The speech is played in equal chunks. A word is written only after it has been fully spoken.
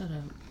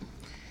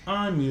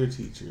I'm your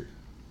teacher.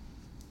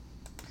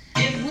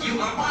 If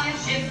you are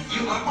wise, if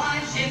you are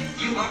wise,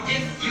 if you are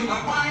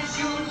wise,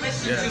 you'll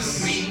listen to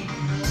me.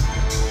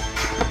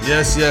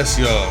 Yes,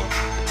 y'all.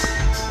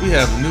 We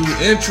have new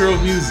intro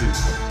music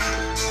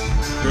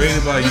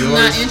created by yours. It's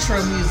not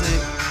intro music.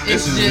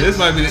 This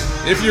might be.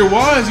 If you're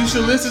wise, you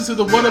should listen to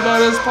the What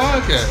About Us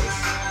podcast.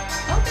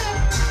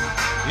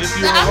 Okay. If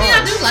you're I wise,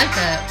 I do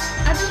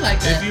like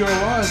that. If you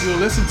are wise, you'll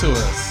listen to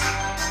us.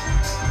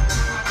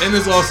 And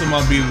it's also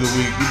my beat of the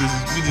week.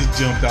 We just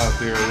jumped out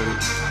there with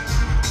it.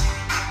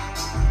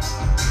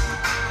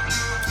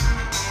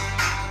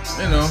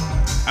 You know,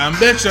 I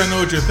bet you I know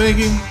what you're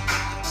thinking.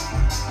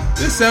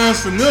 This sounds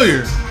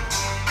familiar.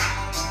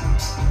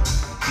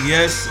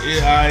 Yes,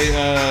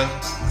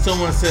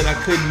 someone said I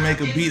couldn't make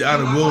a beat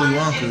out of Willy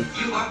Wonka.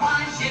 Who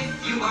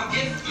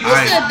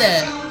said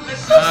that? Who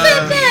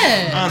said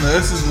that? I don't know.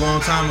 This is a long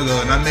time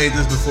ago, and I made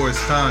this before its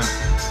time.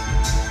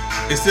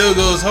 It still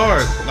goes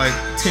hard, like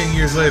 10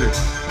 years later.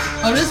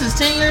 Oh, this is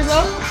 10 years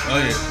old? Oh,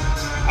 yeah.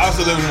 I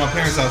also lived in my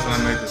parents' house when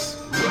I made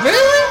this.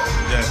 Really?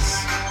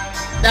 Yes.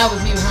 That was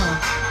you, huh?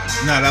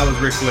 Nah, that was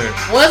Ric Flair.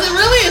 Was it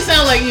really? It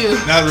sounded like you.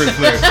 That was Ric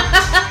Flair.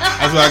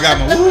 That's where I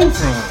got my woo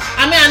from.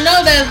 I mean, I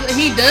know that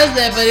he does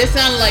that, but it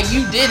sounded like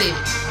you did it.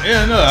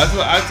 Yeah, no, that's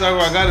where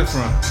I got it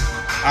from.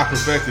 I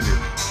perfected it.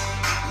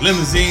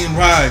 Limousine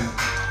riding,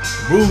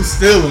 roof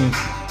stealing.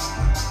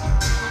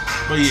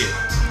 But yeah,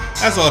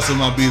 that's also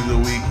my beat of the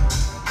week.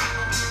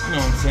 You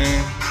know what I'm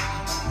saying?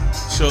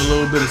 Show a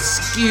little bit of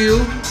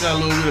skill, got a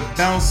little bit of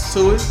bounce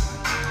to it.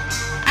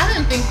 I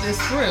didn't think this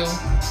through.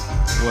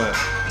 What?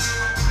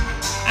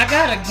 I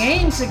got a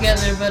game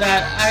together, but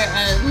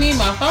I need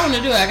my phone to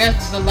do it. I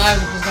guess the live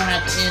is just gonna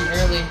have to end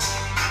early.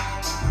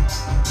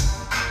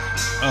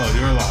 Oh,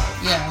 you're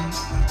live. Yeah,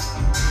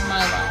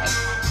 my live.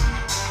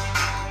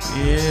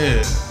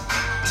 Yeah.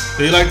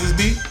 So you like this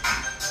beat?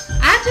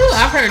 I do.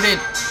 I've heard it.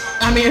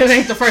 I mean, it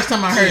ain't the first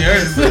time I heard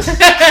Yeah, this.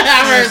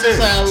 I've heard this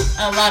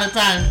a lot of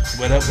times.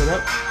 What up?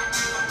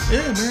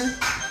 Yeah, man.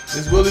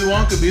 This Willy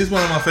Wonka beat is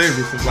one of my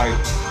favorites. It's like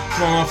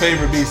one of my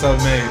favorite beats I've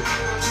made.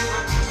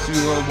 If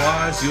you are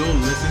wise, you'll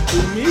listen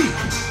to me.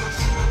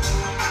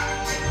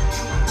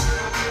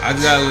 I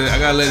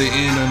gotta let it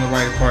end on the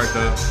right part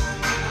though.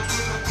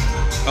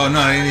 Oh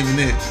no, it ain't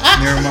even it.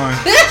 Never mind.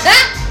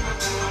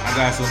 I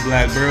got some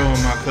Black Barrel in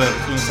my cup.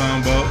 That's what I'm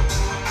talking about.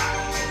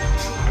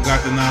 I got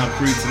the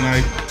non-pre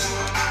tonight.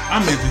 I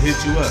meant to hit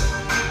you up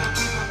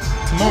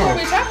tomorrow. What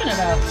are we talking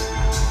about?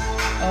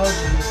 Oh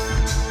jeez.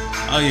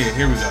 Oh yeah,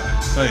 here we go.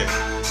 Oh yeah.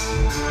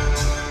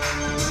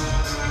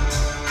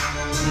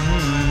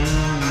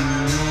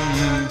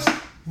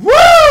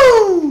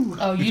 Woo!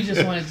 Oh, you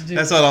just wanted to do.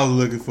 That's all I was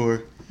looking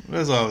for.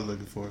 That's all I was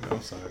looking for.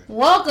 I'm sorry.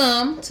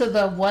 Welcome to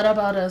the What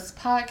About Us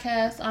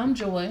podcast. I'm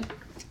Joy.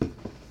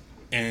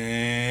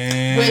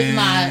 And with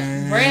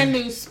my brand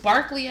new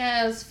sparkly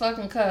ass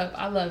fucking cup.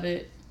 I love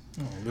it.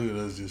 Oh, look at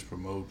us just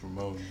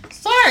promoting.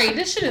 Sorry,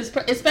 this shit is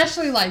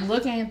especially like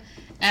looking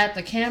at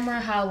the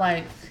camera. How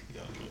like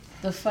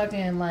the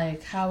fucking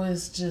like how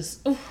it's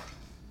just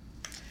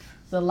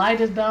the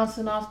light is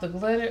bouncing off the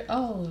glitter.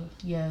 Oh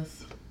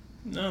yes.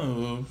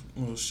 No,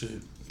 well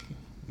shit.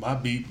 My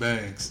beat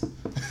bangs.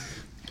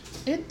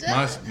 It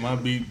does. My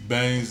beat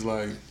bangs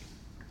like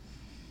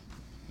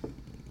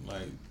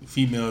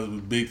females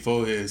with big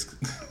foreheads.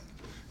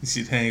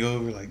 Shit hang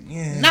over like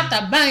yeah. Not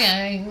the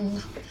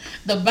bang,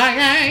 the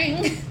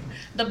bang,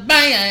 the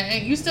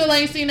bang. You still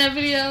ain't seen that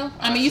video?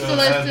 I mean, you still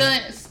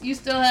haven't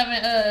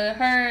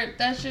heard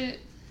that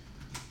shit.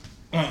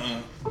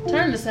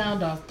 Turn the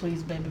sound off,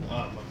 please, baby.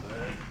 Oh my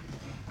bad.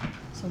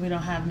 So we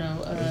don't have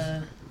no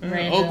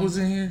random. Oak was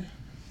in here.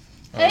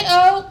 Hey,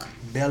 Oak.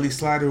 Belly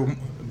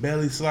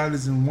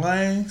sliders and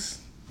wings.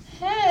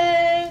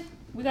 Hey,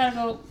 we gotta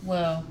go.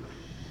 Well,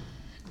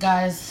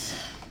 guys,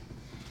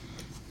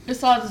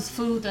 it's all this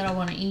food that I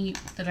want to eat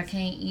that I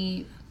can't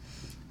eat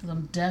because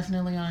I'm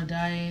definitely on a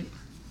diet.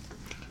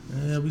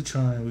 Yeah, we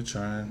trying to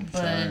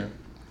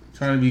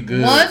be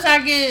good. Once I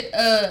get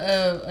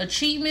a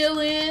cheat meal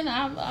in,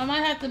 I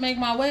might have to make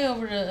my way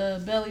over to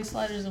Belly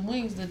Sliders and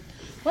Wings.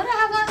 What did I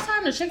have last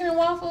time? The chicken and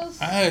waffles?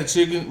 I had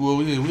chicken. Well,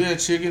 we had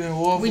chicken and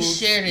waffles. We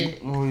shared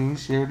it. Oh, yeah, we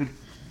shared it.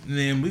 And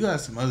then we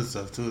got some other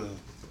stuff too, though.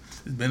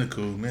 It's been a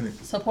cool minute.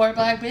 Support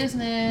Black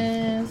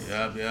business.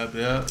 Yep.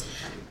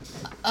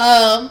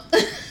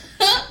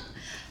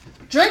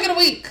 Drink of the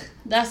week.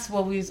 That's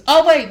what we.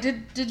 Oh wait,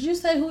 did you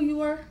say who you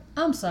were?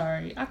 I'm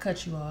sorry, I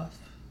cut you off.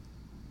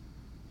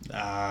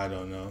 I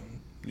don't know.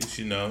 You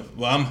should know.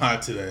 Well, I'm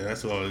hot today.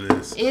 That's all it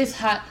is. It's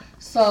hot.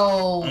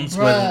 So I'm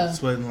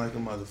sweating like a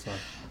motherfucker.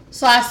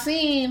 So I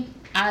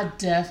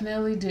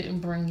definitely didn't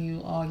bring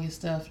you all your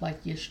stuff,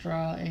 like your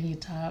straw and your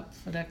top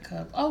for that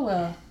cup. Oh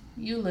well,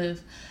 you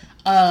live.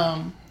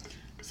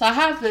 So I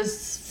have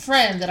this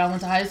friend that I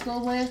went to high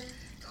school with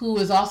who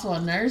is also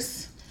a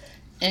nurse.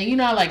 And you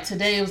know, like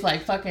today it was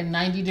like fucking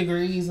 90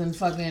 degrees in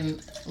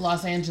fucking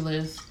Los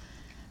Angeles.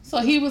 So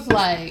he was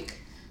like,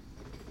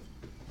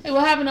 hey,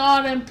 what happened to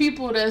all them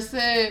people that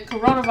said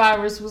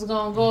coronavirus was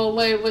going to go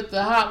away with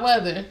the hot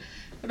weather?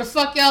 Where the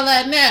fuck y'all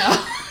at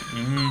now?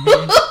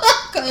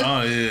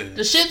 Oh yeah.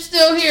 The shit's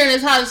still here and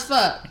it's hot as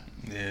fuck.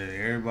 Yeah,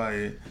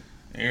 everybody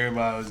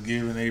was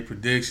giving their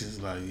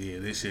predictions like, yeah,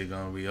 this shit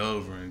gonna be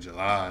over in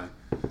July.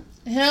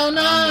 Hell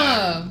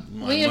no.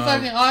 We in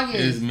fucking August.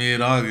 It's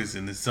mid-August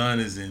and the sun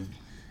is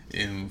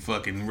in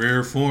fucking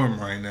rare form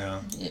right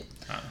now. Yeah.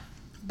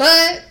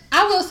 But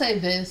I will say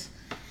this.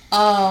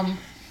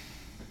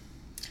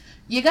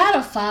 You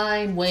gotta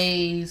find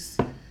ways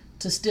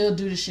to still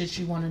do the shit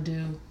you want to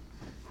do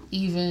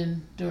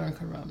even during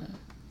Corona.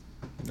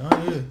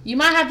 Oh, yeah. You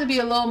might have to be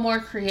a little more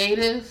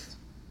creative,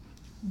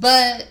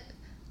 but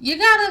you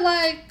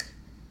gotta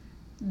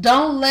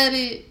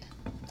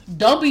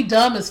don't be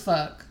dumb as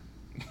fuck.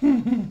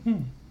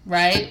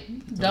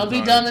 Right? Don't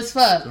be dumb as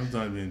fuck.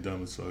 Sometimes being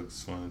dumb as fuck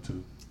is fun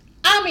too.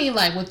 I mean,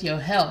 with your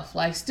health.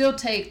 Still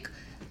take,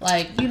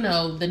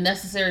 the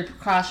necessary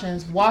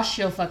precautions. Wash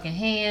your fucking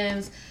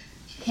hands.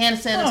 Hand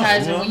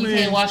sanitizer when you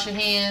can't wash your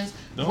hands.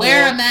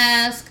 Wear a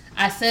mask.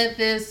 I said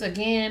this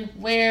again.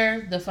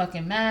 Wear the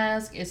fucking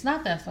mask. It's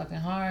not that fucking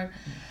hard.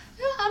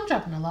 I'm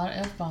dropping a lot of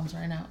F-bombs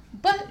right now,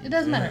 but it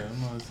doesn't matter.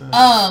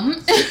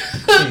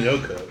 Your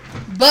cup.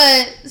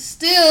 But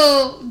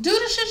still, do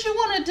the shit you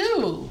want to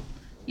do.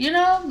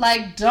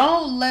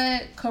 Don't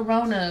let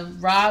Corona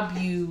rob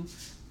you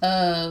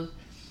of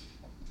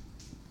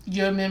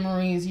your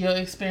memories, your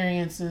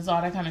experiences,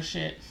 all that kind of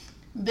shit.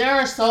 There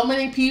are so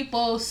many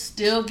people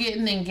still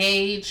getting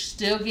engaged,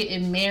 still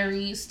getting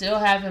married, still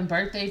having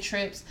birthday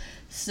trips,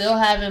 still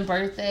having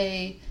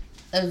birthday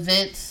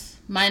events.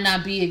 Might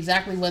not be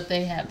exactly what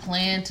they had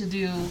planned to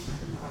do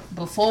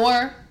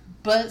before,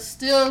 but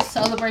still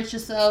celebrate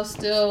yourself,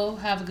 still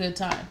have a good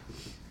time.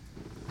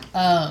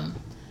 Yeah,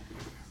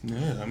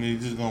 I mean,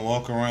 you're just gonna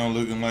walk around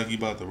looking like you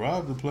about to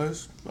rob the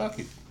place. Fuck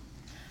it.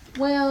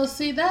 Well,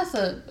 see, that's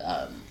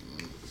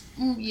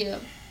yeah.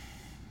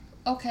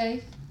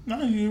 Okay.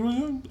 No, you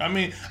really. I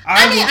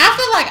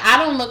feel like I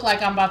don't look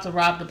like I'm about to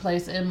rob the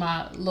place in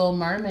my Little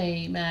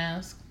Mermaid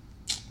mask.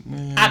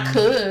 Man. I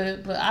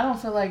could, but I don't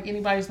feel like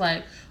anybody's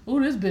like,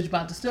 ooh, this bitch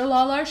about to steal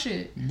all our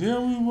shit. Yeah,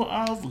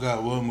 I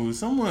forgot what movie.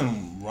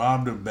 Someone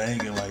robbed a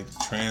bank in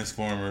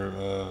Transformer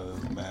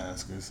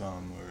mask or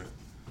something.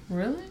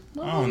 Really?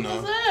 What I don't movie know.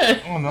 was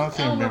that? I don't know. I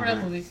can't remember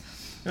that movie.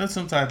 That's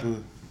some type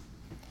of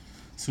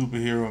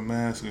superhero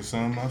mask or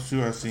something. I'm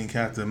sure I've seen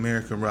Captain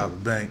America rob a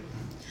bank.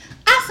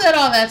 I said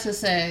all that to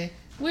say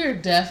we're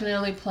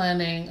definitely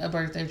planning a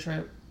birthday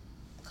trip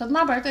because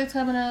my birthday's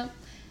coming up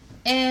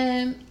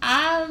and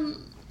I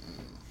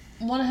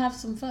want to have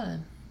some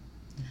fun.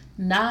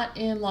 Not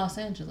in Los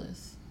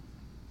Angeles.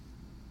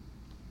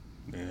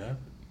 Yeah.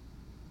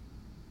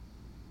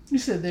 You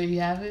said there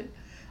you have it?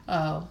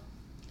 Oh.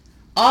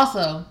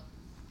 Also,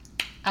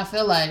 I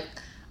feel like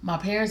my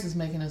parents is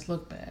making us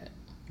look bad.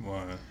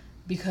 Why?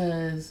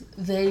 Because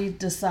they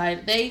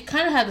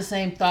kind of had the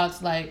same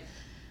thoughts like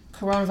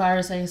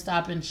coronavirus ain't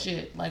stopping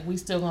shit. We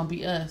still gonna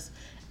be us.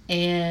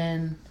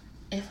 And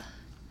if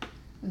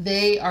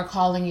they are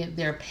calling it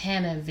their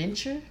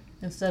pan-adventure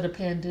instead of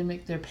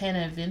pandemic, their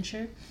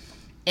pan-adventure.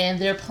 And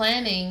they're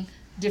planning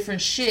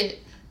different shit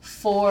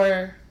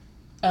for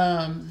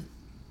them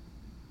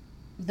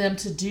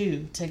to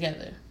do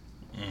together.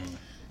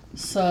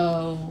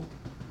 So,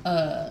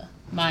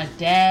 my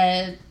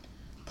dad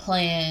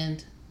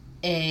planned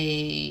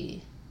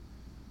a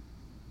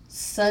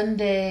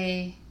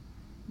Sunday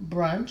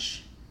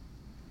brunch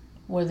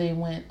where they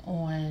went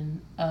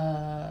on,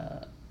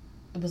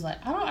 it was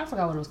I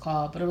forgot what it was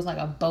called, but it was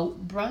a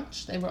boat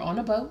brunch. They were on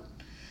a boat.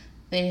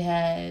 They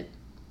had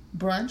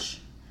brunch,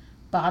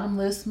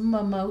 bottomless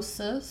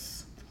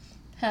mimosas,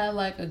 had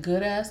a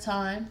good ass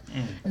time.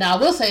 Now, I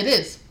will say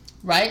this.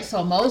 Right?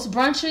 So most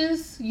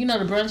brunches, the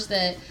brunch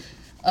that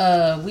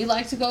we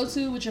like to go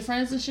to with your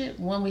friends and shit,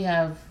 when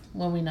we're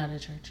not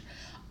at church,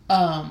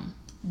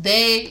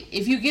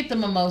 if you get the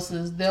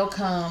mimosas, they'll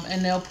come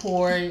and they'll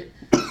pour it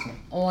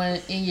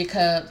in your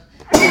cup,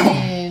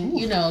 and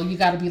you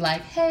got to be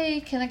like,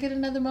 hey, can I get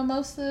another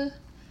mimosa?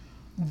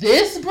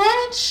 This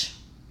brunch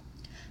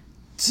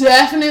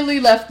definitely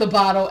left the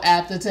bottle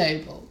at the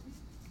table.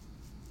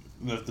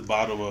 Left the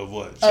bottle of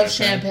what? Of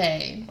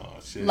champagne. Oh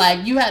shit!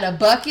 You had a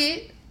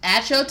bucket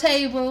at your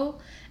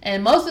table,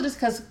 and most of this,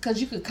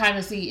 because you could kind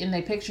of see in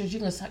their pictures, you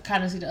can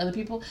kind of see the other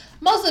people.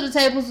 Most of the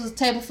tables was a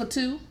table for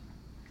two.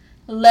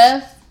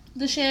 Left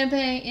the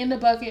champagne in the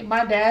bucket.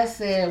 My dad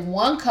said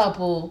one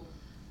couple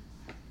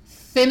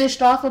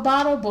finished off a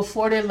bottle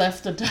before they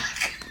left the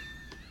dock.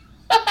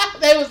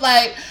 They was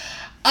like,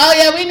 oh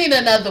yeah, we need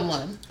another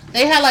one.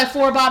 They had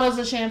 4 bottles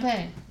of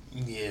champagne.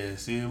 Yeah,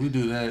 see, we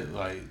do that,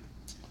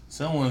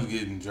 someone's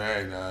getting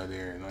dragged out of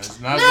there. It's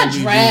not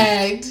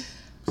dragged. Me.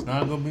 It's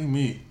not gonna be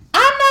me.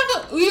 I'm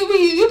not gonna.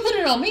 You put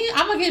it on me.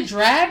 I'm gonna get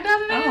dragged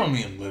out of there. I don't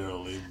mean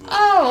literally. But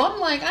I'm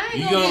like, I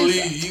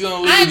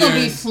ain't gonna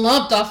be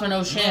slumped off of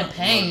no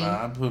champagne.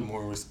 Nah, I put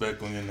more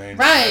respect on your name.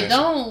 Right?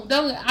 Don't.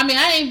 I mean,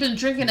 I ain't been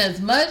drinking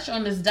as much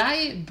on this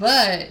diet, but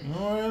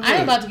I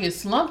ain't about to get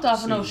slumped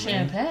off of no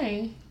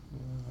champagne.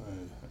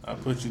 I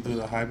put you through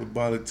the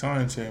hyperbolic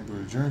time chamber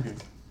of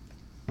drinking.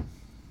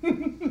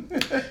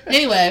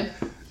 Anyway,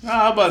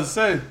 Nah, I'm about to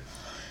say.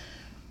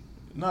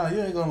 Nah,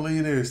 you ain't gonna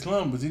leave there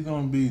slump, but you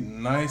gonna be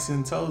nice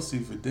and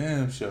toasty for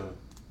damn sure.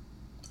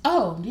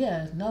 Oh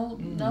yeah, no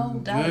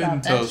doubt Good and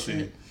about that toasty.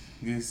 shit.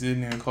 You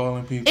sitting there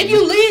calling people. If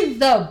you leave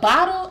the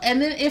bottle, and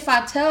then if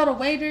I tell the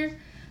waiter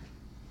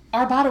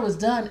our bottle is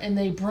done, and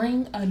they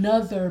bring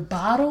another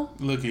bottle,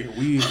 Look here,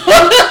 we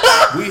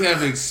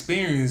have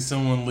experienced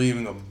someone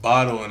leaving a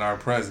bottle in our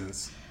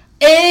presence.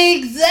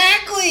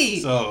 exactly.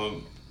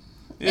 So,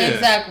 yeah.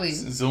 Exactly.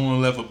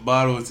 Someone left a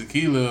bottle of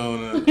tequila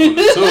on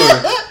the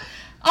tour.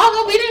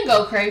 Although we didn't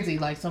go crazy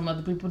like some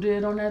other people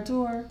did on that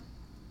tour.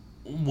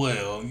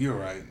 Well, you're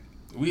right.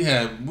 We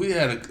had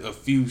a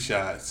few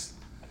shots.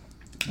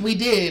 We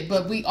did,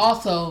 but we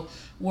also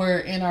were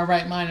in our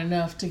right mind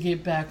enough to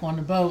get back on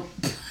the boat.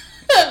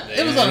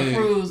 It was on a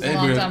cruise a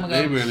long time ago.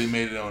 They barely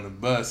made it on the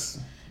bus.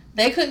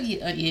 They couldn't,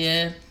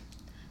 yeah.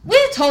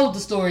 We told the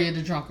story of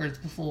the drunkards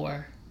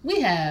before.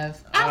 We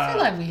have. I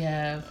feel like we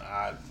have.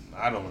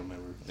 I don't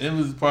remember. It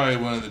was probably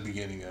one of the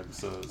beginning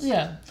episodes.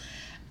 Yeah.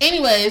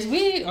 Anyways,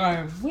 we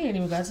ain't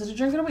even got to the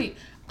drink of the week.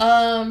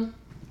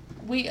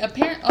 We got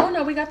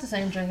the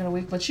same drink of the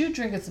week, but you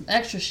drinking some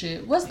extra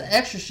shit. What's the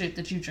extra shit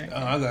that you drink?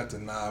 I got the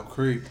Knob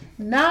Creek.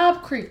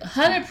 Knob Creek,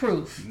 100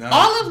 proof.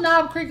 All of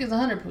Knob Creek is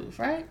 100 proof,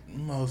 right?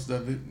 Most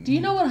of it. Do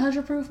you know what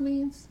 100 proof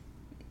means?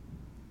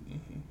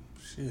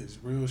 Shit, it's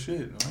real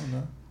shit. I don't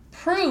know.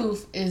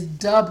 Proof is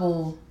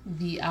double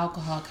the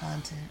alcohol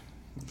content.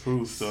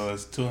 Proof, so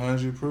it's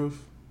 200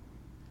 proof?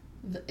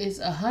 It's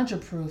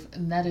 100 proof,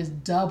 and that is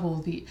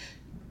double the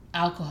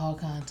alcohol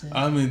content.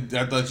 I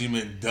thought you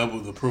meant double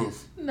the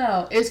proof.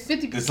 No, it's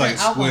 50% It's like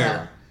alcohol.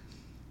 square.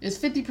 It's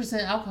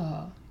 50%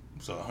 alcohol.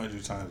 So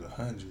 100 times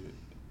 100.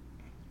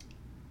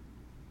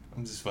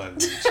 I'm just fucking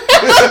with you.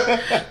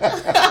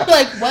 I'm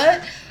like,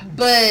 what?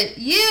 But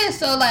yeah,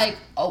 so like,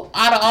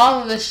 out of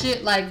all of the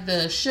shit, like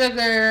the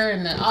sugar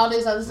and all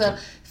this other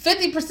stuff,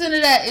 50% of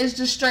that is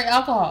just straight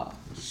alcohol.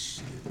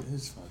 Shit,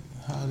 it's fucking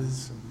hot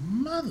as a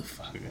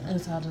motherfucker.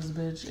 It's hot as a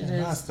bitch. It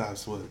I is. stop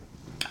sweating.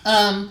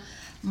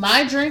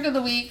 My drink of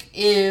the week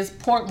is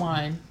port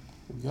wine.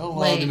 Y'all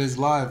logging this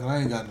live and I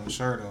ain't got no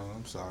shirt on.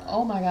 I'm sorry.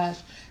 Oh my gosh.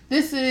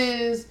 This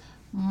is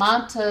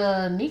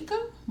Montanico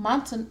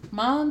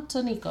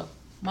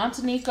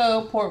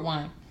port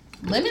wine.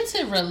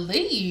 Limited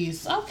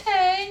release.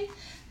 Okay.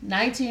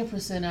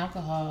 19%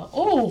 alcohol.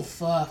 Oh,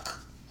 fuck.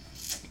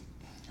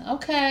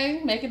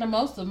 Okay. Making the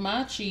most of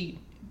my cheap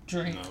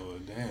drink. Oh,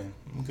 damn.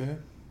 Okay.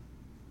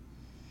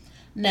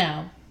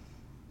 Now,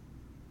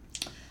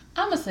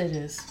 I'm going to say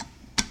this.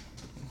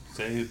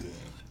 Say it then.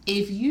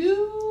 If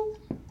you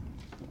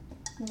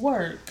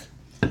work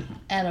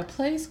at a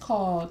place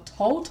called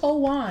Toto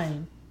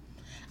Wine,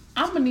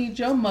 I'm going to need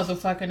your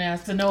motherfucking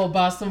ass to know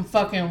about some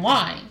fucking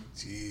wine.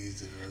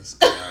 Jesus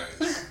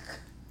Christ.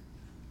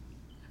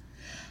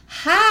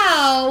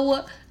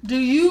 How do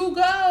you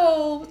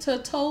go to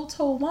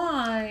Toto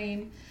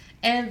Wine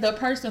and the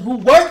person who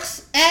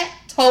works at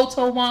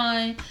Toto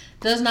Wine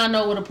does not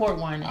know what a port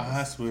wine is?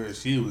 I swear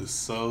she was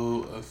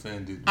so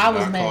offended I when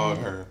was I mad. called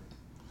her.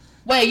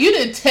 Wait, you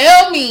didn't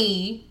tell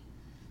me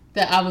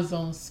that I was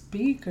on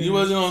speaker. You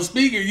wasn't on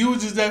speaker. You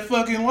was just that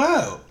fucking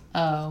loud.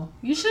 Oh,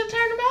 you should have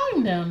turned the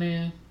volume down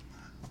then.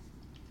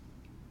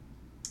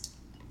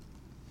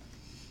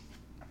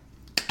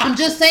 I'm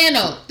just saying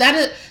though,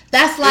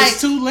 that's like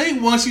It's too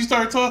late once you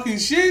start talking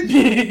shit. The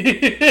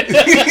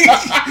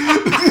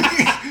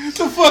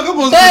fuck, I'm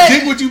supposed to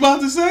predict what you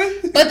about to say?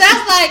 But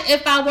that's like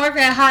if I work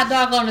at Hot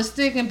Dog on a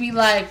Stick and be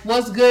like,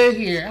 "What's good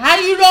here?" How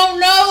you don't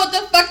know what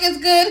the fuck is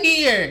good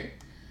here?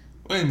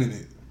 Wait a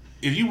minute.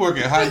 If you work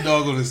at Hot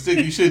Dog on a Stick,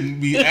 you shouldn't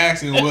be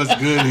asking what's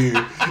good here.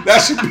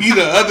 That should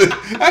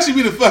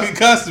be the fucking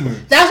customer.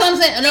 That's what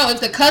I'm saying. No, if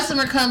the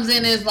customer comes in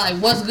and is like,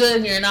 "What's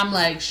good here?" and I'm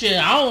like, "Shit,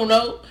 I don't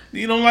know."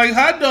 You don't like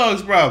hot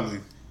dogs, probably.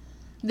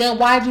 Then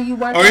why do you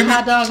work at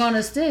Hot Dog on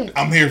a Stick?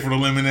 I'm here for the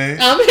lemonade.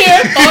 I'm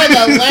here for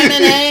the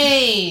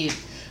lemonade.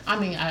 I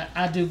mean,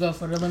 I do go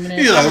for the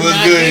lemonade. You're like,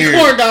 what's good here?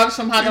 Corn dogs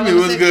from Hot Dog on a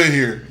What's Stick. good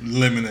here?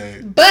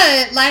 Lemonade.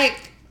 But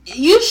like,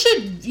 you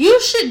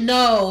should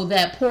know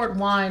that port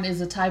wine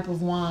is a type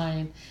of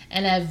wine,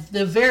 and at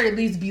the very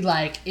least be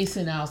like, it's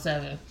an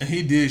L7. And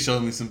he did show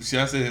me some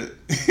shit.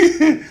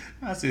 He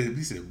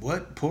said,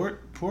 what?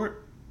 Port?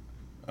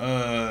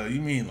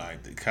 You mean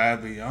like the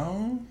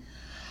Cavillon?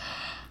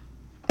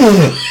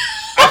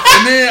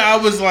 And then I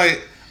was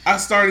like, I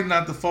started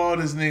not to follow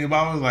this nigga, but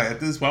I was like,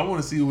 at this point, I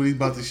want to see what he's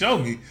about to show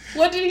me.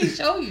 What did he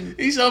show you?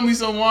 He showed me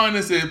some wine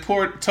that said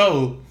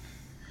Porto.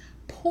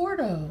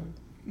 Porto.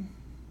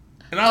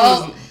 And I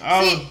was like,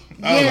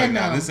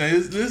 nah, no. this.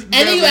 And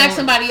then you asked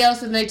somebody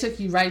else and they took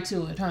you right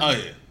to it, huh? Oh,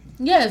 yeah.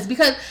 Yes,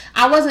 because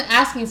I wasn't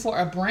asking for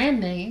a brand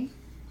name.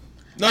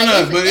 No,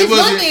 Like, but it's it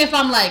wasn't. one thing if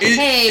I'm like,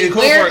 hey, it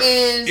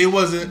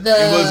wasn't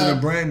a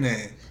brand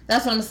name.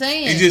 That's what I'm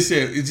saying. It just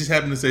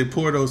happened to say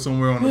Porto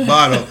somewhere on the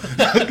bottle.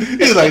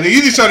 He's like, you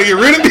just trying to get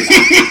rid of me?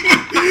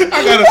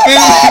 I got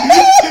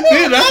offended.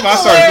 Yeah, that's why I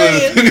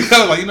started feeling offended. I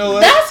was like, you know what?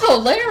 That's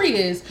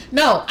hilarious.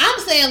 No, I'm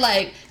saying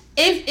like,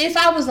 if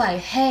I was like,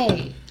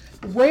 hey,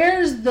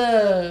 where's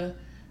the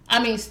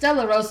I mean,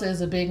 Stella Rosa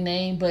is a big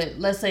name, but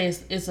let's say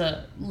it's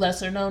a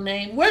lesser known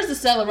name. Where's the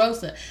Stella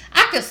Rosa?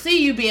 I could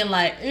see you being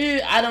like,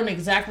 I don't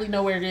exactly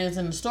know where it is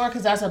in the store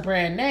because that's a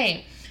brand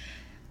name.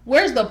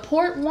 Where's the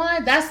port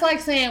wine? That's like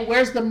saying,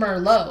 where's the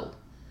Merlot?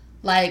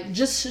 Like,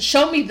 just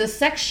show me the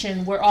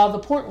section where all the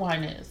port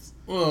wine is.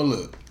 Well,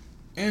 look,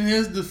 in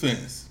his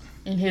defense,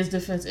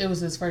 it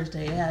was his first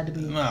day. It had to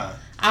be. Nah.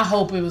 I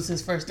hope it was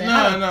his first day.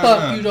 Nah, How the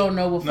fuck you don't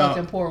know what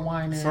fucking port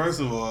wine is? First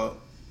of all,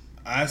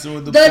 I asked him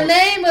what the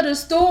name of the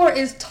store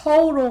is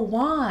Total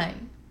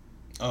Wine.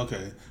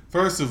 Okay.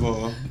 First of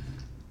all,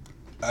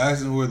 I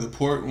asked him where the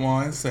port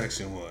wine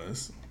section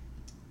was.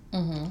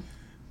 Mm-hmm.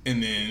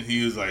 And then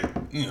he was like,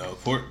 you know,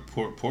 port,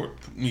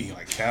 me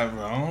like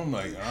Cavallon,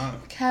 like,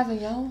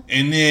 Cavallon?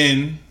 And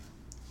then,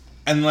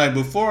 and like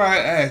before I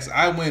asked,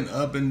 I went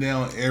up and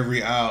down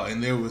every aisle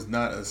and there was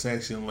not a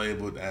section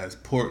labeled as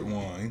port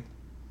wine.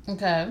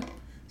 Okay.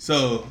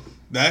 So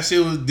that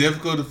shit was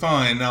difficult to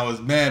find and I was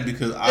mad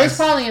because it's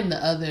probably in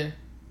the other.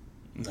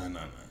 No.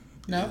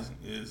 No?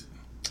 It's,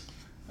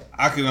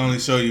 I can only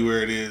show you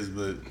where it is,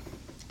 but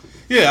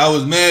yeah, I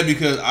was mad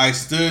because I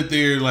stood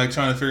there like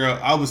trying to figure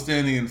out. I was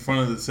standing in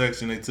front of the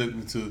section they took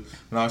me to,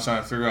 and I was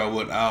trying to figure out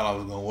what aisle I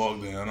was gonna walk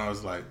down. And I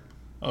was like,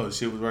 "Oh, the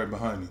shit was right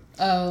behind me."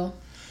 Oh.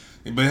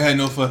 But it had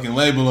no fucking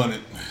label on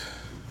it.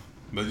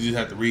 But you just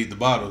have to read the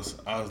bottles.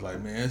 I was like,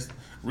 man,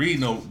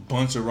 reading a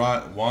bunch of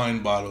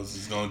wine bottles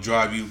is gonna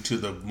drive you to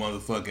the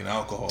motherfucking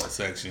alcohol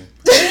section.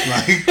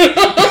 Like,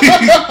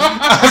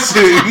 I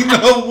said, you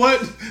know what?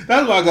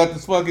 That's why I got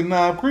this fucking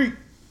Knob Creek.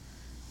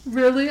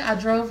 Really? I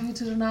drove you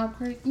to the Knob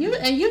Creek? You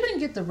didn't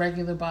get the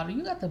regular bottle.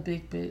 You got the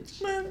big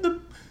bitch.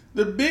 Man,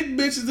 the big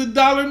bitch is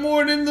 $1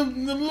 more than the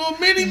little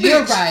mini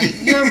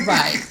bitch. You're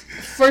right.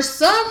 For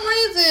some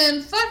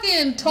reason,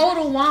 fucking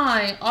Total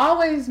Wine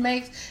always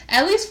makes,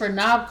 at least for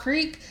Knob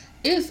Creek,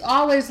 it's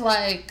always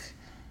like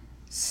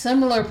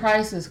similar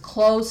prices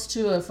close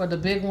to it for the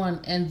big one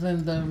and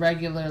then the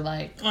regular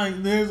like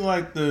there's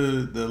like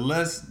the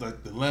less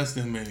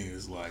than mini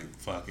is like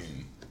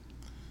fucking.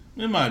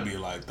 It might be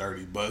like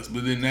 $30,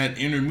 but in that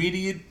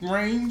intermediate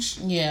range,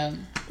 yeah,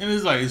 and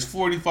it's like it's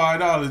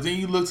 $45. Then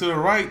you look to the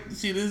right, you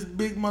see this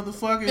big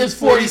motherfucker. It's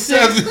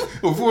 47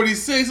 or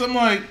 46. I'm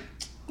like,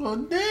 well,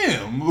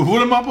 damn,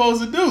 what am I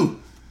supposed to do?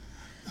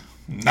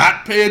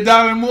 Not pay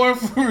 $1 more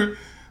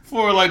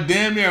for like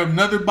damn near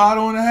another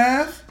bottle and a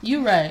half?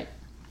 You right.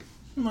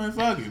 I'm like,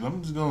 fuck it,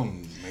 I'm just gonna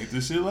make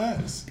this shit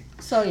last.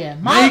 So yeah,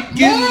 my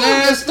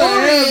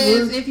story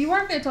is if you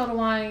work at Total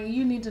Wine,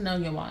 you need to know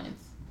your wines.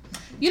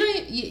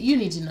 You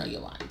need to know your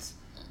lines.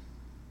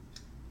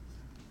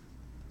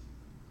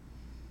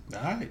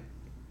 All right.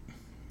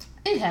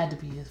 It had to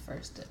be his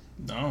first day.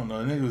 I don't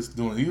know.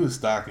 He was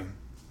stocking.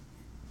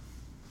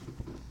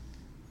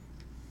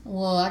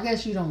 Well, I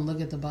guess you don't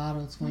look at the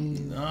bottles when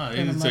you. Nah,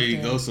 they just tell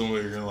you go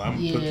somewhere. You're like, I'm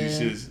gonna put these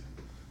shits.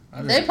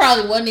 They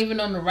probably wasn't even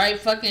on the right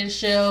fucking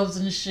shelves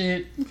and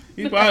shit.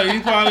 He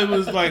probably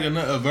was like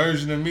a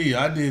version of me.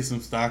 I did some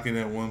stocking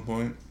at one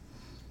point.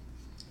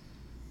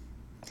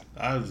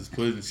 I was just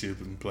putting shit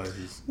in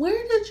places.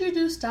 Where did you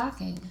do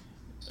stocking?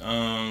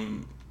 I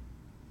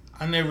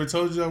never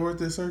told you I worked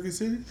at Circuit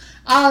City.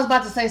 I was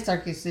about to say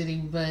Circuit City,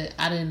 but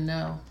I didn't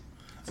know.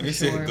 They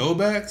said go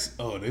backs.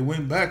 Oh, they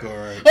went back all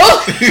right.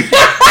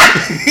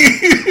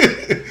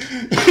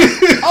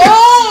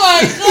 Oh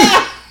my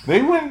god!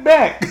 They went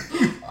back.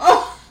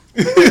 Oh,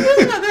 you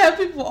have to have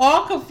people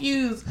all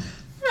confused.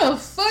 What the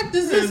fuck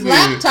does this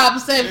laptop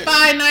say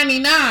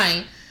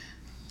 $5.99?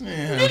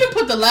 Yeah. You need to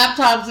put the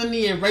laptops in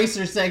the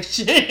eraser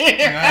section. I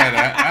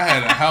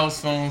had a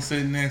house phone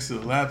sitting next to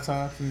the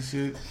laptop and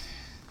shit.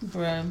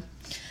 Bruh.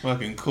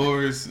 Fucking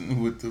Chorus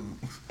with the...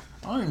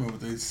 I don't even know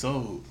what they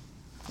sold.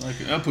 Like,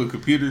 I put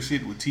computer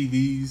shit with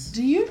TVs.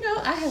 Do you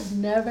know I have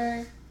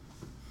never...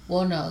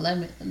 Well, no, let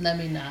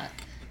me not.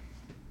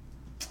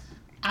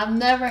 I've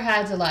never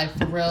had to, like,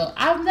 for real...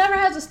 I've never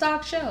had to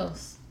stock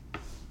shelves.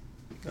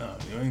 Oh,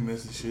 you ain't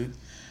missing shit.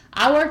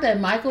 I worked at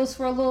Michael's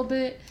for a little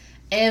bit.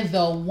 And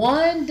the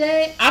one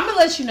day, I'm going to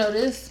let you know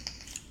this.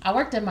 I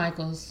worked at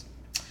Michael's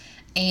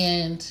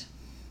and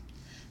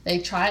they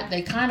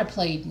kind of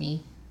played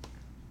me.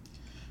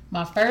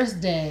 My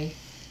first day,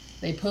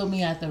 they put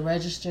me at the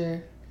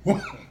register.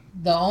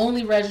 The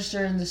only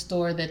register in the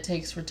store that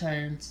takes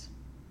returns.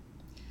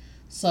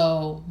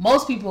 So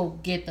most people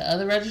get the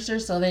other register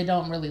so they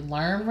don't really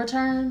learn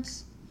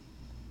returns.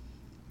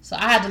 So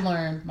I had to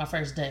learn my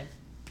first day.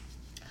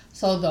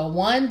 So the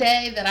one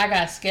day that I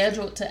got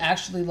scheduled to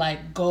actually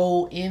like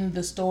go in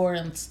the store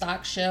and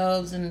stock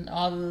shelves and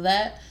all of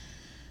that,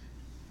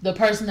 the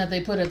person that they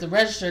put at the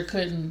register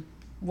couldn't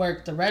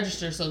work the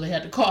register, so they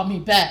had to call me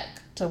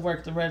back to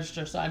work the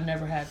register, so I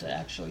never had to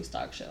actually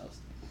stock shelves.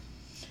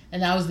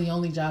 And that was the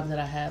only job that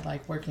I had,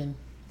 like working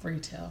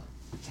retail.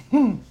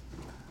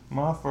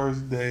 My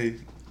first day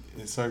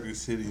in Circuit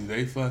City,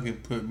 they fucking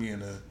put me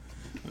in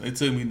they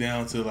took me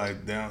down to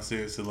like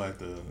downstairs to like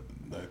the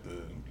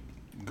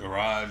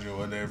garage or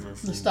whatever.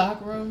 The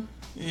stock room?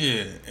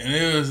 Yeah. And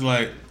it was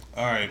like,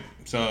 all right,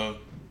 so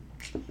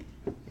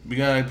We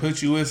gotta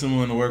put you with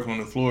someone to work on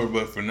the floor,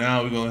 but for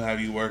now we're gonna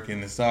have you work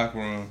in the stock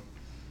room.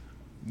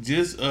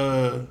 Just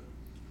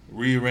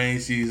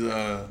rearrange these,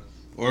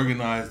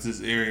 organize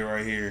this area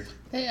right here.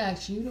 They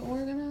asked you to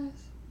organize?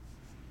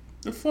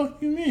 The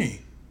fuck you mean?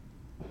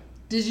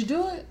 Did you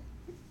do it?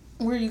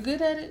 Were you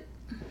good at it?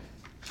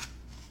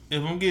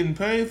 If I'm getting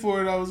paid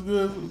for it, I was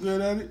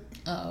good at it.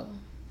 Oh.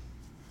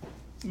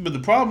 But the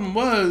problem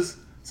was,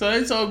 so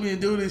they told me to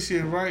do this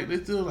shit, right? They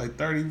do like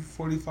 30,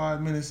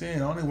 45 minutes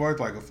in. I only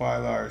worked like a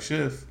 5-hour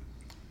shift.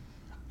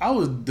 I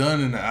was done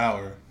in an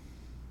hour.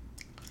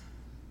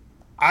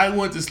 I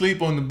went to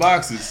sleep on the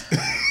boxes.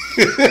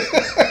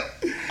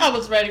 I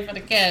was ready for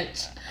the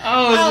catch.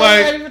 I was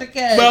ready for the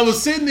catch. But I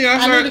was sitting there.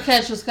 I knew the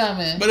catch was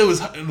coming. But it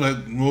was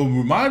like, what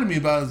reminded me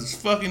about is this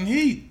fucking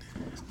heat.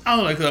 I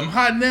was like, I'm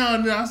hot now,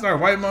 and then I started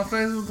wiping my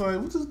face. I was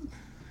like, what is,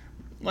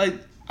 like,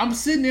 I'm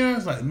sitting there, I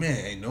was like,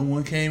 man, ain't no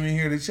one came in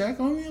here to check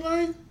on me.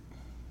 Like,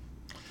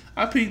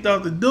 I peeked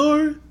out the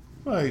door.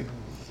 Like,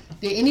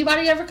 did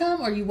anybody ever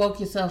come, or you woke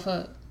yourself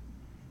up?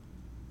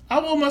 I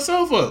woke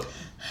myself up.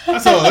 I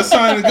saw it's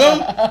time to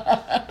go.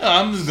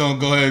 I'm just gonna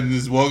go ahead and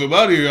just walk up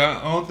out of here.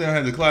 I don't think I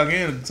had to clock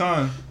in at the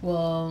time.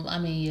 Well, I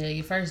mean, yeah,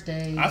 your first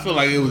day. I feel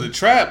like it was a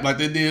trap, like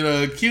they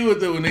did Q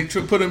with it when they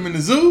put him in the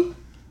zoo.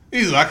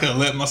 He's like, I could have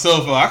let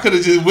myself out. I could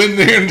have just went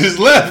there and just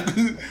left.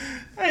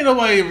 Ain't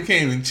nobody ever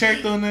came and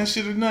checked on that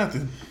shit or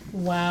nothing.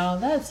 Wow,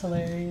 that's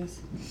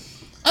hilarious.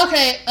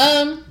 Okay,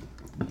 Don't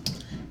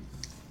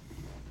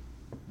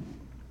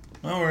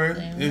worry,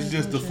 it's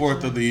just the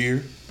 4th of the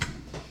year.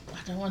 I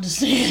don't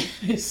understand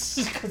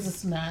this because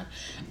it's not.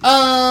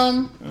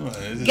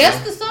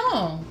 Guess the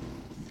song.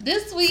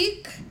 This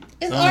week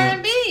is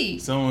R&B.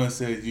 Someone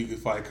said you could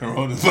fight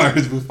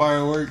coronavirus with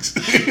fireworks.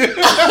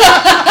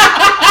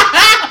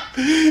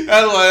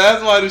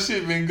 That's why the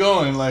shit been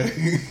going. Like,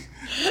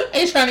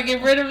 they trying to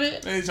get rid of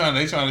it. They trying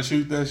to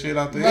shoot that shit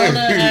out the Rona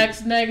air.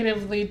 acts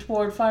negatively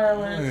toward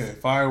fireworks. Oh, yeah,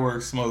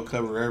 fireworks smoke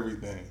cover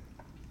everything.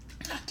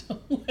 I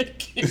don't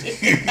like it.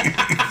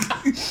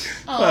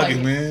 Fuck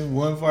it, man.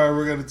 One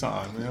firework at a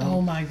time, man.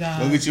 Oh my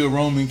god. Go get you a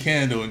Roman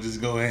candle and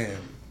just go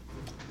ham.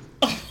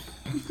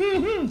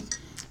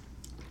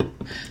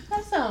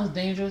 That sounds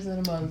dangerous in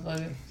a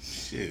motherfucker.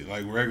 Shit,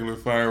 like regular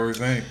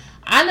fireworks ain't.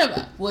 I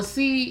never. Well,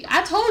 see,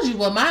 I told you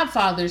what my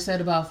father said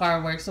about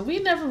fireworks, so we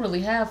never really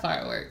have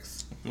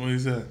fireworks. What he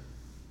said?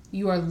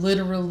 You are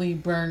literally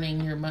burning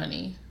your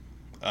money.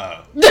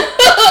 Oh.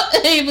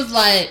 He was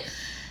like,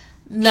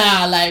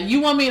 nah, like,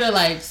 you want me to,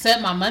 like,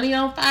 set my money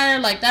on fire?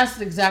 Like,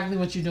 that's exactly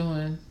what you're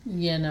doing.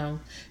 You know.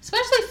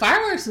 Especially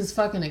fireworks is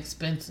fucking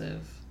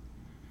expensive.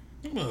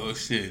 Oh,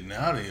 shit.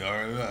 Now they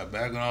are.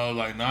 Back when I was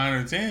like 9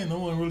 or 10, no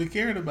one really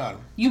cared about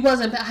them. You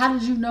wasn't... How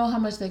did you know how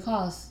much they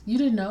cost? You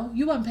didn't know.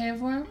 You wasn't paying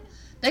for them.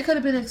 They could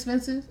have been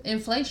expensive.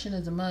 Inflation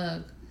is a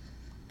mug.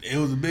 It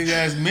was a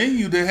big-ass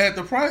menu that had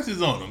the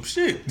prices on them.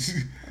 Shit.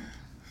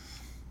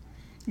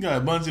 You got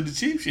a bunch of the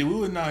cheap shit. We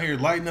wasn't out here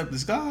lighting up the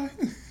sky.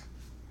 You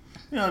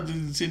know,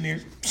 just sitting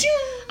there.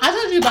 I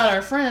told you about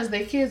our friends.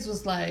 Their kids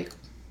was like,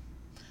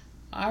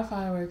 our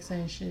fireworks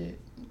ain't shit.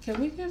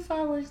 Can we get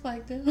fireworks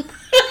like them?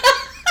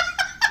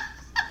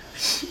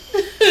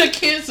 The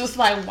kids was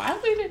like, why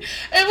we didn't?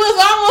 It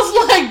was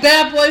almost like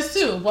Bad Boys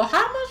 2. Well,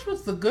 how much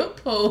was the good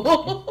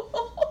pool?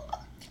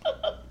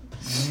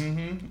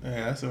 Mm-hmm.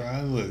 Yeah, that's all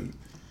right. Look,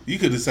 you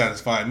could have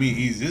satisfied me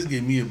easy. Just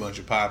give me a bunch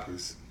of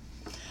poppers.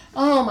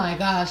 Oh my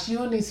gosh,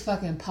 you and these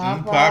fucking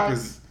pop rocks.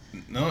 Poppers.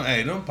 No,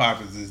 hey, them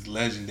poppers is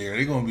legendary.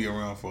 They're gonna be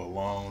around for a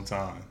long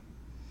time.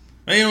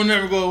 They don't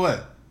never go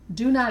away.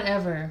 Do not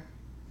ever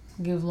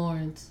give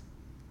Lawrence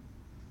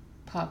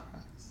pop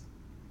rocks.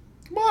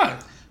 Why?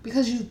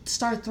 Because you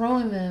start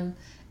throwing them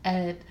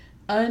at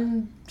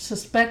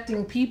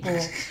unsuspecting people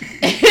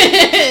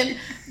and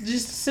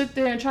just sit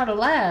there and try to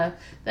laugh.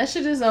 That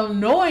shit is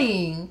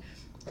annoying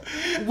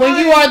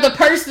when you are the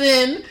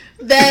person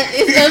that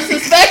is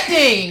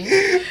unsuspecting.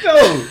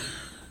 No.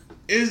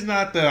 It's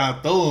not that I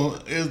throw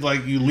them. It's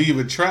like you leave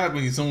a trap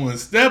and someone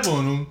step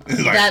on them.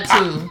 It's like, that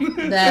too.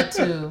 That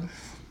too.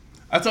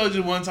 I told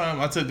you one time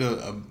I took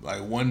a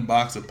one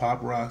box of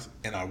Pop Rocks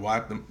and I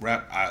unwrapped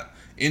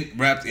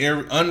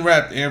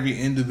every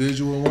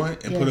individual one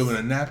and put them in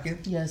a napkin.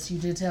 Yes, you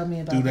did tell me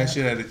about Threw that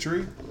shit at a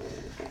tree.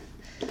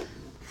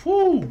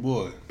 Whew,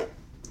 boy.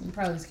 You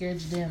probably scared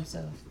your damn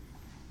self.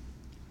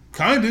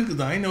 Kinda, because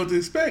I ain't know what to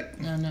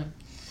expect. I know.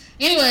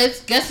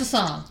 Anyways, guess the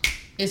song.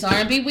 It's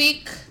R&B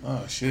week.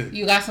 Oh, shit.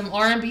 You got some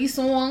R&B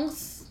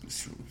songs.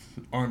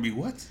 R&B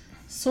what?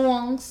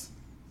 Songs.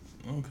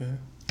 Okay.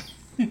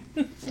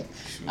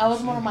 I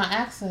was one of my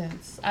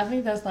accents. I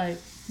think that's like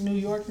New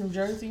York, New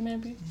Jersey,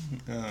 maybe.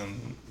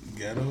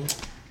 Ghetto.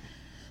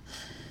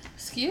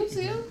 Excuse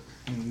you?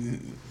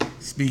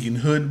 Speaking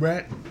hood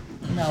rat.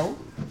 No.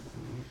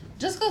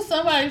 Just because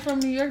somebody from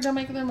New York don't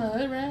make them a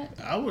hood rat.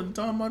 I wasn't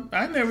talking about.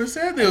 I never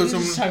said there was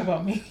some. Just talk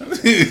about me.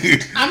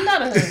 I'm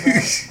not a hood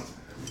rat.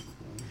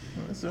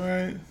 That's all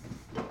right.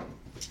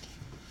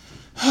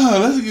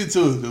 Let's get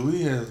to it. Though.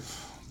 We have,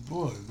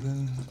 boy,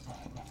 been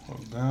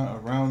down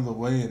around the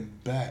way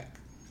and back.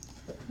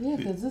 Yeah,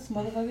 because this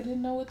motherfucker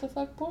didn't know what the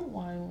fuck port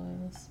wine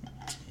was.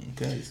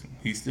 Okay,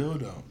 he still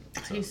don't.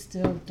 So. He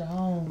still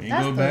don't. When you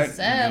That's go the back,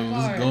 sad just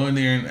part. go in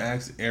there and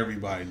ask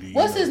everybody. Do you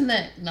What's know? his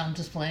name? No, I'm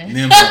just playing.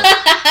 Nimho.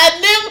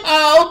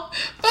 Nimho.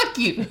 Fuck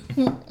you.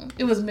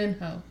 It was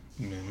Minho.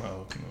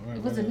 Nimho.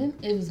 Right, Was it Min?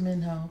 It was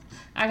Minho.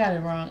 I got it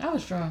wrong. I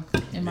was drunk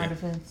in my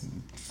defense.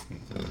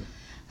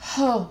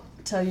 Oh,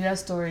 tell you that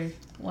story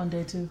one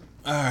day too.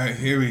 All right,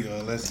 here we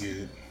go. Let's get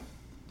it.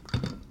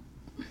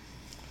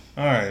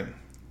 All right.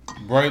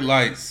 Bright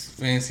lights,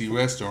 fancy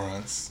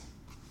restaurants,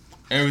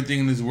 everything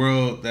in this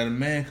world that a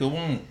man could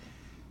want.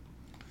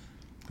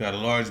 Got a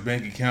large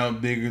bank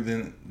account bigger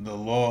than the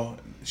law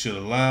should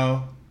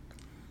allow.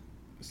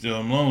 Still,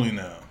 I'm lonely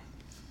now.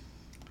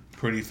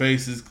 Pretty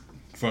faces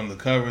from the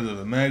covers of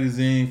a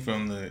magazine,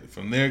 from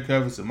their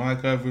covers to my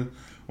cover,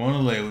 want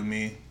to lay with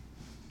me.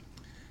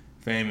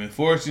 Fame and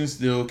fortune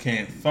still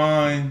can't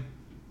find.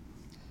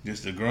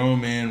 Just a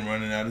grown man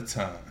running out of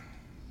time.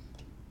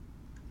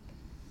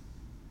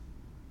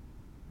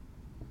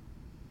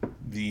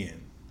 The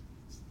end.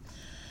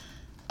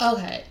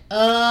 Okay.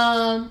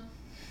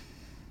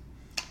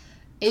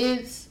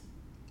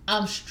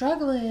 I'm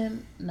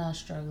struggling. Not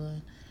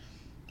struggling.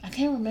 I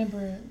can't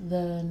remember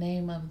the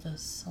name of the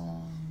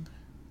song.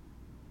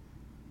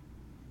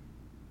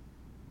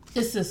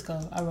 It's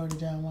Cisco. I wrote it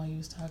down while you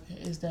was talking.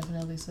 It's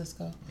definitely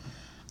Cisco.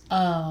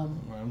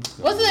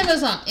 What's the name of the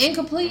song?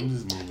 Incomplete? I'm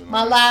just moving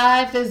My on.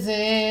 life is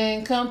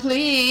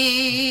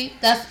incomplete.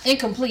 That's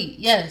incomplete.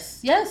 Yes.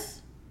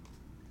 Yes.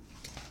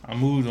 I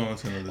moved on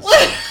to another song.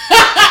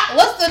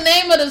 What's the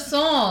name of the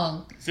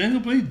song? It's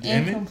incomplete,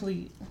 damn it.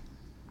 Incomplete.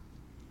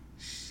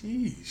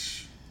 Sheesh.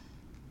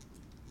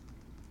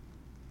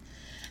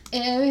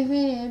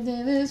 Everything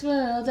in this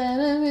world that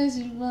I miss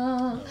you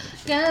on.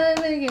 Gotta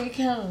make it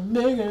count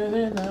bigger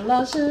than the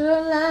law should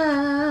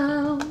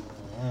allow.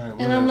 Alright,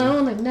 And I'm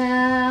lonely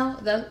now.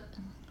 That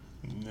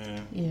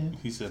yeah.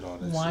 He said all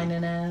that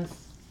whining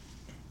ass.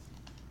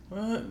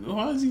 What?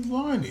 Why is he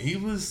whining? He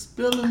was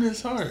spilling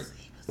his heart.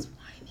 He was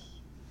whiny.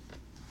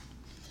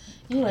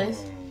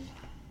 Anyways,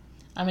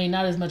 I mean,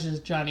 not as much as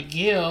Johnny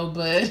Gill,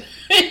 but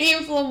he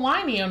was a little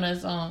whiny on that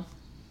song.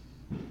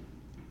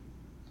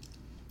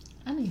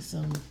 I need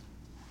some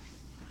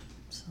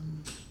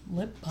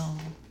lip balm.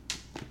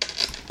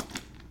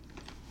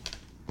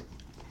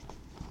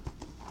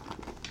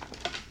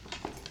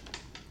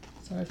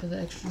 Sorry for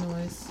the extra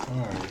noise.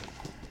 Alright.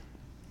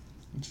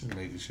 I'm just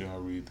making sure I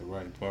read the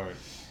right part.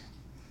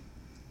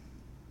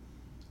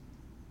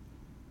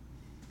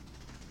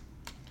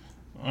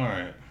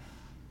 Alright.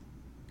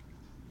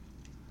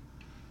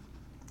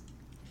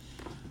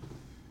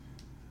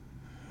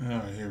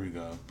 Alright, here we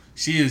go.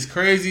 She is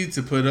crazy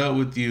to put up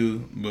with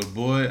you, but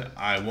boy,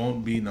 I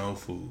won't be no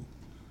fool.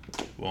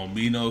 Won't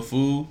be no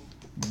fool.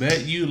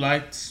 Bet you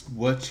like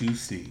what you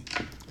see.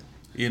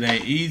 It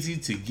ain't easy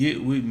to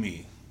get with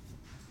me.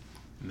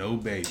 No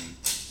baby.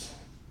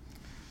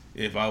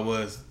 If I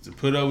was to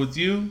put up with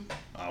you,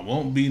 I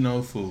won't be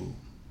no fool.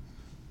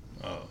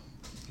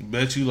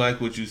 Bet you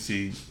like what you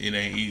see. It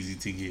ain't easy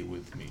to get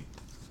with me.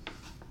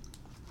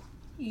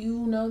 You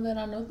know that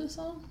I know this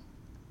song?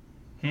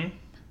 Hmm?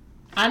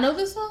 I know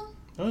this song?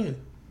 Oh, yeah.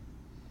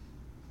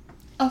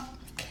 Oh,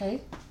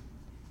 okay.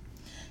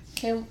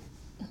 Can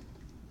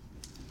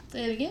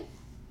say it again?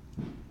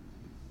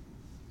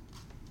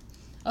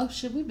 Oh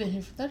shit, we've been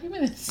here for 30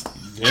 minutes.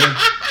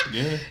 Yeah.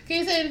 Yeah. Can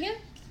you say it again?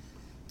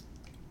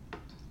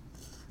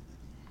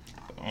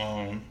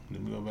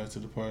 Let me go back to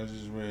the part I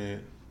just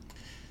read.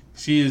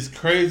 She is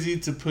crazy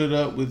to put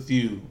up with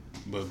you,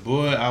 but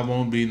boy, I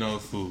won't be no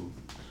fool.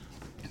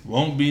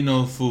 Won't be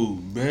no fool.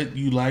 Bet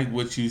you like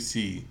what you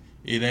see.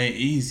 It ain't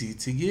easy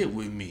to get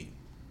with me.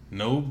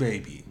 No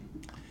baby.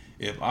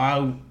 If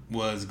I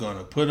was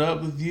gonna put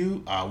up with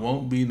you, I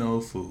won't be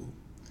no fool.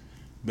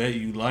 Bet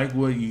you like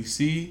what you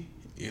see.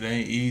 It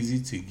ain't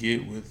easy to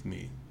get with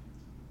me.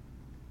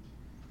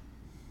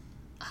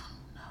 I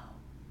don't know.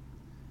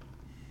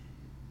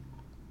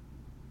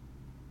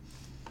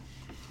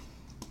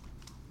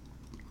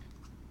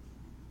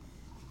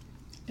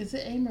 Is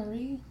it A.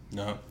 Marie?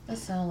 No. That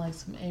sounds like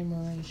some A.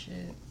 Marie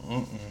shit.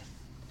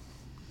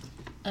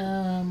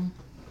 Uh-uh.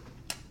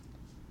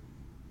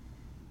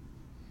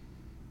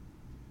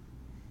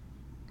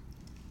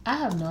 I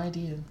have no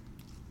idea.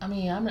 I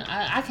mean,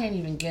 I can't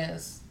even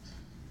guess.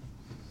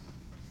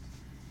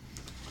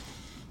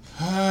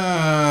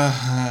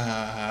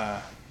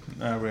 I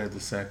read the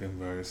second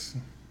verse.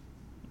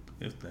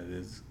 If that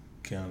is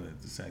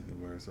counted the second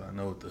verse. I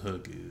know what the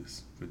hook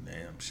is for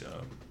damn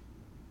sure.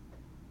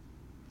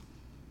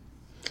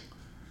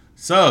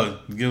 So,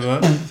 give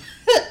up.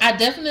 I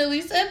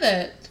definitely said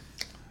that.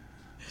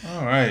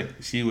 All right.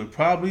 She would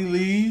probably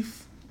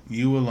leave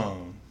you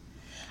alone.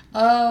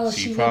 Oh,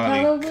 She she would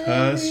probably probably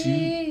cuss you.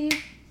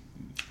 leave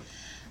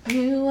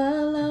you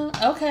alone.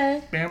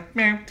 Okay. Yep.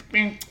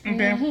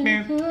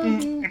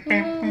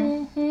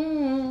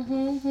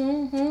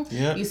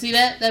 You see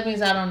that? That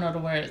means I don't know the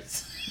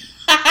words.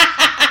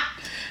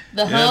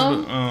 The Yeah,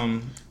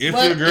 hum. but, if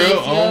What your girl if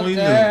your only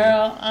knew.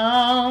 girl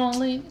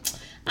only.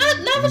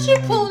 Not that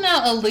you're pulling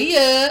out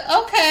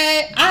Aaliyah.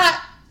 Okay,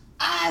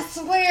 I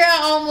swear I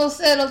almost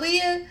said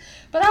Aaliyah,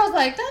 but I was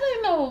like, that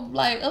ain't no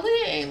like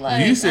Aaliyah ain't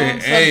like. You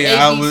said some A.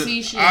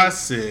 ABC shit. I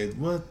said,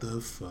 what the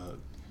fuck?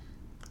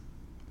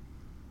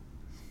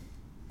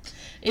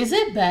 Is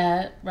it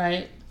bad,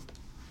 right?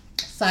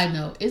 Side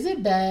note, is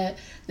it bad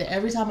that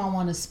every time I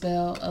want to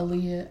spell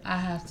Aaliyah, I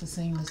have to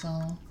sing the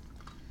song?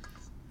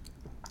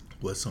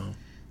 What song?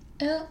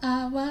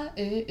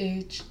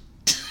 Liyah.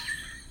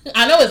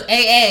 I know it's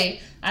AA.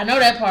 I know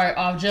that part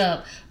off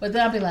jump. But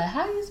then I'll be like,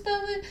 how you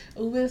spell it?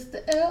 Oh, it's the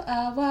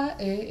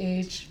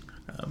Liyah.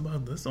 How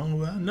about that's the only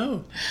way I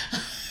know?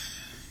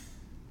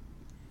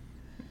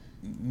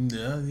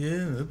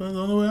 Yeah, that's about the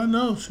only way I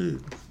know.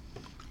 Shit.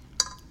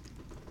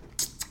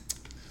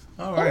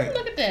 All right. Oh,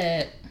 look at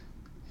that.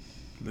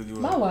 Look at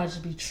My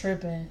watch be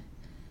tripping.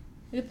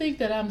 You think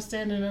that I'm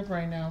standing up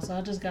right now, so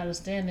I just got to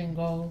stand and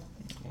go.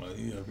 Well,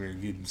 you up here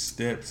getting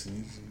steps and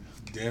you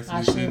I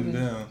definitely should sitting be.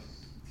 down.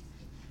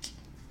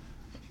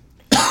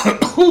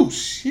 Oh,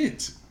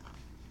 shit.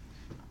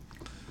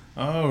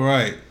 All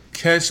right.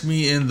 Catch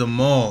me in the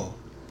mall.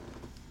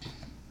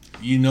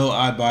 You know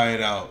I buy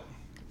it out.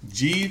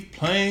 G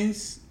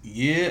planes,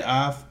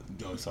 yeah,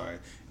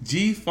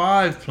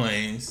 G5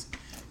 planes,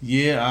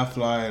 yeah, I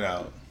fly it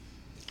out.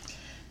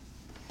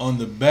 On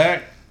the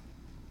back,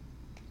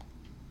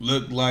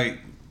 look like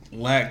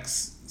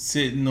lax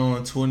sitting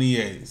on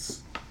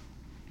 28s.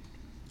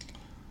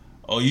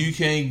 Oh, you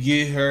can't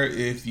get her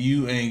if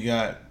you ain't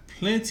got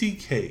plenty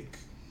cake.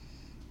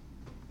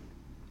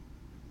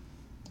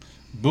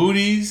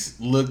 Booties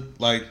look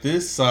like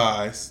this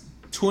size.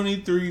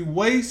 23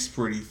 waist,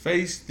 pretty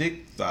face,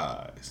 thick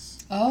thighs.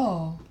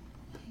 Oh.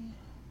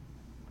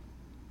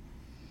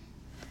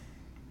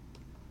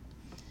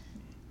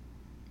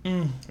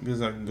 I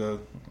guess I can go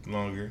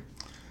longer.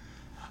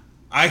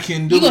 I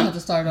can do You're going to it. have to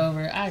start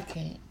over. I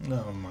can't.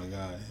 Oh my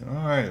god.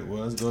 Alright,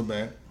 well, let's go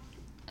back.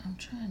 I'm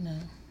trying to.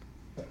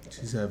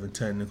 She's having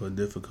technical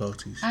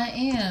difficulties. I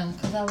am,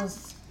 because I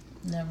was.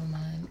 Never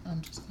mind.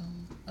 I'm just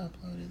going to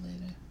upload it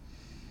later.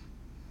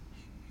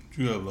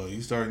 You upload.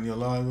 You starting your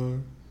live or?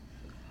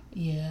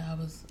 Yeah, I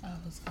was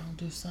going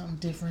to do something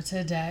different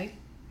today.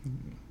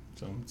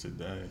 Something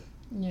today.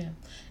 Yeah.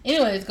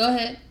 Anyways, go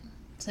ahead.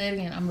 Say it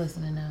again. I'm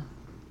listening now.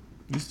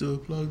 You still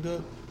plugged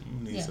up?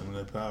 You need Yeah. some of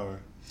that power.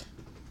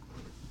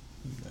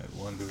 That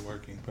wonder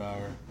working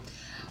power.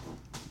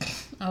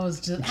 I was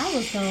going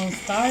to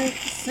start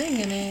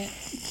singing it.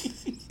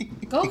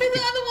 Go get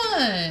the other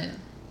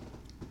one.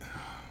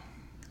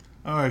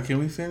 Alright, can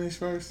we finish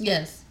first?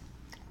 Yes.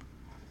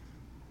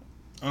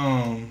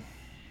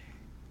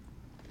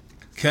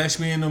 Catch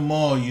me in the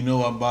mall, you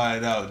know I buy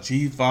it out.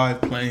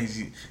 G5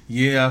 planes,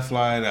 yeah, I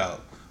fly it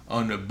out.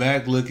 On the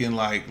back looking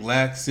like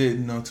lax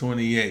sitting on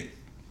 28.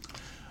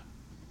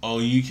 Oh,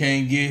 you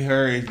can't get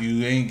her if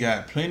you ain't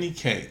got plenty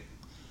cake.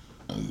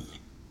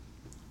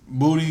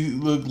 Booty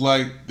look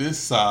like this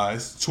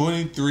size.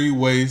 23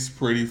 waist,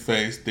 pretty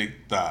face, thick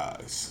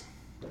thighs.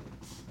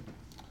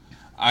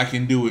 I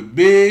can do it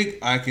big,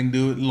 I can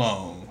do it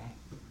long.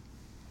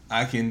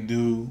 I can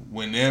do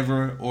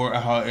whenever or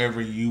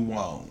however you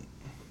want.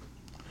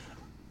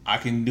 I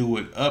can do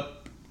it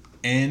up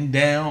and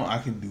down. I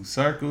can do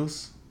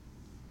circles.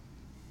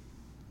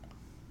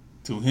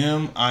 To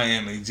him, I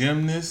am a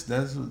gymnast.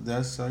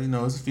 That's how you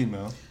know it's a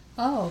female.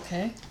 Oh,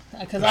 okay.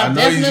 Because I know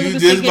definitely you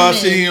was just about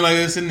thinking sitting men. here like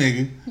it's a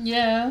nigga.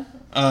 Yeah.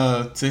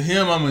 To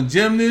him, I'm a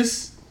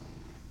gymnast.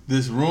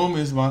 This room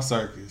is my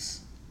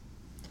circus.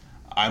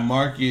 I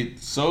market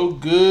so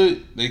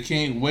good they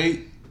can't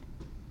wait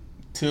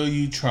till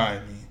you try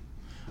me.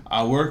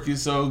 I work it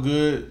so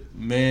good,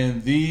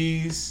 man.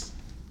 These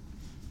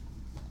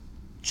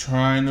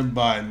trying to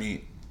buy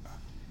me.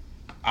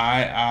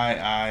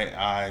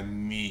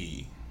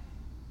 Me.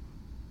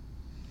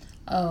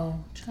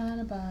 Oh, trying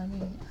to buy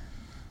me.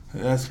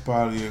 That's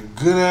probably a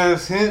good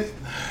ass hint.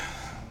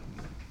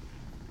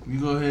 You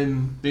go ahead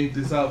and think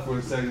this out for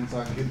a second so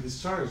I can get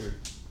this charger.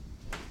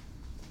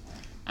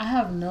 I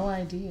have no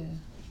idea.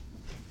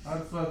 How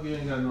the fuck you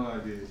ain't got no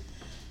idea?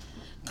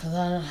 Because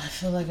I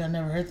feel like I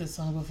never heard this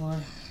song before.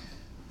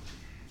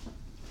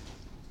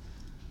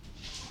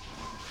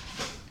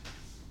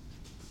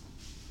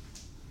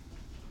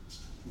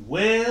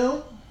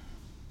 Well,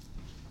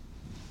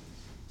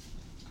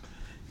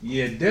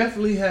 you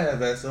definitely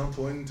have at some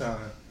point in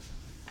time.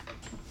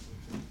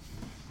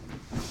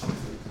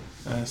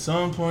 At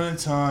some point in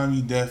time,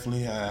 you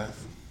definitely have.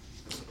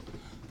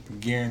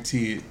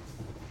 Guarantee it.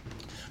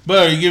 But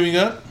are you giving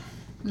up?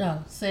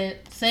 No, say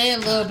it a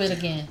little bit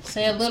again.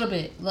 Say a little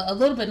bit,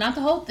 not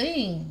the whole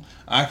thing.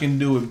 I can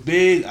do it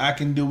big. I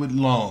can do it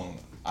long.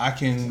 I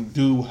can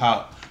do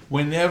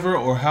whenever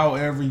or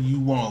however you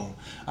want.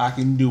 I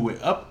can do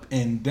it up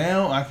and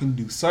down. I can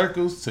do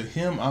circles. To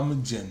him, I'm a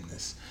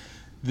gymnast.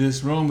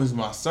 This room is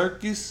my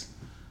circus.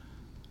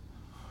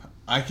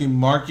 I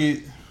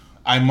market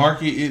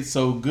it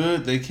so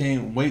good they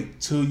can't wait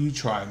till you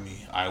try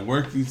me. I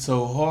work it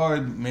so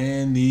hard,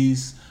 man.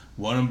 These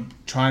what I'm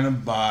trying to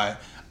buy.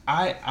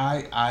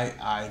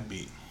 I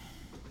be.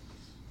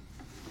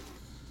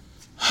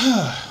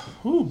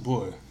 Oh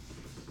boy.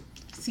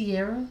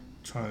 Sierra?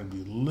 Trying to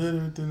be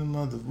litter than the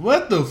mother.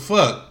 What the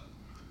fuck?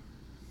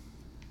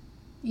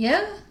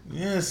 Yeah?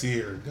 Yeah,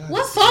 Sierra. God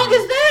What song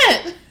is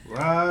that?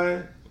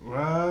 Right.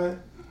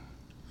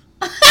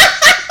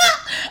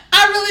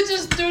 I really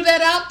just threw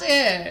that out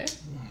there.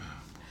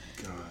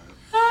 God.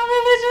 I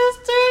really just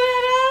threw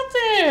that out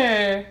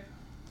there.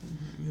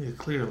 Yeah,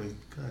 clearly.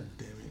 God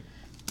damn it.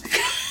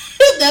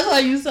 That's why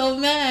you so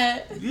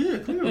mad. Yeah,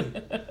 clearly.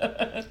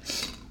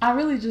 I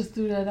really just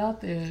threw that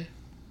out there.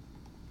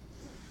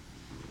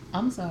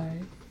 I'm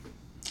sorry.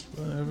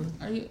 Whatever.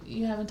 Are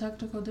you having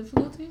technical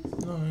difficulties?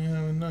 No, I ain't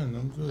having nothing.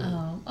 I'm good.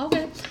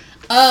 Okay.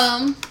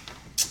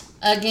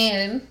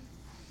 Again,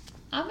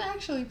 I'm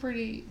actually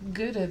pretty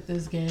good at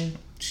this game.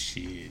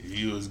 Shit, if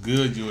you was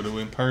good, you would have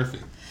been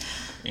perfect.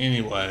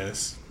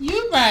 Anyways.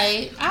 You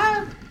right.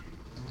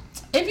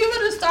 If you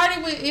would have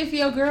started with If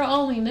Your Girl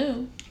Only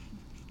Knew.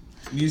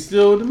 You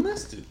still would have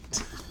missed it.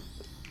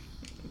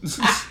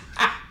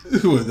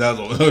 That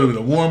would have been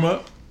a warm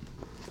up.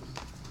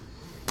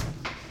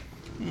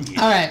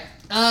 All right.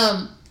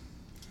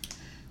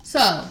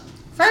 So,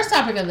 first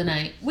topic of the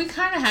night. We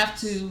kind of have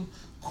to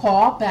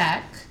call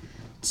back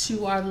to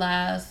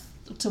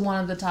to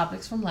one of the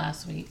topics from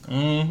last week.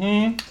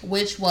 Mm-hmm.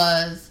 Which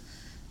was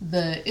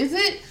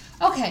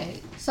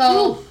okay,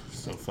 so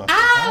So fucking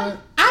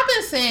I've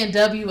been saying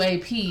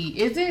WAP.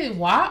 Is it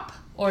WAP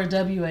or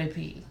WAP?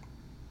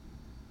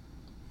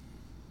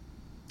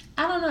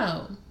 I don't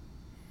know.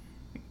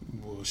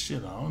 Well,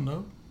 shit, I don't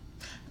know.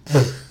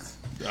 I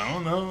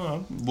don't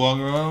know. I'm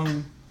walking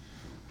around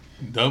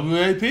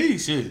WAP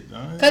shit.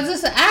 Because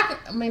it's an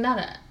I mean, not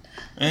a.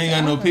 Ain't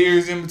got no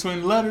periods in between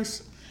the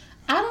letters.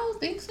 I don't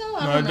think so.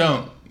 I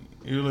don't.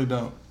 You really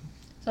don't.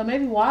 So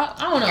maybe WAP?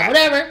 I don't know.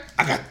 Whatever.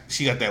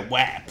 She got that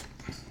WAP.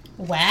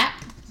 WAP?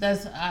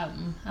 That's, I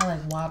like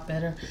WAP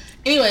better.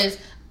 Anyways,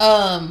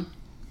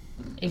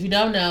 if you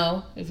don't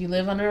know, if you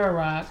live under a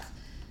rock,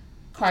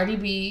 Cardi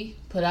B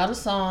put out a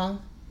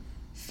song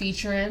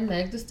featuring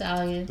Meg Thee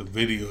Stallion. The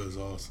video is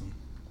awesome.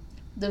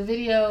 The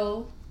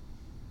video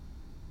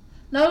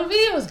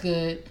is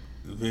good.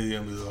 The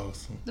video is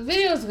awesome. The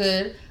video is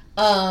good.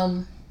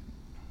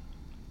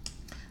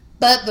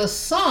 But the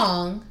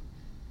song,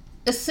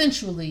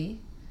 essentially,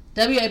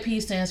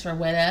 WAP stands for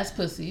Wet Ass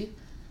Pussy.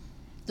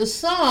 The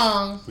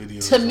song,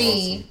 to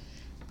me,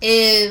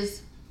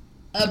 is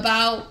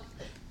about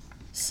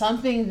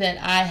something that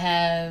I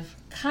have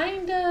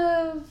kind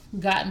of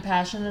gotten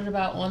passionate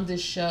about on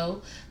this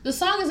show. The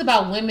song is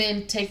about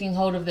women taking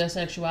hold of their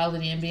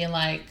sexuality and being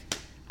like,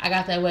 I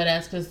got that wet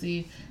ass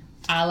pussy.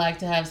 I like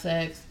to have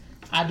sex.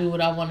 I do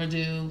what I want to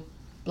do.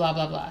 Blah,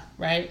 blah, blah.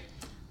 Right?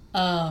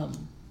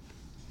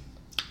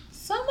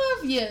 Some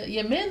of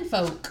your men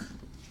folk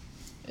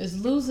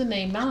is losing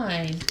their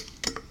mind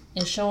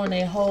and showing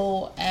their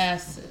whole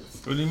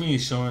asses. What do you mean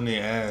showing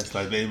their ass?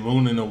 Like they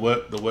ruining the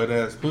wet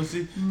ass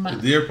pussy?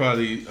 They're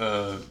probably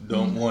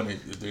don't want it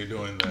if they're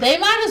doing that. They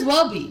might as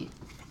well be.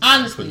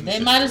 Honestly,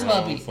 they might as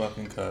well be.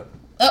 Fucking cup.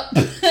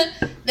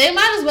 They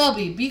might as well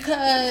be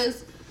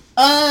because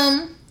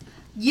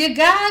you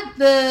got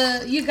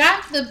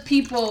the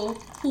people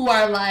who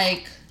are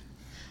like,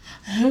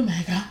 oh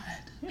my god,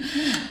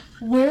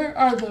 where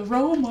are the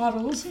role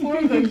models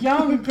for the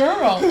young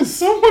girls?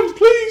 Someone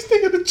please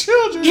think of the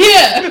children.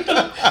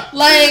 Yeah,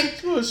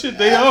 like oh shit,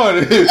 they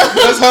are.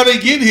 That's how they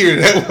get here.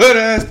 That wet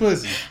ass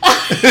pussy.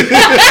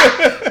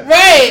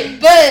 Right,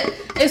 but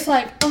it's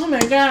like, oh my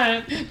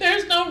god,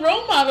 there's no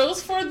role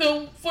models for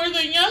the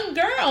young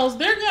girls.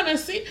 They're gonna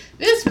see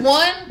this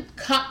one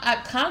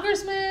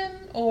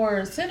congressman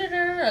or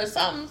senator or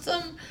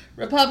some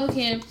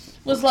Republican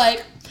was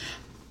like,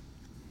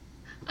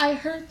 I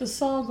heard the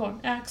song on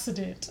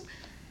accident.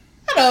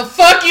 How the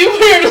fuck you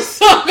heard the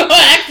song on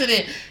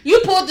accident? You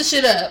pulled the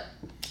shit up.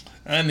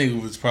 That nigga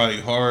was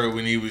probably hard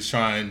when he was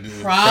trying to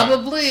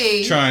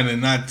trying to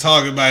not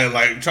talk about it,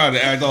 like trying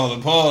to act all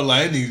appalled,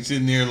 like that nigga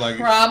sitting there like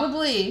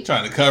probably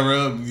trying to cover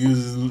up with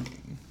his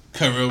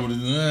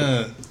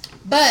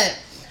But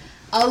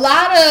a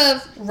lot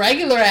of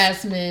regular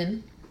ass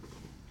men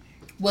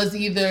was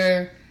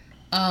either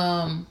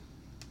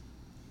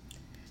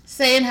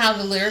saying how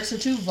the lyrics are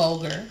too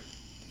vulgar,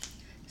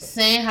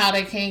 saying how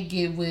they can't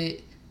get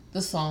with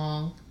the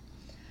song.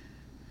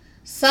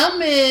 Some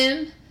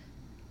men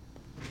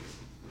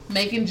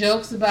making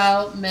jokes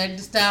about Meg Thee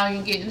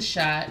Stallion getting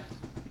shot.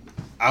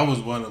 I was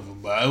one of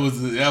them, but I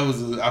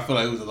feel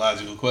like it was a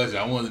logical question.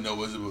 I wanted to know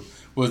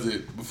was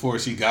it before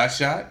she got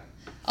shot?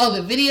 Oh,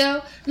 the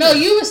video? No,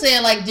 you were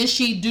saying like, did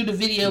she do the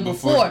video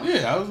before?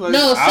 Yeah, I was like,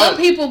 no. Some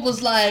people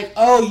was like,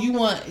 oh, you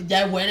want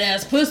that wet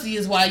ass pussy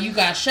is why you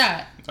got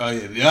shot. Oh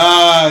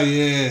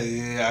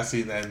yeah. I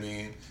see that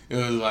meme. It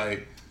was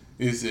like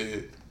it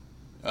said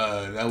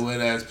that wet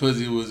ass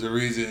pussy was the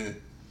reason.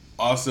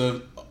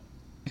 Also,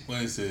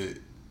 when it said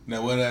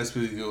that wet ass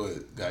pussy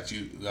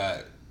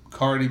got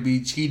Cardi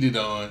B cheated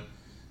on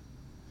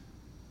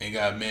and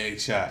got Meg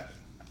shot.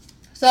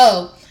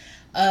 So,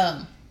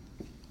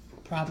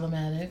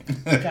 problematic,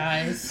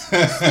 guys.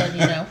 Just letting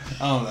you know.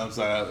 I don't know. I'm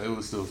sorry. It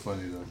was still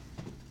funny though.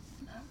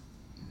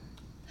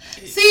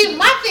 See,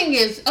 my thing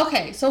is,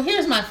 okay, so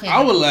here's my thing.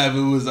 I would laugh if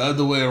it was the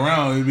other way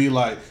around. It'd be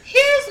like,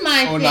 here's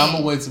my thing. No, I'm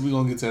gonna wait till we're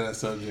gonna get to that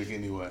subject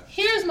anyway.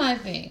 Here's my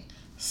thing.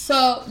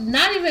 So,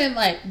 not even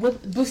like,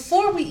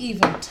 before we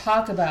even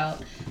talk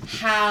about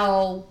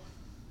how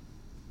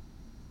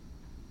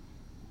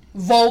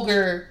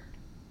vulgar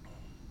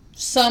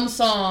some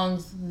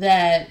songs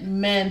that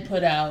men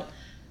put out,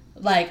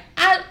 like,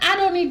 I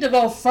don't need to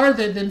go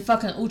further than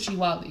fucking Uchi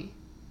Wally.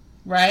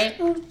 Right?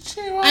 I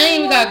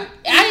ain't even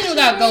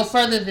got to go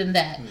further than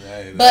that.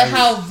 But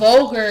how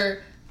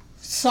vulgar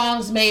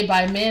songs made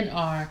by men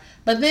are.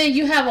 But then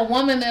you have a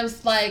woman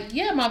that's like,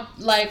 yeah,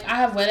 I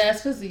have wet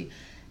ass pussy,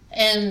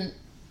 and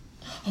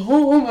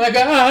oh my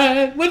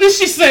god, what did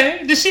she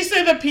say? Did she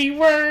say the P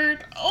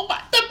word? Oh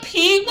my, the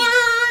P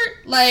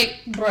word?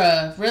 Like,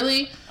 bruh,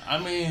 really? I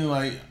mean,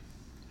 like,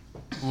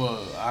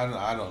 well, I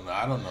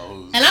don't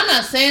know. And I'm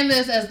not saying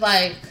this as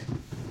like,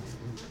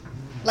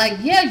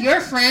 yeah,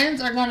 your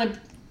friends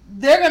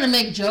they're gonna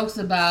make jokes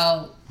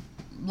about,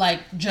 like,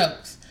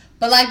 jokes.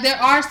 But, like, there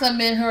are some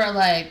men who are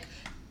like,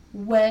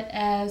 wet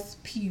ass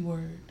P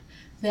word.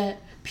 That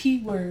P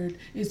word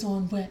is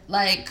on wet.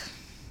 Like,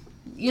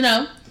 you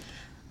know.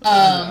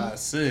 I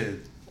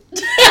said.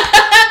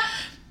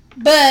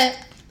 But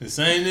the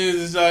same niggas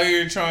is out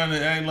here trying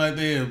to act like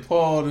they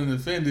appalled and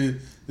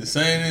offended. The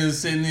same niggas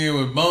sitting there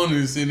with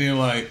boners sitting there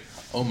like,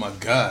 oh my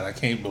god, I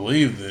can't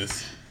believe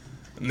this.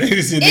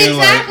 Niggas sitting there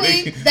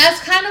exactly. Like, that's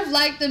kind of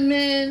like the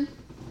men,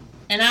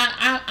 and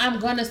I'm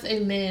gonna say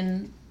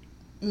men.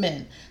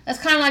 That's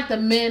kind of like the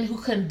men who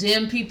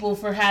condemn people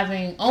for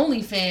having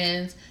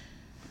OnlyFans,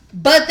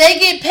 but they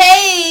get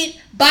paid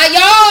by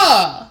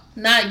y'all.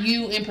 Not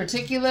you in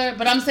particular,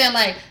 but I'm saying,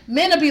 like,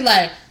 men will be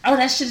like, oh,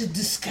 that shit is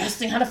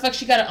disgusting. How the fuck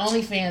she got an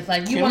OnlyFans?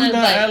 Like, you want to,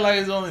 like, act like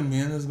it's only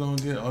men that's gonna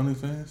get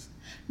OnlyFans?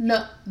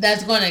 No,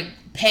 that's gonna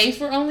pay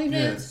for OnlyFans?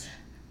 Yes.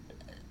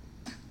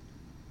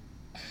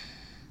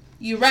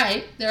 You're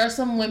right. There are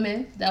some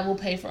women that will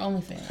pay for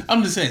OnlyFans.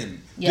 I'm just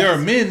saying, yes. There are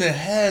men that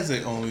has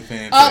an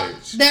OnlyFans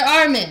page. There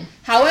are men.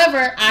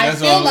 However,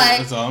 that's all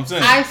I'm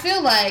saying. I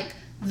feel like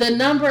the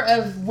number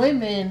of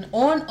women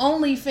on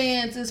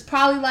OnlyFans is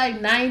probably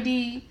like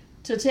 90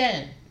 to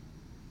 10.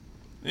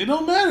 It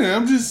don't matter.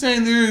 I'm just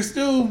saying there are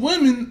still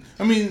women.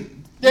 I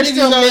mean, there's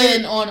still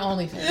men on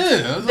OnlyFans.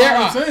 Yeah, that's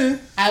all I'm saying.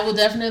 I will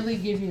definitely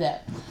give you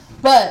that.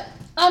 But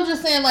I'm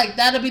just saying, like,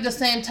 that'll be the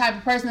same type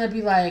of person that'd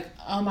be like,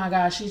 oh my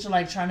gosh, she's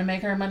like trying to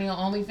make her money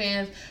on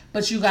OnlyFans,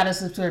 but you got a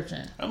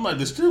subscription. I'm like,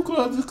 the strip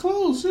club is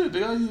closed. Shit,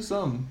 they gotta use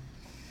something.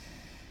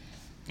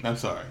 I'm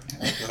sorry.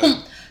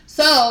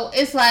 So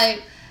it's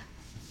like,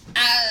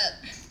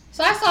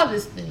 so I saw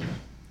this thing.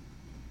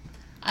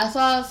 I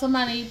saw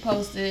somebody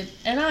posted,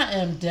 and I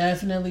am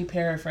definitely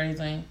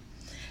paraphrasing.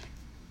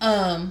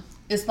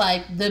 It's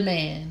like, the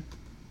man.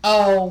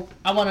 Oh,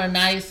 I want a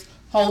nice,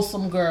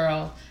 wholesome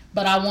girl,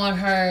 but I want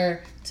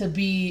her to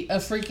be a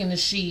freak in the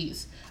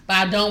sheets. But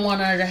I don't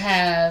want her to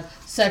have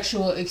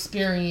sexual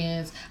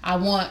experience. I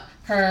want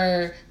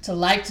her to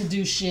like to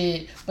do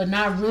shit, but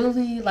not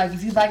really. Like,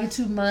 if you like it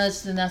too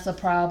much, then that's a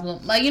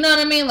problem. Like, you know what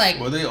I mean? Like,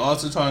 were they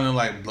also trying to,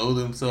 like, blow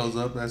themselves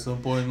up at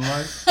some point in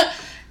life?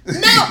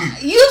 No,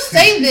 you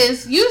say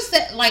this. You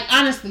say, like,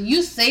 honestly,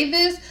 you say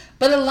this,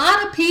 but a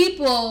lot of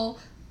people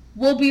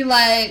will be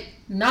like,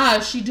 nah,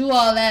 if she do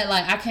all that,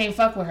 like, I can't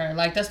fuck with her.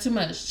 Like, that's too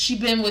much. She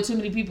been with too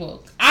many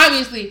people.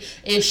 Obviously,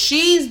 if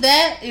she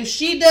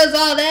does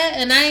all that,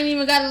 and I ain't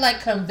even got to, like,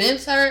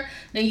 convince her,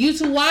 then you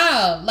too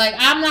wild. Like,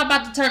 I'm not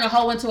about to turn a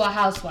hoe into a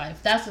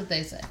housewife. That's what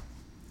they say.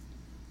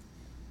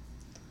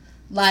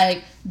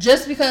 Like,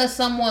 just because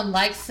someone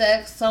likes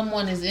sex,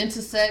 someone is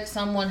into sex,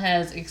 someone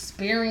has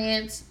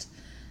experienced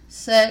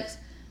sex,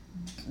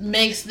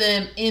 makes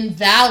them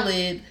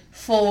invalid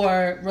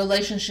for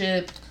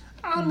relationship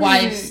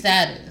wife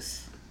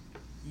status.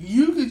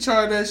 You could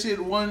try that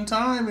shit one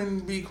time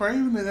and be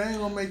craving it. That ain't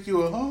gonna make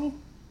you a hoe.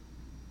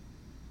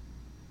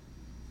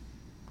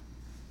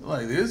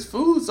 Like, there's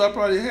foods I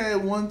probably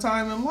had one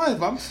time in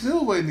life. I'm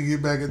still waiting to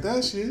get back at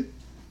that shit.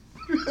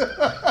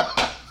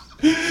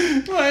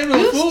 I ain't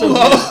no fool. You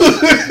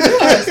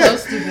are so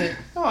stupid.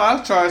 Oh,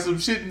 I've tried some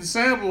shit and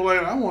sample,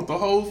 like, I want the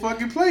whole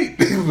fucking plate.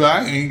 But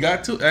I ain't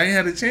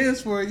had a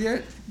chance for it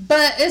yet.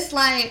 But it's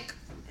like,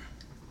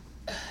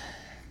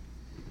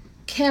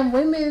 can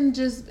women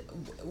just,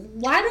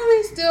 why do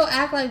we still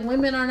act like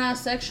women are not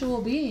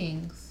sexual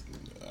beings?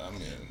 I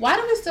mean, why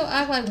do we still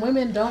act like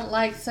women don't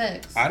like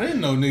sex? I didn't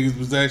know niggas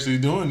was actually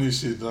doing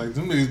this shit. Like,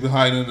 them niggas been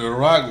hiding under a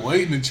rock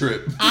waiting to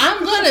trip.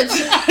 I'm gonna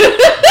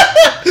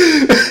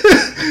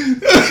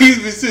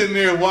He's been sitting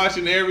there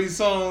watching every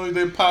song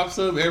that pops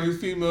up, every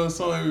female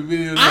song, every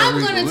video.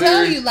 I'm gonna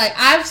tell you, like,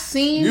 I've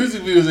seen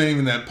music videos ain't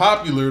even that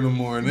popular no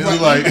more, and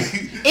it's like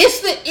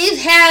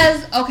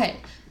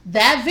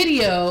that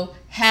video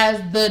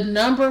has the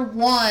number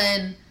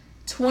one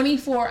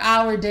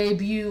 24-hour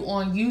debut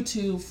on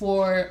YouTube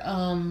for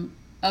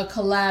a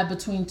collab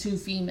between two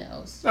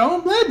females. I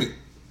don't blame it.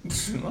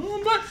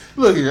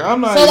 Look here,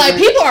 I'm not. So, like,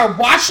 people are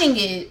watching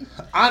it.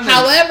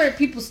 However,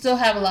 people still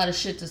have a lot of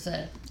shit to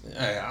say.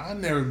 Hey, I've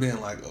never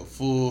been like a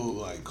full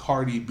like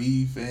Cardi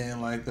B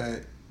fan like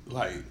that,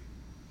 like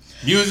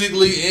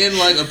musically and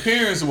like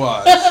appearance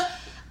wise.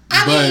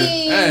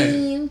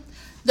 Hey,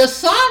 the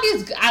song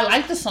is. I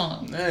like the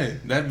song. Hey,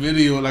 that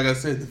video, like I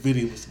said, the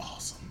video was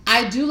awesome.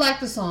 I do like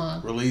the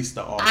song. Release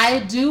the awesome. I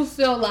do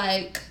feel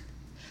like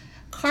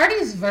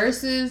Cardi's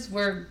verses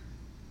were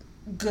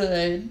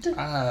good.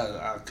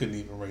 I couldn't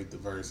even rate the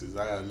verses.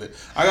 I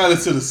gotta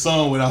listen to the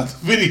song without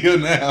the video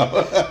now.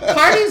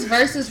 Cardi's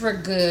verses were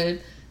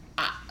good.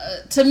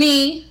 To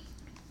me,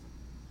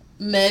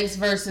 Meg's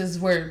verses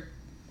were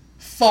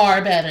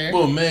far better.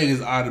 Well, Meg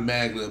is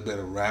automatically a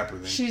better rapper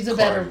than She's a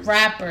Cardi, better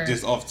rapper.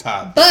 just off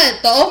top. But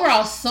the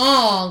overall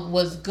song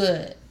was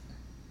good.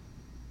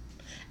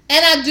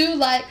 And I do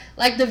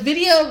like the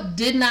video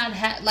did not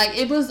have, like,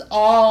 it was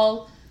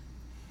all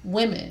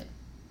women.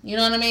 You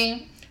know what I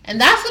mean? And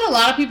that's what a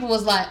lot of people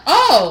was like,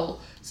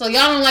 oh, so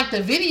y'all don't like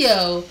the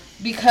video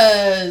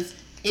because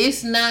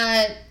it's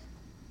not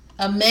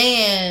a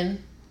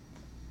man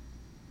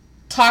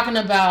talking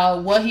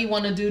about what he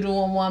want to do to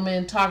a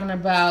woman, talking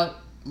about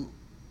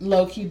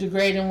low-key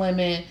degrading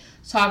women,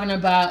 talking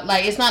about,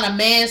 like, it's not a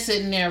man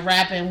sitting there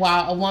rapping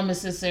while a woman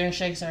sits there and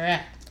shakes her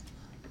ass.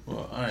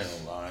 Well, I ain't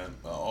gonna lie. An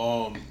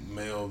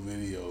all-male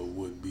video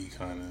would be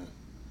kind of...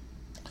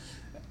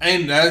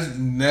 And that's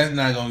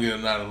not gonna get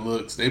a lot of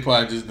looks. They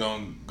probably just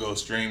gonna go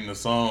stream the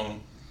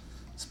song.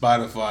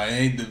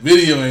 Spotify the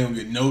video ain't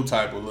gonna get no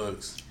type of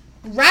looks.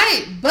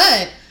 Right,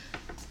 but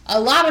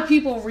a lot of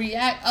people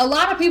react. A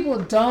lot of people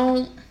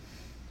don't.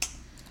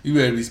 You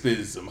better be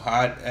spitting some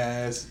hot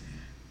ass.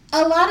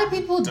 A lot of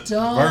people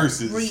don't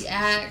verses.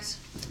 react.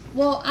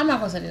 Well, I'm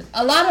not gonna say this.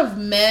 A lot of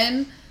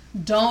men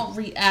don't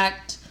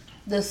react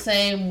the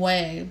same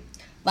way.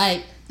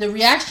 Like, the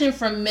reaction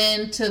from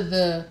men to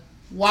the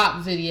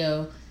WAP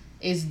video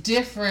is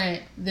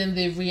different than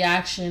the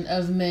reaction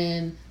of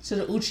men to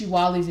the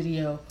Uchiwali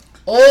video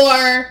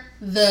or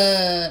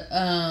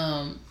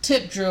the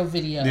tip drill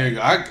video. There you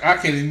go. I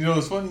can't even, you know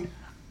what's funny?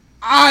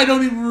 I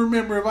don't even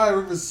remember if I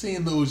ever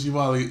seen the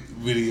Uchiwali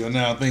video.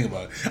 Now I think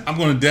about it. I'm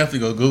gonna definitely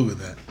go Google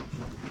that.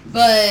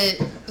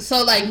 But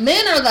so, like,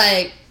 men are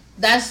like,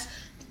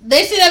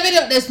 they see that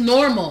video, that's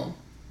normal,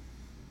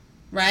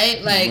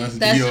 right? Like,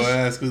 that's your just,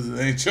 ass because it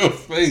ain't your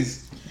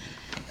face.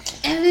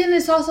 and then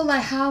it's also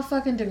like, how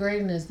fucking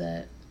degrading is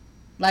that?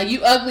 Like,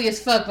 you ugly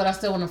as fuck, but I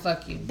still want to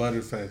fuck you.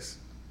 Butterface.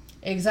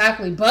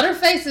 Exactly.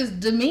 Butterface is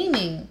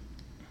demeaning.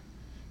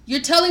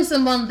 You're telling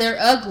someone they're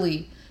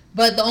ugly,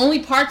 but the only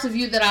parts of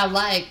you that I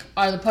like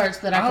are the parts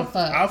that I can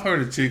fuck. I've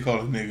heard a chick call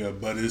a nigga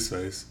butt his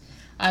face.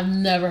 I've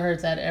never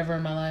heard that ever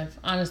in my life,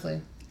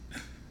 honestly.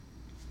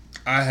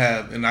 I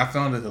have, and I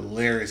found it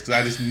hilarious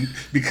because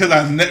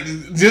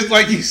just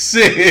like you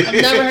said,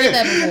 I've never heard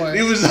that before.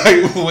 It was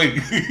like, wait,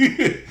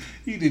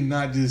 he did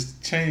not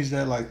just change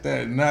that like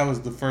that, and that was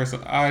the first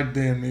time I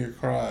damn near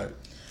cried.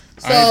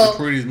 So I ain't the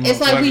prettiest it's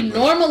like we motherfucker, but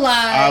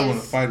normalize. I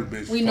want to fight a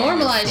bitch. We for calling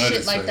normalize her shit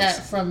butt like his that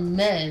face. from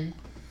men,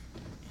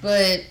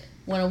 but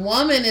when a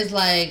woman is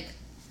like,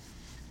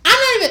 I'm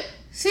not even.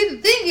 See, the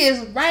thing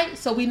is, right?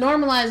 So we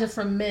normalize it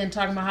from men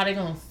talking about how they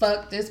gonna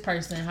fuck this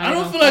person. How I they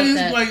don't gonna feel like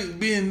fuck it's like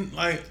being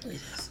like.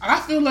 I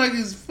feel like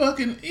it's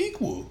fucking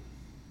equal.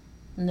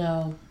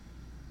 No.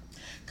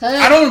 Cause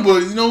I don't, but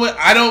you know what?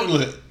 I don't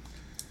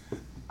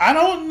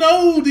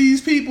know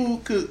these people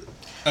because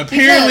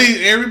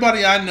apparently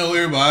everybody I know,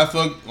 everybody I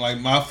fuck,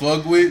 like my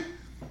fuck with.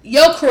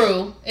 Your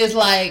crew is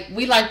like,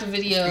 we like the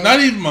video.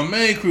 Not even my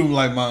main crew,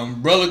 like my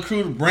umbrella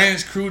crew, the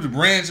branch,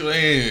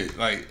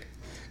 like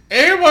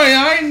everybody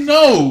I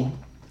know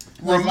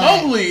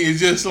remotely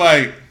is just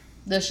like.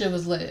 That shit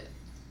was lit.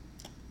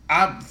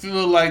 I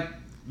feel like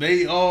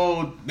they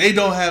don't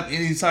have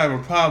any type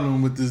of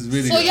problem with this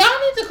video. So y'all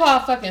need to call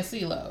fucking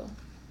CeeLo.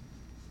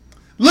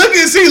 Look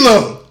at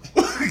CeeLo.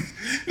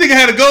 Nigga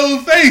had a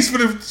gold face for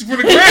the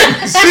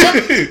Grammys.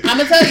 I'm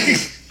gonna tell you,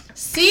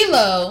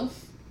 CeeLo.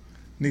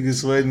 Nigga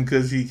sweating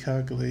because he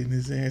calculating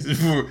his answers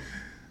for.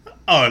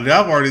 Oh, I've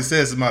already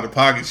said some out of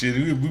pocket shit.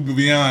 We be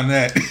beyond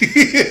that.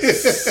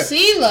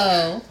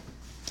 CeeLo.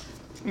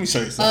 Let me show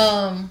you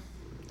something.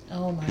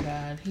 Oh my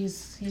God,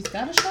 he's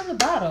got to show the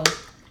bottle.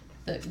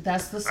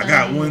 That's the sound. I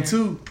got here. one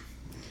too.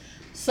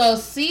 So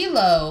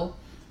CeeLo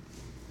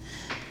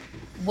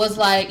was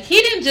like,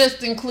 he didn't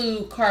just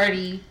include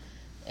Cardi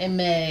and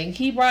Meg.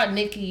 He brought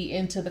Nicki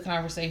into the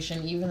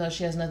conversation, even though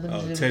she has nothing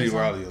to do with Teddy this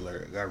Riley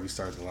alert. Gotta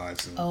restart the live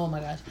soon. Oh my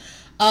gosh.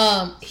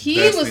 He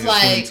Best was thing of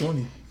like,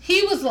 2020.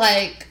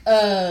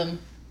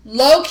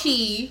 low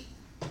key,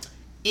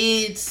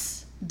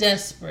 it's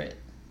desperate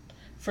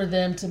for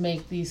them to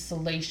make these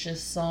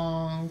salacious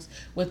songs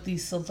with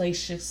these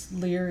salacious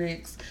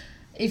lyrics.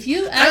 If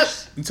you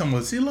actually, You talking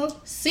about CeeLo?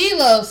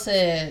 CeeLo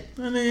said,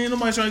 Man, ain't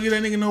nobody trying to get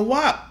that nigga no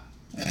WAP.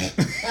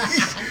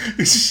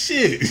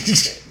 Shit.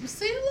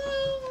 CeeLo,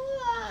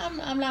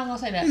 I'm not gonna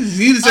say that.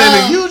 He just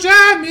said, you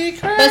drive me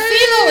crazy. But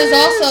CeeLo is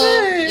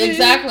also,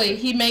 exactly,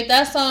 he made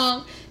that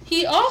song.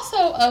 He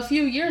also, a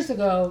few years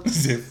ago,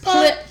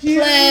 pled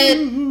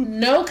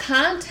no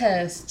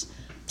contest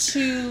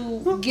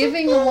to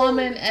giving a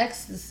woman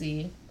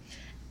ecstasy.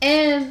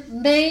 and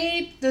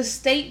made the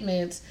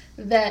statements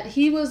that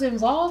he was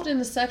involved in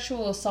a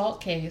sexual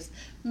assault case,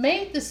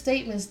 made the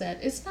statements that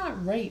it's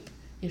not rape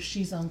if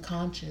she's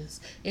unconscious.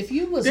 If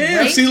you was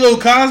raped, CeeLo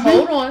Cosby.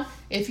 hold on.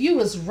 If you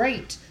was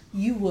raped,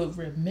 you would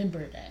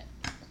remember that.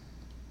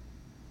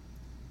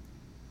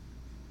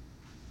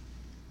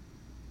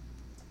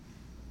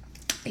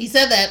 He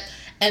said that,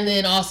 and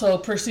then also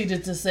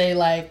proceeded to say,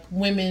 like,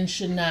 women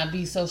should not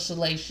be so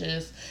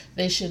salacious.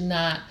 They should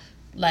not,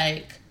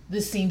 like,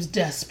 this seems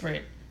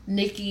desperate.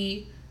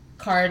 Nicki,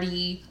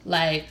 Cardi,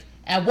 like,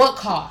 at what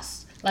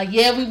cost? Like,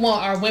 yeah, we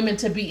want our women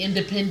to be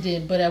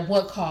independent, but at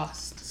what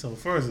cost? So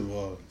first of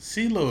all,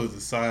 CeeLo is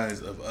the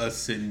size of us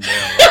sitting down.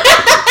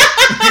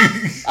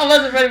 I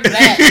wasn't ready for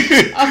that.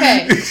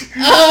 Okay.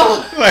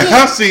 Oh. Like,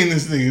 I've seen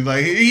this thing.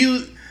 Like,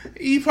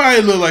 he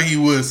probably look like he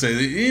would say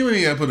that. He even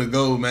got to put a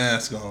gold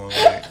mask on.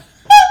 Like,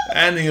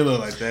 that nigga look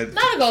like that.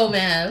 Not a gold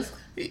mask.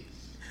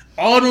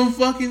 All them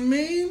fucking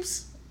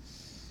memes.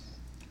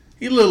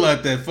 He look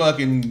like that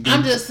fucking.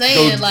 I'm just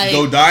saying, like,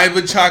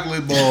 Godiva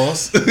chocolate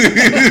balls.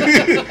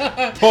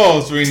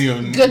 Pause for any of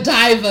them.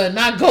 Godiva,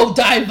 not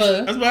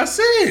Godiva. That's what I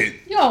said.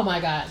 Oh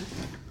my god.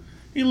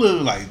 He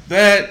look like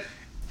that.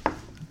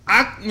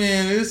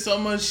 Man, there's so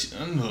much.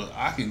 Look,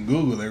 I can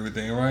Google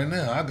everything right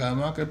now. I got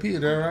my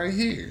computer right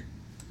here.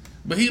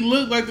 But he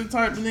looked like the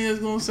type of nigga that's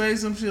gonna say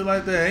some shit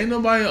like that. Ain't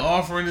nobody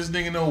offering this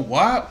nigga no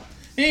WAP.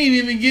 He ain't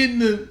even getting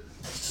the.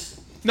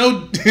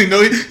 No, he ain't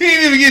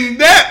even getting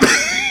that.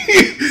 He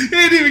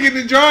ain't even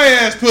getting the dry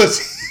ass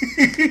pussy.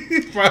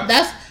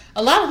 That's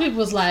a lot of people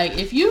was like,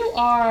 if you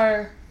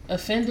are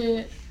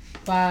offended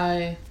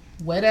by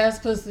wet ass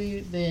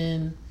pussy,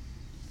 then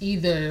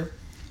either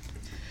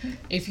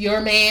if you're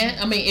a man,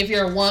 if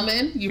you're a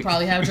woman, you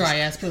probably have dry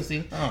ass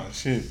pussy. Oh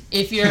shit.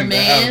 If you're a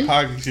man, out of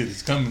pocket shit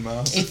is coming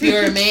out. If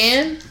you're a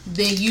man,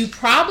 then you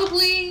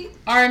probably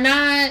are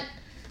not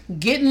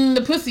getting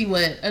the pussy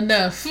wet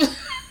enough.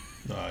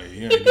 Nah,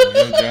 you ain't doing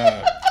your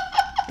job.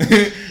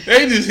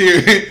 They just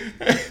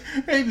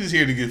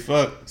here to get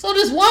fucked. So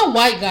this one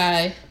white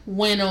guy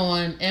went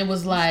on and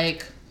was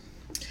like,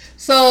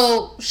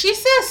 so she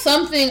said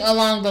something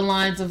along the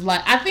lines of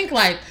like, I think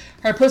like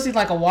her pussy's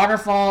like a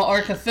waterfall or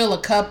it could fill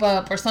a cup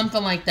up or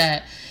something like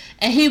that.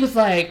 And he was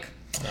like,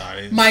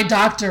 my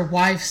doctor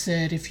wife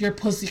said if your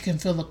pussy can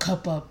fill a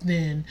cup up,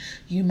 then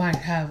you might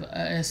have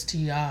a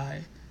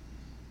STI.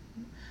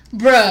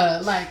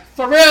 Bruh, like,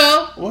 for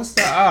real? What's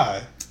the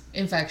I?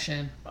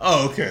 Infection.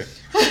 Oh, okay.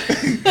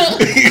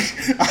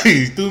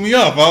 He threw me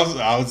off.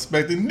 I was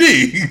expecting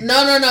D.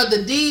 No.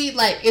 The D,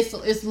 like,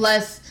 it's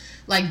less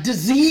like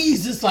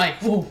disease. It's like,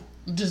 whoa,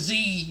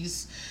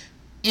 disease.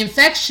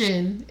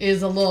 Infection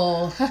is a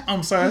little.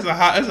 I'm sorry. It's a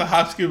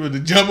hop, skip, and a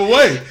jump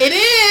away. It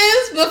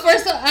is, but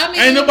first,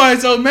 ain't nobody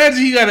so imagine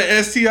he got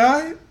an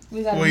STI.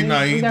 We got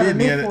a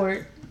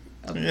Newport.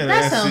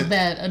 That sounds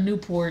bad. A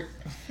Newport.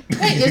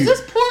 Wait, is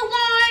this port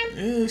wine?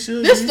 Yeah, it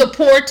should. This the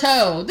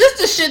Porto.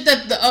 This the shit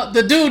that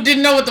the dude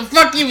didn't know what the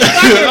fuck he was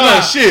talking about.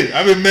 Oh shit!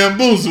 I've been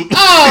bamboozled.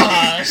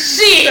 Oh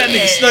shit! That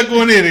nigga stuck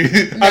one in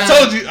it. Nah.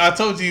 I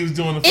told you he was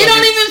doing the. It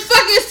don't even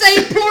fucking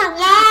say port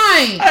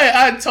wine.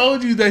 I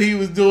told you that he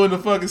was doing the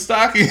fucking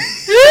stocking.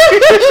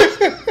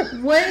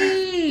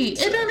 Wait,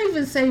 it don't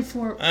even say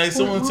port. Hey,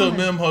 someone tell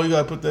Memho you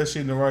gotta put that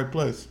shit in the right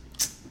place.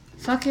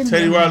 Fucking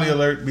Teddy Riley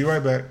alert. Be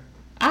right back.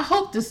 I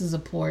hope this is a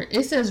port.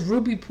 It says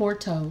Ruby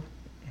Porto.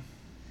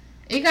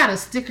 It got a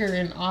sticker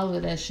and all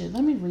of that shit.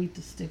 Let me read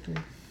the sticker.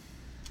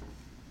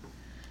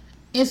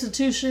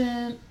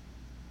 Instituto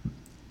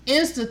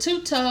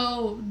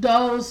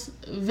dos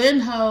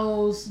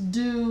Vinhos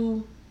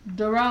do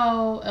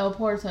Douro El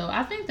Porto.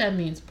 I think that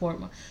means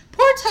port.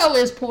 Porto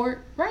is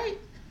port, right?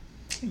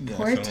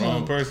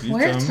 Puerto.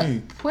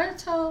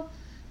 Puerto,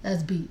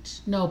 that's beach.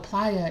 No,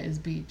 playa is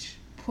beach.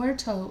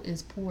 Puerto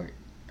is port.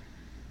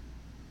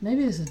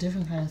 Maybe it's a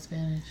different kind of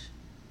Spanish.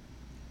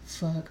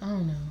 Fuck, I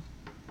don't know.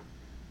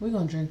 We're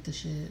gonna drink the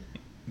shit.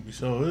 We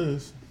sure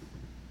is.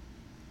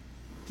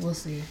 We'll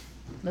see.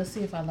 Let's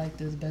see if I like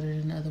this better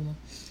than the other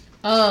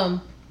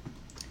one.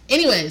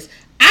 Anyways,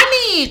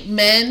 I need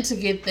men to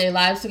get their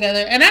lives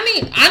together, and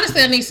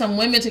I need some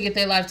women to get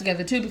their lives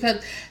together too,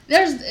 because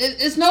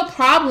it's no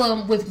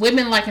problem with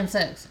women liking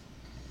sex.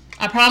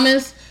 I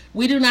promise,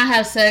 we do not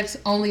have sex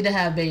only to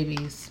have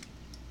babies.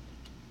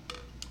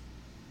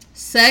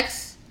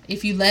 Sex,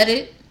 if you let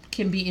it,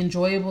 can be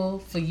enjoyable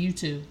for you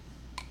too.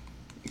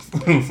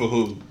 For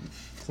who?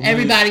 For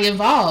everybody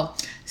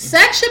involved.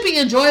 Sex should be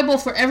enjoyable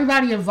for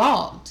everybody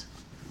involved.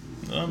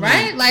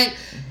 Right? Like,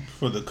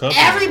 for the couple.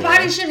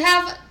 Everybody should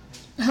have.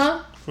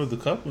 Huh? For the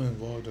couple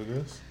involved, I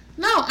guess.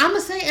 No, I'm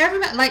going to say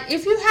everybody. Like,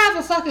 if you have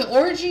a fucking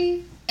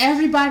orgy,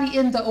 everybody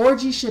in the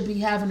orgy should be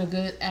having a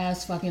good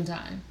ass fucking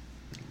time.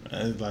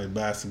 It's like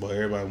basketball.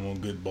 Everybody want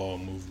good ball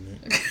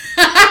movement.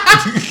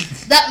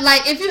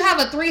 Like, if you have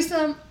a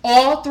threesome,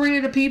 all three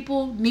of the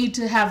people need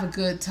to have a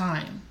good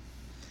time.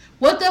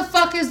 What the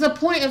fuck is the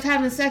point of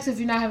having sex if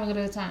you're not having a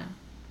good time?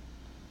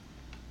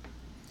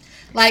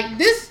 Like,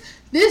 this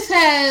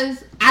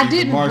has...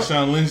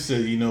 Marshawn Lynch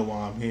said, you know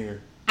why I'm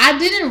here. I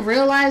didn't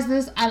realize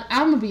this. I'm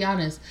gonna be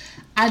honest.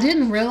 I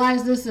didn't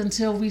realize this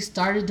until we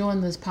started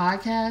doing this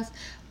podcast.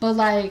 But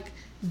like,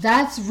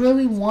 that's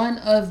really one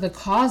of the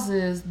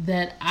causes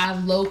that I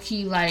low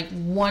key like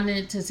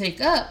wanted to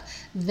take up.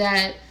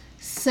 That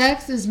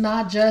sex is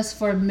not just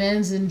for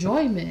men's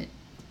enjoyment.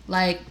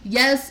 Like,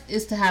 yes,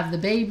 it's to have the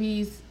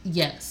babies.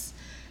 Yes,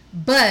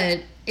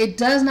 but it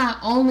does not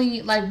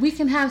only like we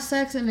can have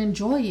sex and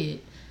enjoy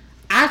it.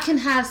 I can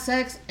have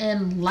sex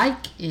and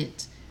like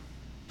it.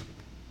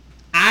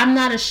 I'm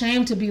not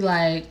ashamed to be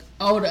like,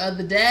 oh, the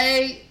other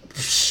day,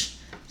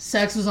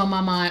 sex was on my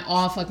mind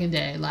all fucking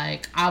day.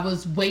 Like, I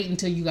was waiting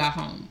till you got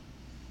home.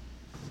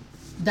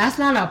 That's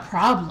not a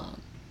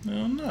problem.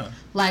 No, no.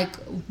 Like,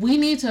 we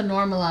need to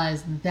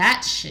normalize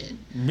that shit.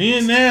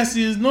 Being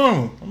nasty is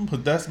normal. I'm gonna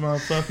put that's my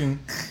fucking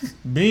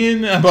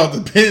being I'm about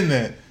to pin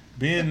that.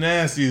 Being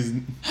nasty is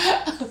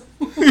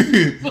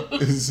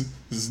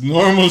is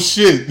normal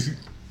shit.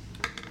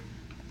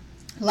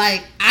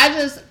 Like,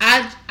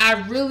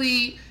 I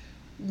really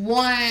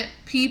want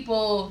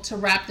people to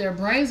wrap their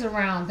brains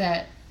around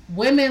that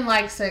women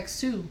like sex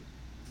too.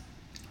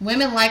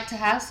 Women like to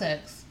have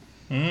sex.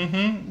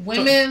 Mm-hmm.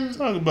 Women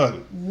talk about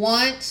it.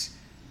 Want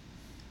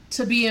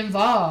to be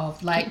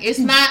involved. Like, it's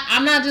not,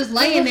 I'm not just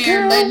laying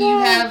there letting you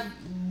have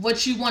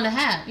what you want to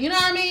have. You know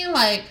what I mean?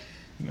 Like,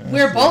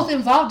 we're both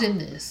involved in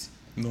this.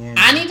 Normal.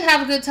 I need to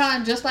have a good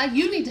time just like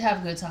you need to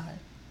have a good time.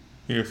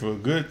 Here for a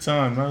good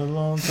time, not a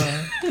long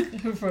time.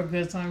 For a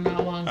good time, not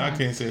a long time. I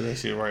can't say that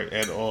shit right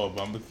at all,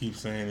 but I'm gonna keep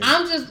saying it.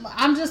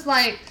 I'm just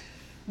like,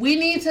 we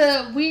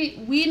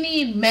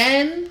need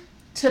men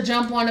to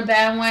jump on a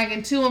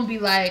bandwagon too and be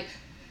like,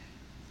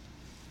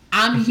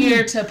 I'm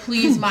here to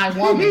please my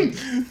woman.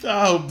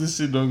 I hope this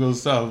shit don't go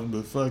south,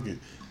 but fuck it.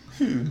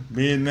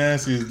 Being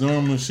nasty is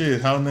normal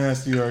shit. How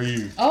nasty are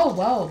you? Oh,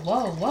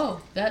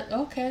 whoa. That,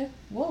 okay,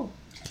 whoa.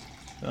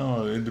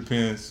 Oh, it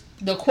depends.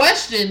 The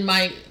question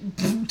might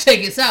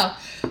take it south,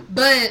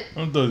 but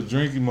I'm gonna throw the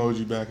drink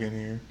emoji back in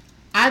here.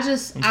 I'm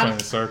playing a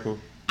circle.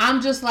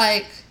 I'm just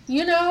like,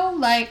 you know,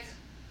 like,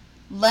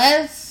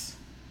 let's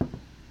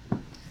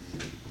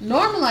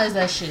normalize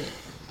that shit.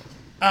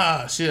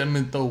 Ah, shit, I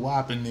meant throw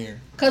WAP in there.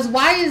 Because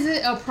why is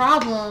it a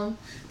problem?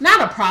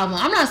 Not a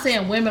problem. I'm not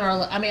saying women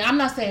are, I'm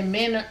not saying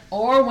men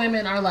or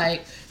women are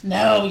like,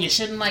 no, you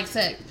shouldn't like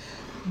sex.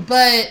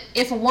 But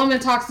if a woman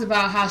talks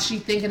about how she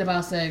thinking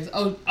about sex,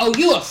 oh,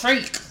 you a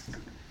freak.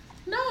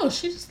 No,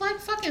 she just like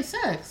fucking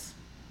sex.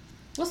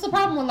 What's the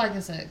problem with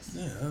liking sex?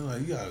 Yeah,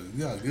 like you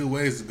got good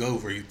ways to go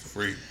for you to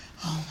freak.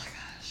 Oh my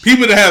gosh.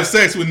 People that have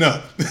sex with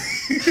nothing.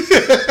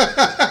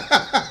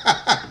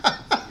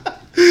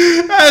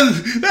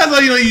 That's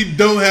why you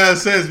don't have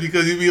sex,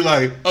 because you be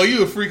like, oh,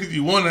 you a freak because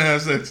you want to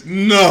have sex.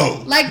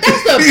 No. Like,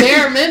 that's the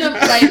bare minimum.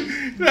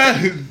 Like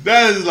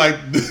that is like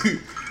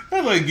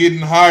that's like getting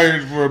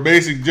hired for a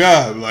basic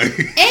job. Like,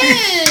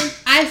 and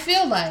I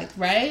feel like,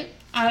 right?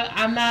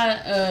 I'm not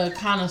a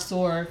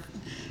connoisseur,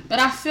 but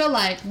I feel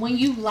like when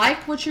you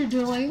like what you're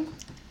doing,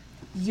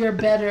 you're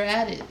better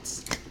at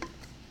it.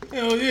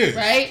 Hell yeah.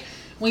 Right?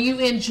 When you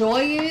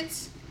enjoy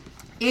it,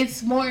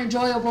 it's more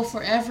enjoyable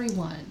for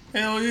everyone.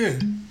 Hell yeah.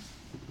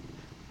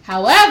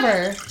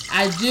 However,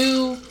 I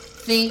do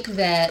think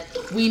that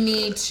we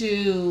need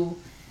to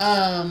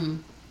I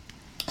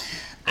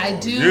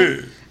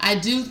do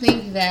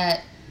think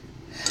that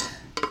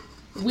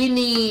we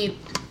need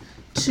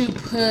to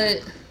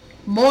put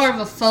more of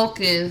a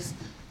focus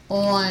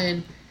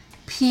on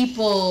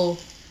people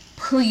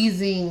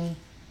pleasing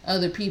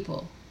other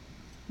people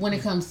when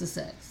it comes to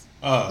sex.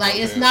 Like,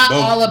 it's not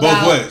all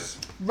about both ways.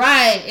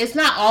 Right. It's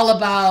not all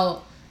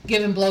about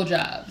giving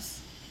blowjobs.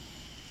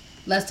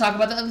 Let's talk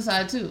about the other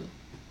side too.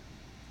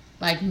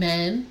 Like,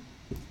 men,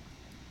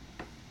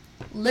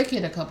 lick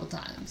it a couple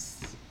times.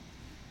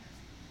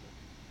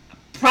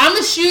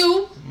 Promise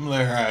you. I'm gonna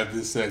let her have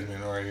this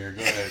segment right here.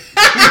 Go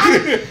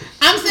ahead.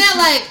 I'm saying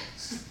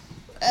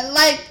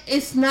like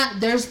it's not.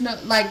 There's no,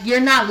 like,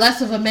 you're not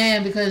less of a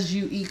man because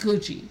you eat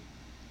coochie.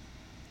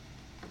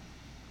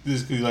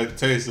 Just because you like the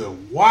taste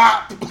of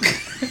WAP.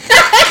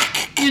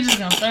 You're just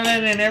gonna throw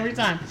that in every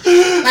time.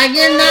 Like,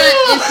 you're not.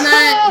 It's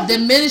not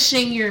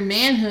diminishing your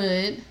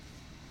manhood.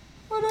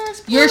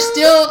 You're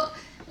still,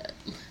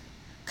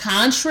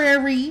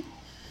 contrary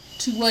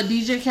to what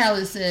DJ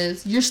Khaled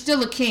says, you're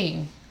still a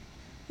king.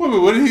 Wait a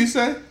minute, what did he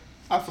say?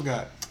 I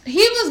forgot.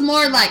 He was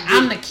more like,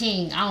 I'm the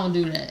king. I don't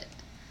do that.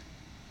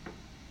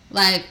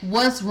 Like,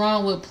 what's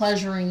wrong with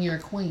pleasuring your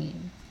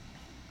queen?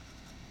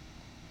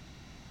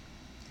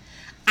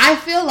 I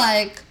feel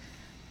like,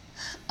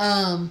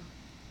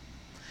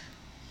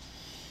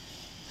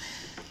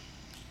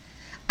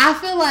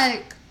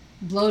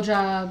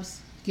 blowjobs,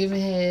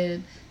 giving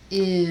head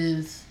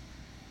is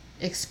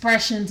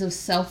expressions of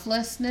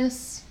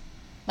selflessness.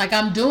 Like,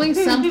 I'm doing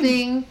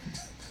something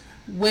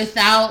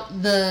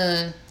without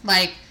the,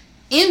 like,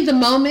 in the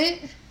moment.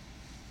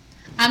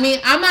 I mean,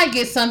 I might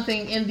get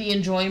something in the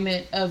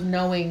enjoyment of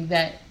knowing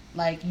that,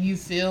 like, you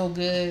feel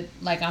good.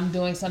 Like, I'm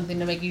doing something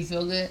to make you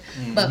feel good.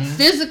 Mm-hmm. But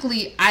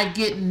physically, I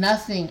get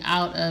nothing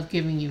out of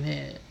giving you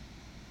head.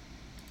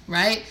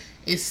 Right?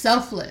 is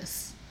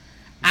selfless.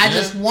 I Yeah.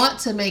 just want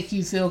to make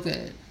you feel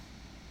good.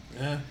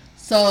 Yeah.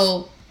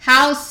 So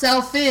how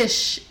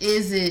selfish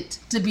is it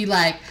to be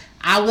like,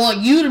 I want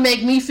you to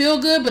make me feel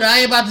good, but I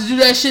ain't about to do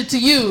that shit to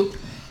you?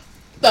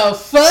 The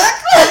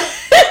fuck?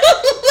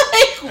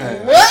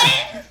 Like,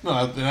 what?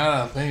 No,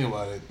 now I think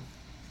about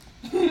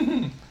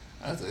it.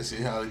 That's that shit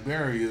Halle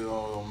Berry is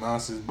on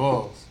Mouse's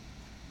balls.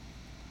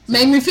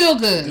 Make me feel Do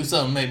good.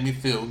 something make me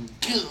feel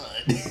good.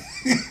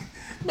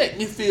 Make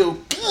me feel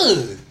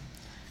good.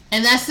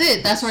 And that's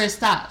it. That's where it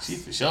stops. She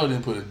for sure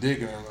didn't put a dick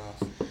in her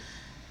mouth.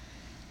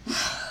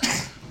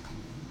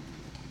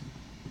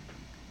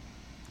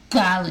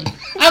 Golly.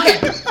 Okay.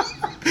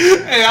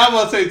 Hey, I'm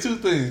gonna say two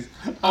things.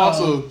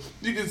 Also,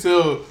 you can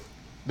tell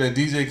that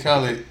DJ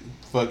Khaled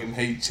fucking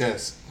hate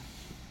chess.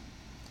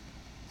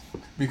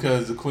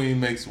 Because the queen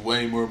makes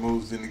way more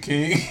moves than the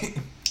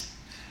king.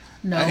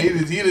 No. he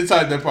the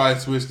type that probably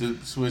switched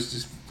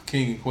this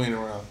king and queen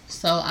around.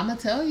 So I'm gonna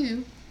tell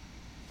you,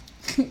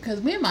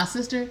 because me and my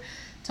sister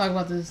talk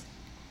about this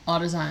all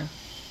the time.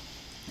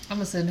 I'm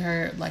gonna send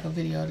her like a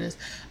video of this.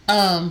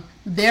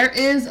 There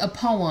is a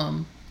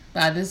poem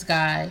by this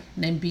guy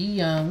named B.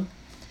 Young.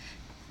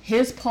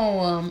 His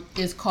poem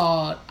is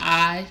called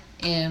 "I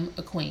Am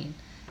a Queen."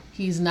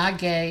 He's not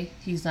gay.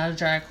 He's not a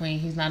drag queen.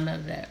 He's not none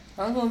of that.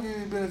 I'm gonna give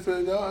you the benefit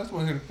of the doubt. I just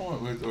want to hear the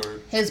point with or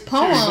His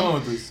where you going poem.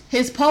 with this.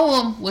 His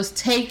poem was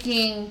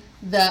taking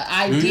the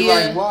idea. Do you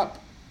like WAP?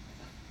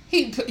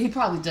 He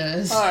probably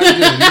does. All right,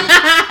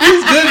 good.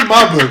 He's good in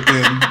my book.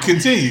 Then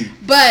continue.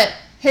 But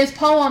his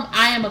poem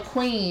 "I Am a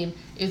Queen"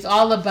 is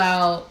all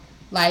about,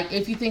 like,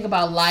 if you think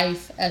about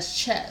life as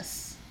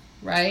chess,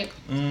 right?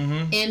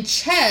 Mm-hmm. In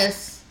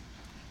chess,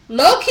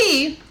 low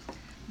key,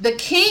 the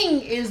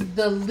king is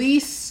the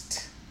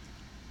least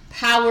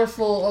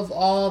powerful of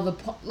all the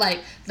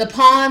the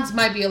pawns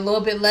might be a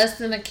little bit less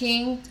than a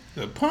king.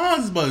 The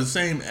pawns is about the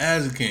same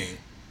as a king.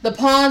 The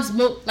pawns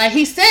move, like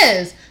he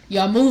says,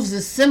 y'all moves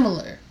is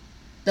similar.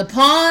 The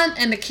pawn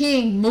and the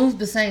king move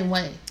the same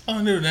way.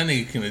 I knew that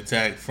nigga can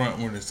attack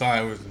frontward and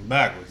sideways and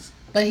backwards.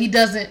 But he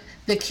doesn't.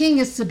 The king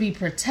is to be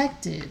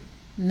protected,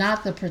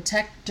 not the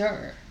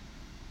protector.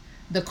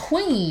 The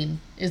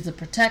queen is the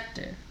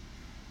protector.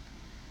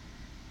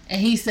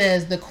 And he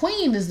says the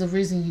queen is the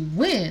reason you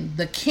win.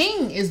 The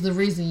king is the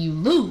reason you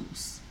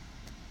lose.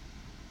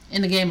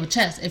 In the game of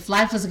chess. If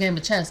life was a game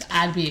of chess,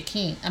 I'd be a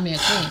king. I mean a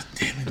queen.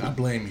 Damn it, I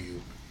blame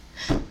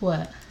you.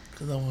 What?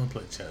 Because I want to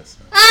play chess.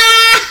 Man.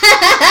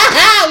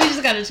 We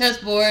just got a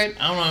chessboard.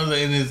 I don't know,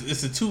 and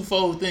it's a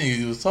twofold thing.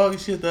 He was talking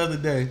shit the other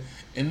day,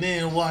 and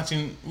then we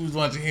was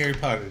watching Harry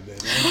Potter today,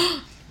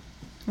 man.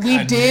 We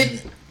God did. damn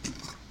it.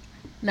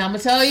 Now I'm gonna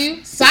tell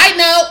you. Side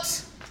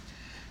note.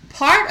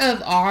 Part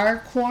of our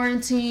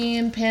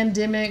quarantine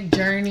pandemic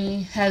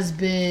journey has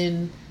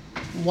been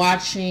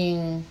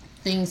watching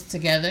things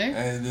together.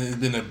 And it's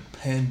been a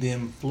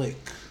pandemic flick.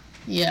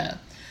 Yeah.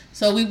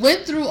 So we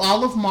went through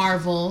all of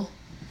Marvel.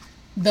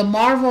 The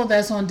Marvel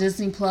that's on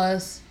Disney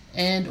Plus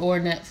and or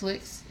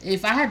Netflix.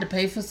 If I had to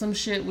pay for some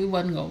shit, we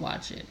wasn't gonna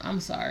watch it. I'm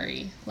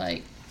sorry.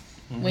 Like,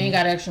 we ain't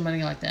got extra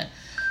money like that.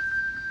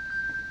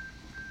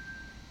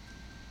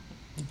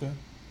 Okay.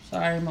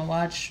 Sorry, my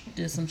watch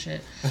did some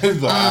shit.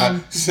 But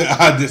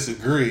I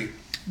disagree.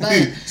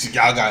 But-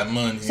 Y'all got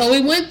money. So we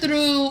went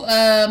through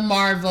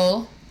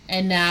Marvel,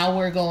 and now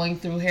we're going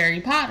through Harry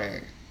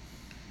Potter.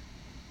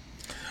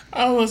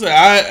 I was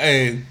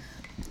say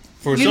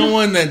for You know-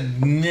 someone that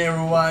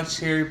never watched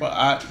Harry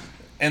Potter,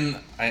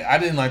 I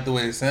didn't like the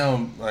way it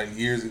sounded like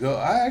years ago.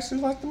 I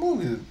actually liked the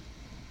movie.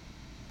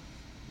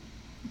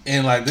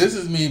 And like this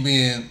is me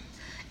being,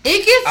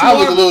 It gets I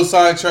was a more. little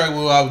sidetracked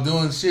while I was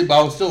doing shit, but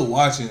I was still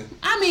watching it.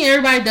 I mean,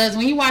 everybody does.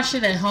 When you watch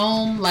shit at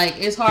home, like,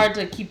 it's hard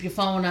to keep your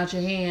phone out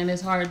your hand.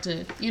 It's hard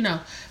to,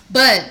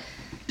 But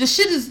the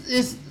shit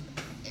is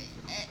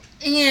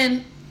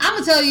and I'm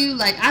gonna tell you,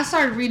 like, I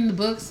started reading the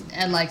books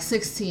at like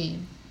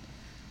 16.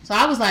 So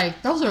I was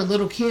like, those are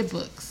little kid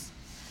books.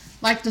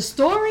 Like, the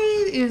story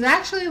is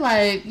actually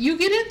like, you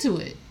get into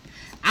it.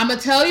 I'm gonna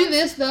tell you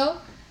this though.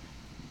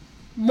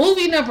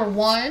 Movie number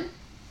 1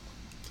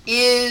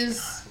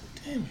 is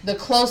the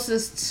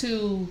closest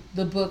to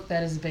the book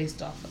that is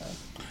based off of.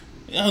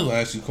 I was gonna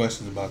ask you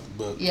questions about the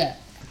book. Yeah.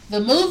 The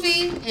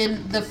movie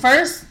in the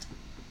first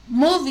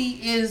movie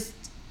is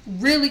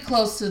really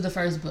close to the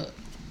first book.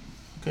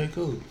 Okay,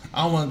 cool.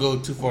 I don't want to go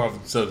too far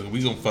off the subject.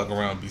 We gonna fuck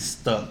around and be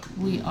stuck.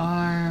 We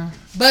are,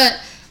 but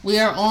we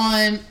are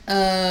on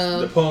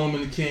The poem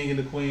and the king and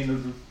the queen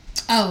of the.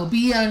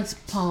 B. Young's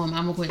poem.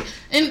 I'm a queen.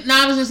 And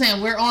now I was just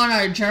saying we're on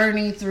our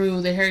journey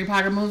through the Harry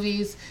Potter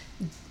movies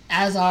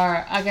as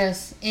our, I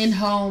guess,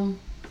 in-home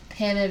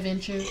pen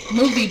adventure,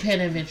 movie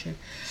pen adventure.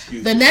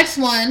 The next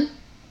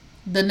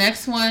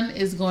one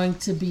is going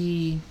to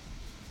be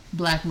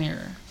Black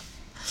Mirror.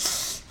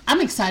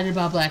 I'm excited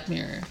about Black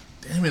Mirror.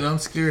 Damn it, I'm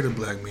scared of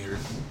Black Mirror.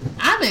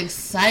 I'm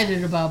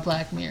excited about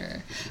Black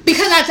Mirror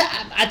because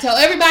I tell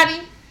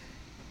everybody,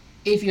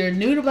 if you're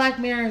new to Black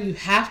Mirror, you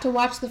have to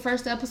watch the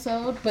first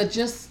episode, but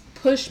just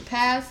push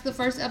past the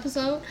first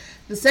episode.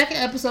 The second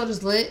episode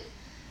is lit.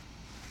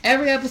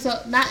 every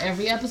episode, not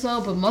every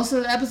episode, but most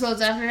of the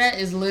episodes after that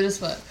is lit as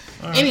fuck.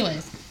 Right.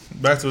 Anyways,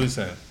 back to what he's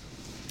saying.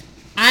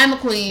 I am a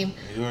queen.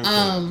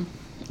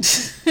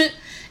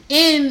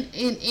 In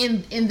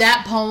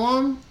that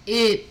poem,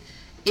 it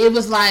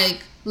was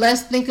like,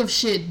 let's think of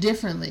shit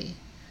differently.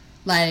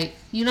 Like,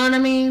 you know what I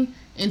mean?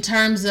 In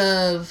terms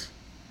of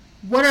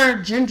what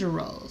are gender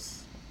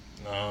roles?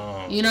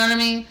 No. You know what I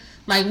mean?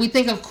 Like, we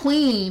think of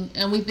queen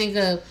and we think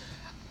of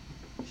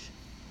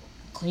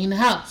clean the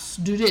house,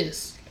 do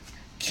this.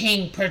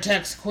 King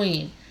protects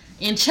queen.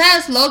 In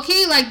chess, low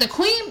key, like the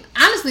queen,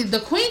 honestly, the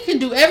queen can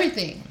do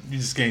everything. You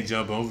just can't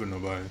jump over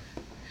nobody.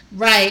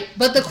 Right,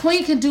 but the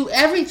queen can do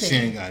everything. She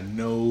ain't got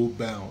no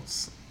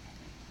bounce.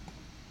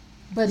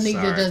 But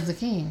neither does the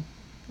king.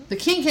 The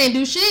king can't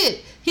do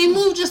shit. He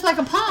moved just like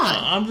a pawn.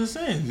 I'm just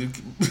saying.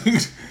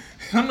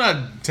 I'm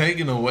not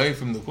taking away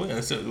from the queen.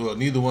 I said, well,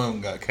 neither one of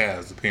them got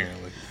calves,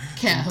 apparently.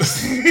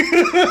 Calves.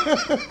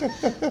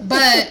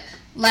 But,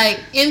 like,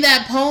 in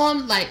that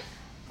poem, like,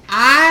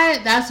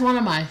 that's one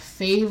of my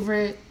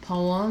favorite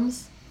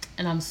poems.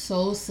 And I'm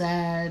so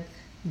sad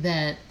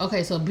that,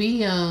 okay, so B.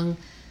 Young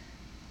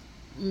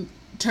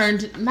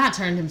not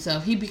turned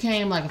himself. He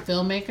became like a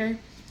filmmaker.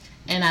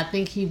 And I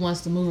think he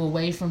wants to move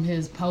away from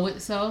his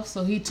poet self.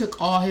 So he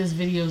took all his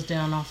videos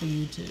down off of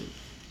YouTube.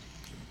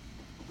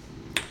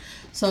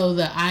 So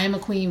the I Am a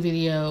Queen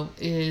video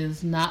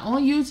is not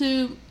on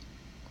YouTube.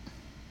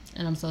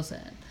 And I'm so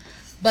sad.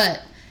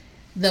 But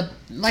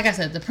like I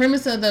said, the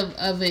premise of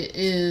it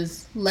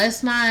is,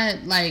 let's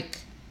not, like,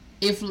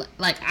 if,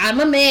 like, I'm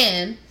a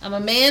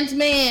man's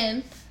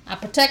man. I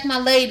protect my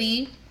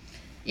lady.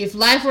 If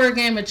life were a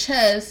game of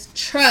chess,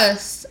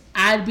 trust,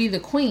 I'd be the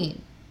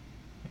queen.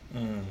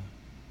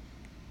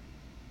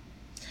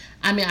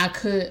 I mean,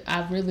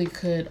 I really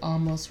could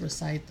almost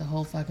recite the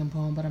whole fucking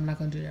poem, but I'm not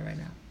going to do that right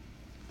now.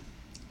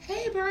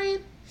 Hey,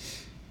 Brian.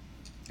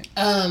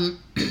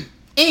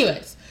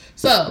 Anyways,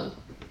 so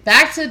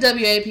back to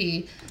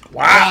WAP.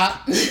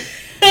 Wow.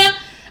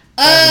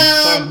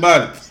 Talk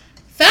about it.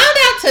 Found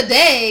out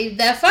today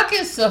that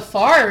fucking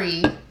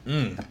Safari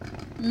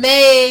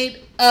made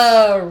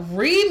a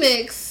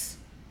remix.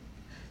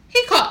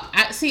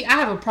 I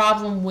have a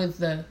problem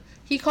with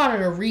he called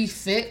it a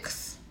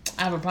refix.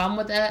 I have a problem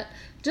with that.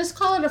 Just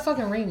call it a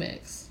fucking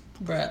remix,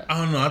 bruh. I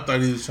don't know. I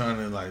thought he was trying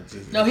to, like,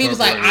 just... No, he was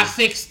like, I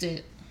fixed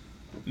it.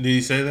 Did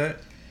he say that?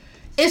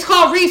 It's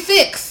called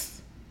refix.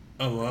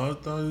 Oh, well, I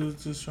thought he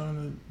was just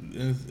trying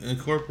to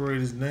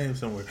incorporate his name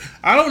somewhere.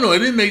 I don't know. It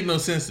didn't make no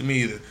sense to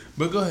me either.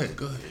 But go ahead.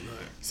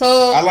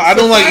 So I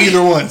don't like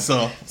either one,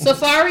 so...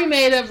 Safari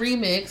made a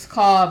remix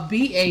called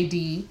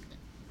BAD,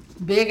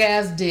 Big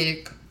Ass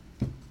Dick.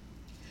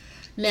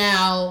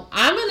 Now,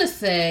 I'm going to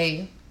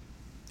say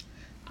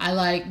I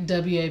like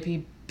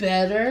WAP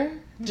better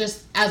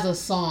just as a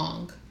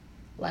song.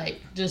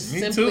 Like, just me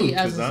simply too,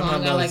 as a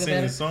song. I like it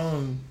better. A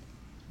song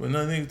with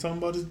nothing talking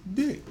about his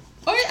dick.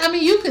 Or, I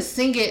mean, you could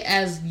sing it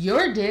as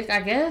your dick,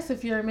 I guess.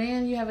 If you're a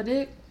man, you have a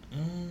dick.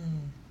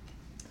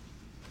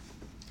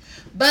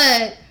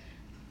 But,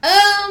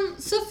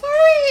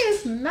 Safari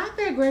is not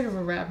that great of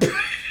a rapper.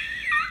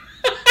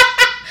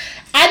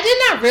 I did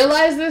not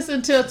realize this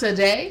until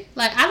today.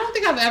 Like, I don't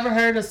think I've ever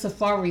heard a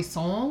Safari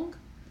song.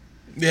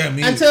 Yeah,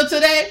 me until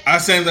today. I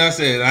said.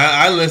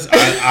 I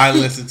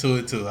listened to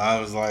it too.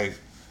 I was like,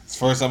 it's the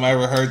first time I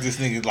ever heard this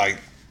nigga like.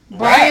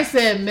 Brian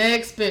said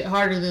Meg spit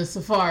harder than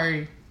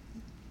Safari.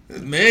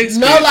 Meg spit,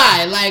 no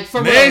lie, like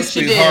for real, Meg she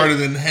spit did. harder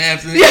than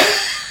half the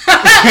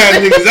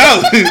niggas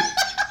out.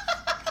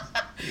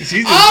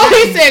 He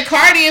said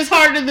Cardi is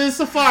harder than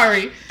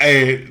Safari.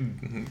 Hey,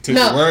 took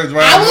the words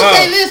right I will out.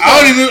 say this.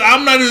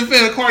 I'm not even a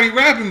fan of Cardi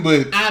rapping,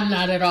 but I'm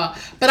not at all.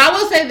 But I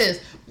will say this.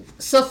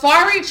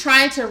 Safari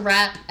trying to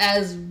rap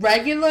as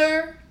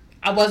regular,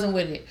 I wasn't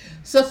with it.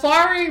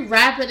 Safari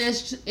rapping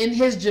in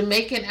his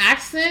Jamaican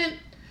accent,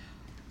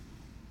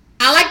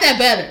 I like that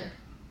better.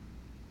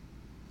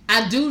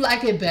 I do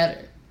like it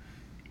better.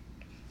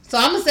 So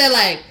I'm going to say,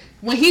 like,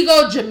 when he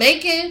go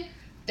Jamaican,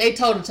 they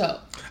toe-to-toe.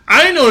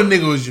 I didn't know the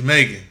nigga was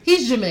Jamaican.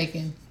 He's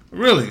Jamaican.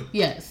 Really?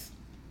 Yes.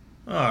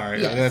 All right.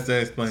 Yes. I got to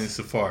explain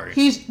Safari.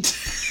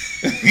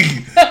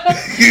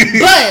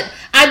 But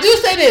I do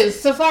say this,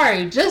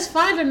 Safari, just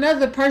find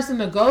another person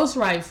to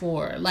ghostwrite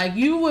for. Like,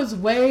 you was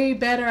way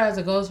better as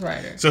a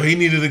ghostwriter. So he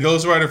needed a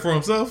ghostwriter for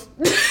himself?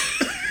 No,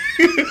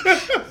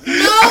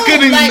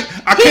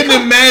 I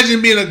couldn't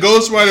imagine being a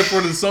ghostwriter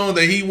for the song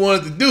that he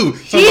wanted to do.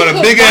 Talking about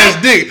a big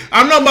ass dick.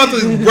 I'm not about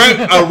to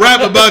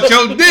rap about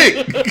your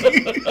dick.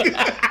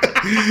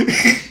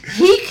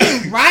 He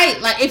can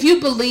write, like, if you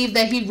believe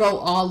that he wrote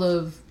all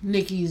of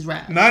Nicki's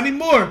rap. Not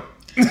anymore.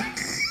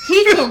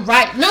 He can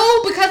write.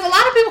 No, because a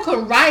lot of people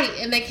can write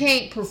and they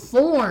can't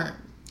perform.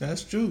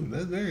 That's true.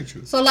 That's very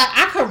true. So, like,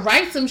 I could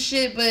write some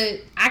shit,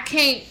 but I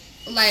can't,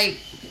 like,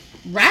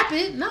 rap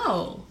it.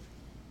 No.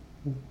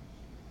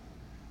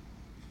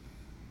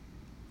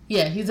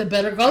 Yeah, he's a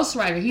better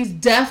ghostwriter. He's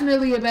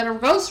definitely a better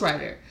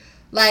ghostwriter.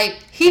 Like,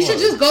 he should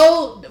just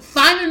go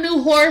find a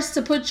new horse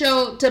to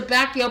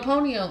back your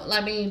pony on.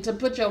 I mean, to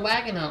put your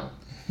wagon on.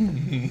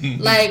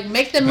 Like,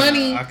 make the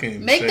money. I can't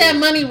even Make say that it.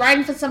 money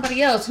writing for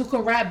somebody else who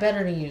can rap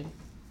better than you.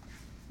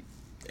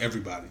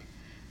 Everybody.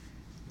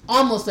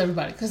 Almost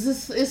everybody,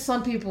 because it's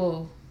some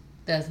people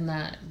that's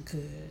not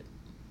good.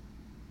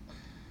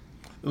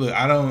 Look,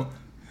 I don't.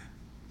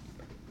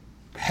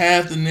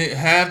 Half the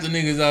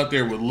niggas out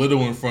there with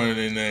little in front of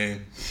their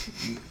name.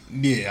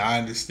 Yeah, I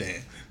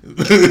understand.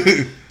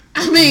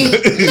 I mean,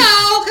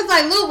 no, because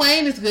like Lil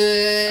Wayne is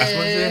good. That's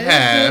what I said,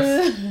 half.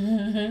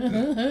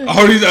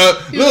 All these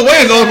Lil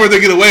Wayne's the only person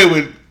that get away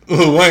with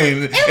Lil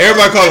Wayne.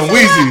 Everybody call him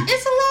Weezy.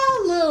 It's a lot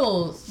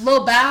of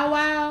Lil Bow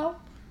Wow.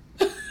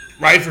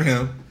 Right for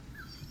him.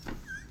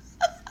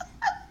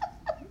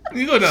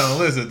 You go down the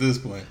list at this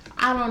point.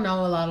 I don't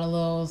know a lot of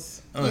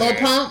Lils. Okay. Lil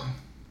Pump.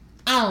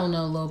 I don't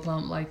know Lil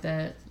Pump like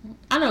that.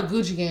 I know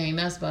Gucci Gang.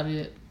 That's about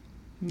it.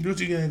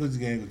 Gucci Gang, Gucci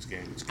Gang, Gucci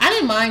Gang, Gucci Gang. I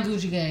didn't mind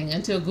Gucci Gang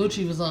until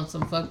Gucci was on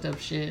some fucked up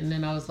shit, and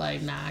then I was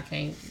like, nah, I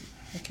can't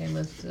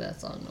listen to that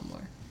song no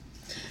more.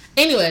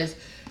 Anyways,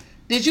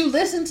 did you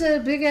listen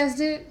to Big Ass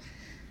Dick?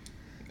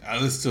 I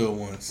listened to it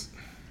once.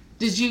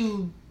 Did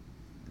you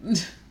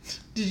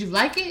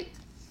like it?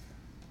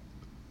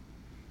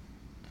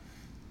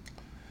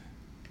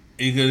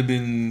 It could have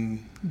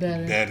been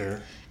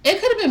better. It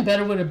could have been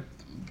better with a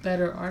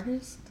better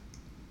artist.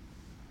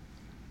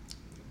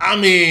 I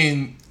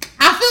mean,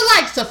 I feel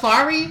like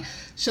Safari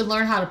should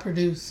learn how to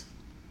produce.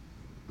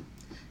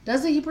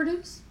 Doesn't he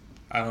produce?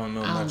 I don't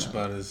know much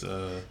about his.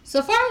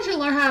 Safari should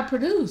learn how to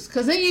produce,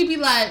 cause then you'd be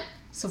like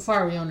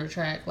Safari on the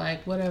track,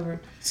 like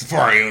whatever.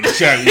 Safari on the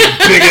track with a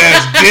big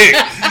ass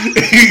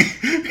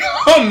dick.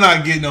 I'm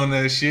not getting on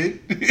that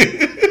shit.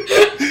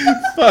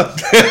 Fuck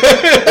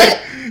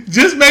that.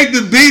 Just make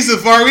the beat,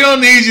 Safari. We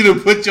don't need you to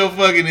put your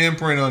fucking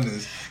imprint on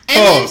this. And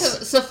then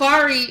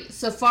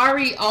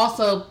Safari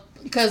also,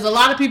 because a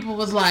lot of people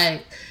was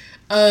like,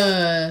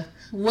 wet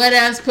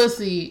ass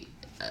pussy.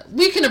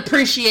 We can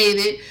appreciate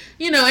it.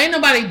 You know, ain't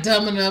nobody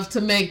dumb enough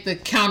to make the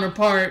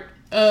counterpart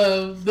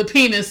of the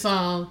penis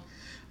song.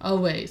 Oh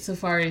wait,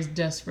 Safari is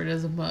desperate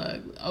as a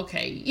mug.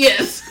 Okay,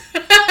 yes.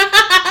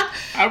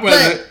 I'd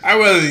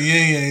rather the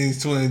Yin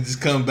Yangs twins just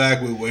come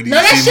back with "Where Do You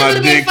that See shit My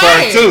would've been Dick"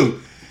 part fire.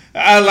 2.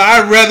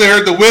 I'd rather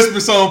heard the Whisper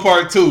song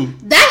part 2.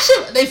 That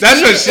shit.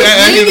 That's what shit.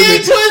 If Yin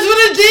Yang Twins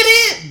would have did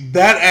it,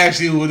 That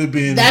actually would have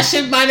been. that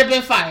shit might have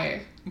been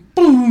fire.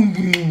 Boom,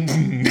 boom,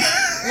 boom.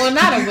 Well,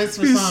 not a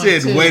Whisper He song.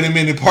 said, too. "Wait a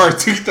minute, part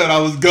 2." Thought I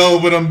was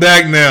gone, but I'm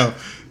back now.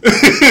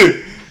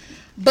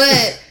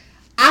 But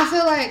I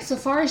feel like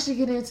Safari should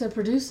get into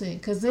producing,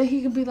 because then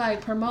he can be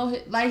like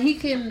he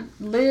can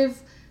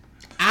live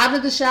out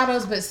of the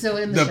shadows, but still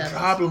in the shadows. The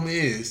problem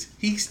is,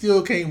 he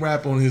still can't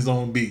rap on his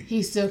own beat.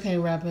 He still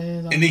can't rap on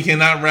his own. And he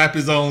cannot rap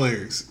his own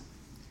lyrics.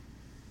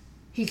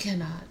 He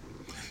cannot.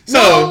 So,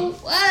 No,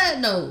 what?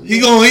 No.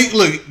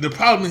 Look, the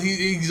problem is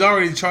he's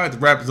already tried to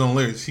rap his own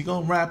lyrics. He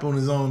gonna rap on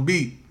his own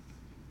beat.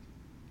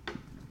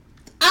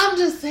 I'm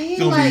just saying,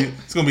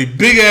 It's gonna be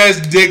Big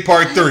Ass Dick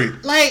part 3.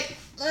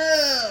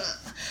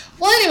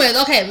 Well, anyways,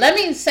 okay, let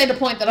me say the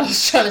point that I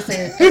was trying to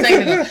say a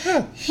second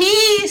ago.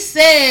 He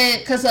said,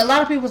 because a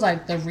lot of people was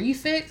like, the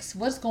refix?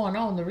 What's going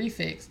on, the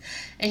refix?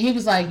 And he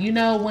was like, you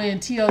know when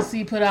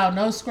TLC put out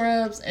No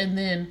Scrubs, and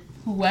then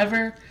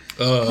whoever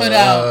put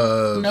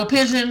out No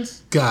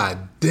Pigeons?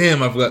 God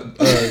damn, I forgot.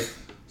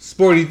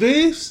 Sporty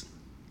Thieves?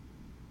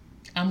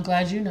 I'm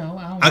glad you know.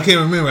 I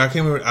can't remember.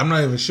 I'm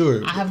not even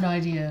sure. I have no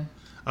idea.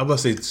 I'm about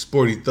to say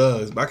Sporty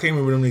Thugs, but I can't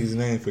remember them niggas'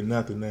 name for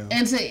nothing now.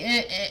 And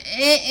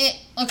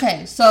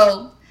okay,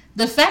 so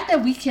the fact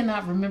that we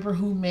cannot remember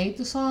who made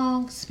the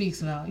song speaks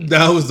volumes.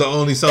 That was the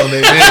only song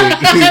they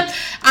made.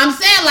 I'm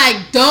saying,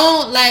 like,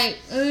 don't, like,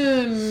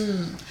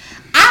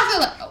 I feel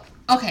like,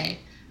 okay.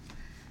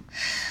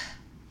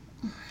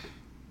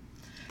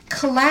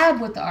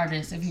 Collab with the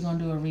artist if you're going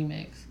to do a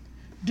remix.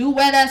 Do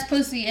Wet Ass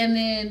Pussy and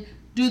then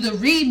do the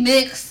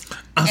remix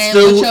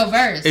with your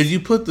verse. If you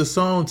put the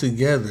song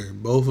together,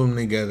 both of them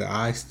together,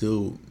 I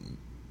still...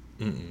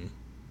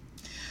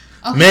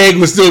 Okay. Meg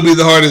would still be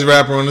the hardest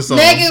rapper on the song.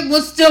 Megan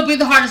would still be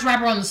the hardest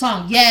rapper on the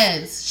song.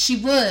 Yes, she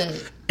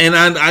would. And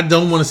I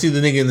don't want to see the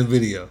nigga in the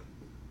video.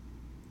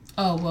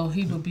 Oh, well,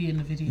 he would be in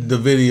the video. The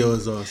video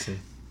is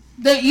awesome.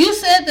 You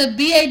said the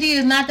BAD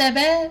is not that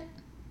bad?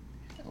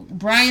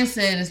 Brian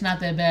said it's not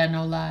that bad,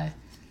 no lie.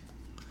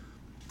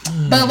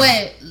 But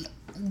wait,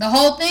 the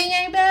whole thing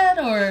ain't bad,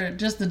 or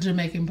just the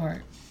Jamaican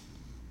part?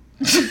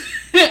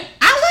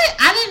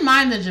 I didn't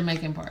mind the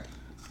Jamaican part.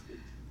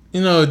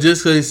 You know,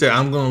 just because he said,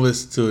 I'm going to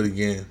listen to it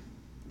again.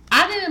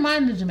 I didn't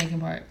mind the Jamaican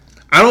part.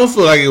 I don't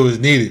feel like it was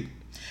needed.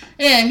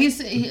 Yeah,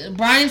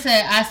 Brian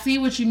said, I see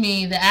what you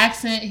mean. The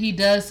accent, he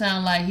does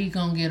sound like he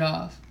gonna get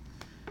off.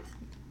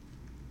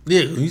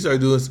 Yeah, when you start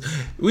doing...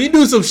 We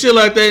do some shit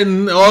like that,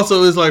 and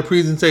also it's like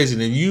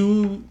presentation. And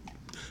you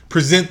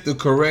present the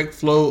correct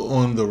flow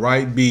on the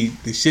right beat,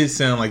 the shit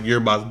sound like you're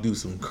about to do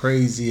some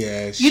crazy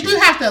ass shit. You do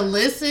have to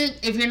listen.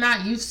 If you're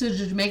not used to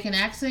the Jamaican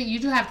accent, you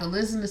do have to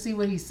listen to see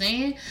what he's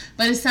saying.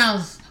 But it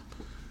sounds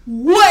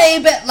way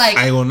better. Like,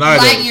 I ain't gonna lie,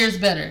 light though. years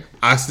better.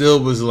 I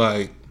still was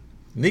like,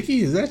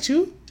 Nikki, is that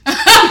you?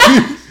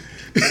 Matter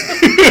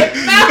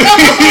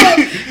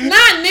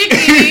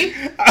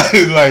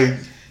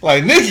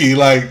like Nikki,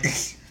 like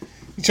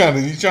you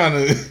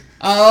trying to.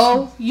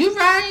 Oh, you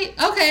right.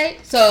 Okay.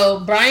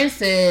 So Brian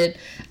said,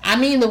 I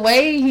mean, the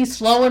way he's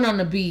flowing on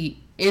the beat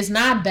is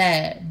not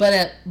bad,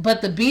 but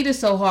the beat is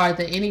so hard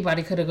that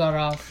anybody could have got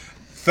off.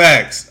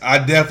 Facts. I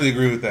definitely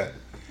agree with that.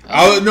 Okay.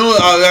 I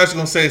was actually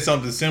gonna say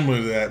something similar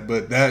to that,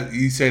 but that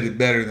you said it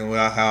better than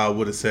how I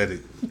would have said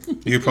it.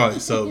 You're probably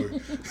sober.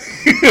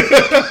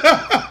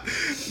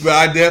 But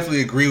I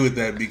definitely agree with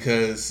that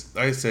because,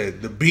 like I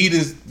said, the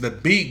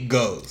beat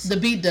goes. The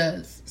beat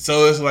does.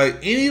 So it's like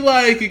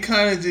anybody could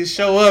kind of just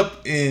show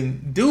up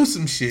and do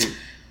some shit.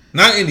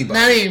 Not anybody.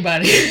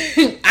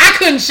 I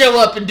couldn't show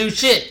up and do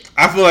shit.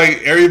 I feel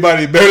like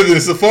everybody better than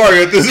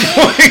Safari at this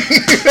point.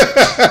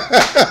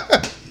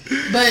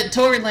 But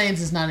Tory Lanez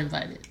is not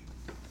invited.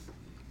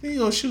 He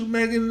gonna shoot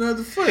Megan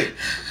another foot.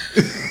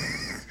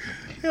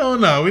 Hell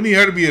no, we need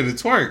her to be able to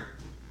twerk.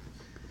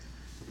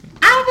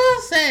 I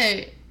will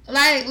say,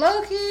 like,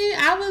 low-key,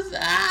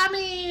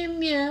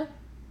 yeah.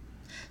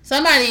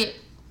 Somebody,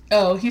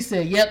 he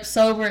said, yep,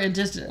 sober and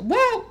just,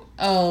 whoa.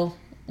 Oh,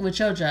 with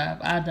your job.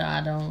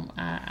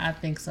 I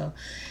think so.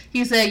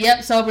 He said,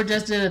 yep, sober,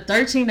 just did a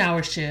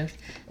 13-hour shift.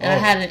 And I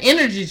had an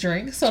energy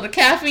drink, so the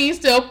caffeine's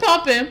still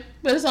pumping.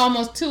 But it's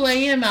almost 2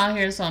 a.m. out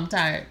here, so I'm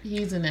tired.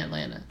 He's in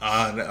Atlanta.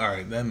 All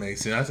right, that makes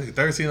sense. I take a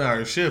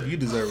 13-hour shift. You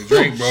deserve a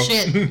drink, bro.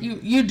 Shit,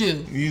 you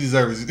do. You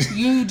deserve it.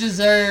 You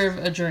deserve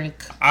a drink.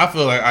 I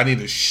feel like I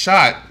need a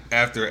shot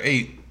after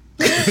 8.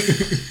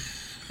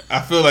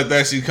 I feel like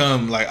that should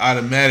come like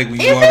automatic when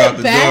you walk out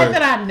the door. Is it bad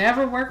that I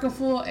never work a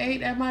full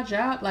 8 at my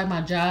job? Like my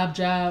job.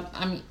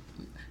 I mean,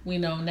 we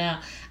know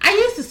now. I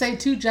used to say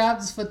 2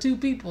 jobs for 2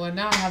 people, and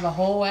now I have a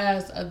whole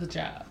ass other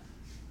job.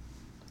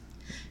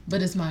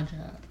 But it's my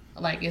job.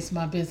 Like, it's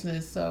my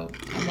business, so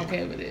I'm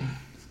okay with it.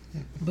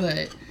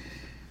 But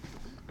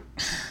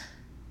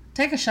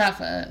take a shot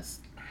for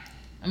us.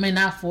 I mean,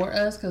 not for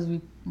us, because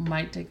we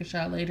might take a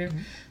shot later.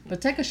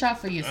 But take a shot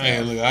for yourself.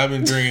 Hey, look, I've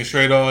been drinking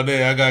straight all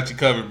day. I got you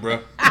covered, bro.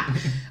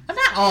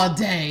 Not all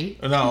day.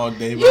 Not all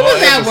day, but you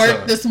was at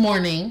work this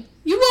morning.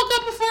 You woke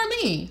up before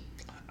me.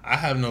 I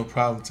have no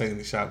problem taking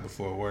a shot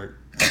before work.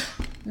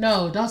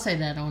 No, don't say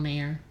that on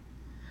air.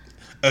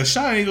 A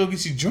shot ain't gonna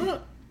get you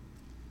drunk.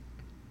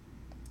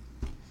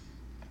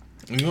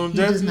 He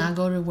does not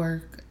go to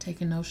work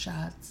taking no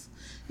shots.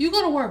 You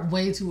go to work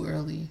way too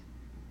early.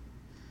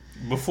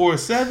 Before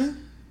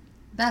 7?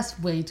 That's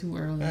way too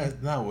early.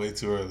 That's not way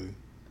too early.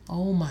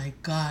 Oh my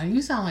God.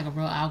 You sound like a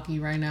real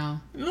alkie right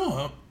now.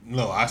 No,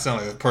 I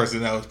sound like a person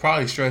that was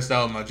probably stressed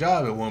out with my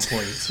job at one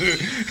point or two.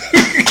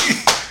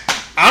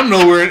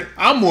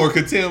 I'm more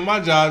content with my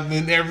job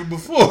than ever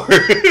before.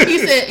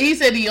 He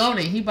said he owned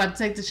it. He about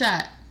to take the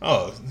shot.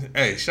 Oh,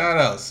 hey, shout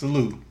out.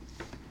 Salute.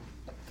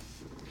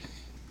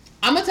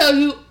 I'm gonna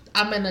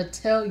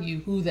tell you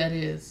who that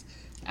is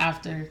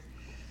after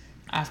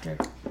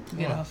we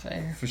get off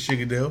air. For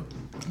Shigadale?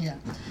 Yeah.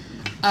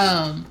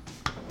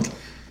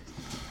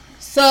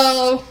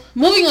 So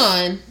moving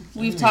on,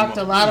 we've talked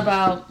a lot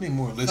about need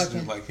more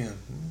listeners like him.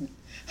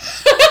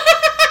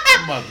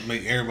 I'm about to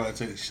make everybody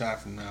take a shot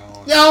from now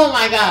on. Oh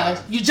my gosh.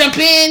 You jump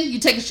in, you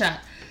take a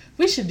shot.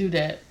 We should do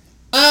that.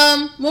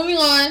 Moving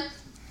on.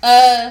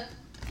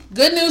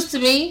 Good news to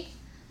me.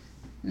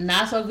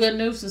 Not so good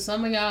news to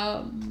some of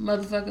y'all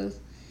motherfuckers.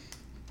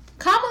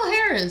 Kamala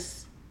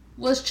Harris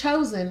was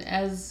chosen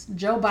as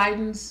Joe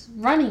Biden's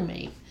running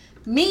mate.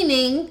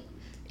 Meaning,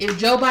 if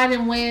Joe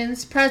Biden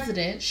wins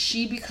president,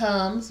 she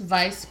becomes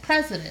vice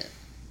president.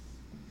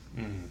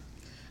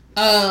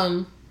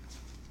 A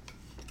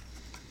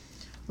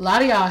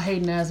lot of y'all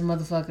hating ass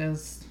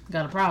motherfuckers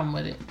got a problem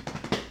with it.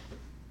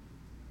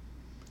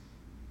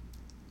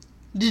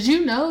 Did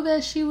you know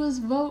that she was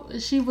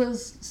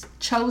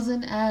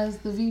chosen as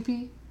the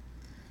VP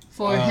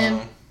for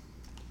him?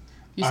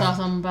 You saw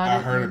something about it?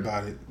 I heard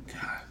about it.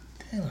 God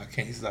damn, I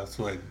can't stop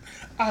sweating.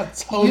 I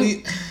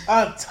totally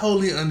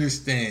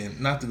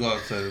understand. Not to go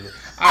outside, but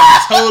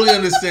I totally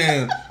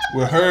understand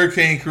what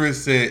Hurricane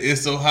Chris said.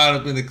 It's so hot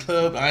up in the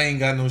club, I ain't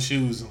got no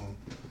shoes on.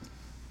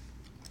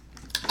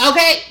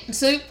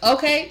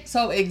 Okay,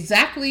 so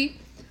exactly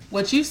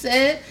what you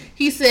said.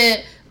 He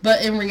said.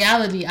 But in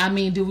reality, I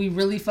mean, do we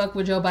really fuck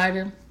with Joe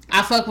Biden?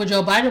 I fuck with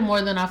Joe Biden more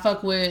than I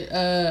fuck with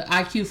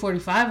IQ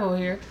 45 over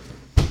here.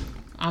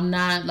 I'm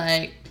not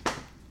like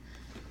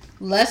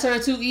lesser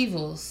of two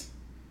evils.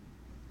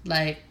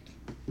 Like,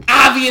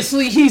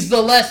 obviously he's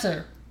the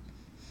lesser.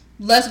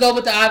 Let's go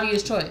with the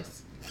obvious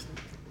choice.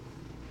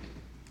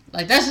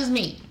 Like, that's just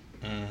me.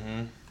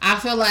 Mm-hmm. I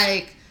feel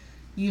like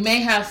you may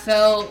have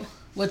felt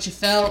what you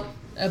felt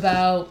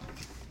about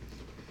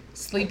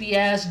sleepy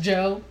ass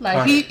Joe.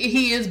 Like,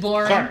 he is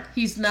boring. Sorry.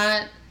 He's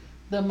not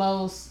the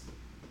most.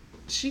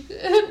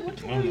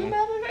 Which one are you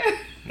mad at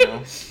her?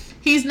 No.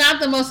 He's not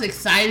the most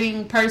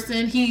exciting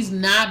person. He's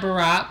not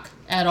Barack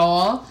at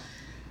all.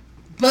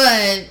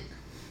 But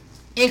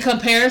in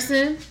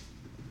comparison,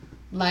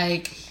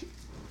 like,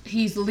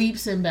 he's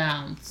leaps and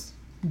bounds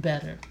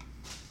better.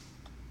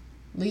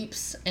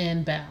 Leaps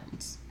and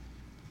bounds.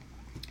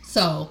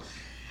 So,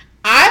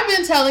 I've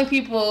been telling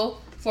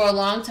people for a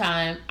long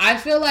time. I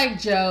feel like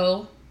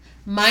Joe,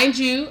 mind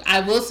you,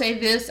 I will say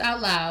this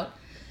out loud.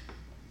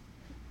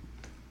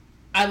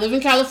 I live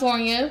in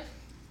California.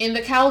 In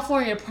the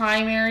California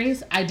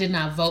primaries, I did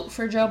not vote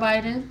for Joe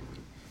Biden.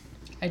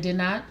 I did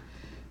not.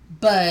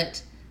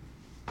 But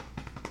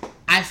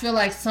I feel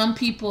like some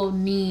people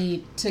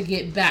need to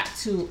get back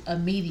to a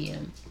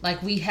medium.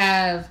 Like, we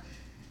have,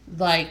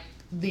 like,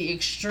 the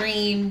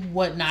extreme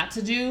what not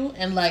to do,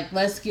 and, like,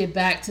 let's get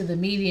back to the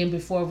medium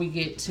before we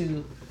get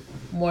to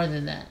more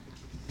than that.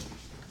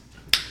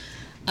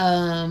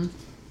 Well,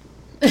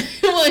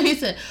 he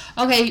said,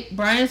 okay,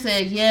 Brian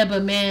said, yeah,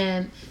 but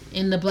man,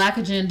 in the black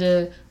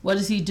agenda, what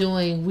is he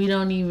doing? We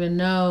don't even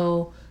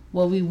know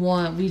what we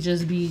want. We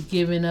just be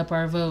giving up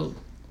our vote.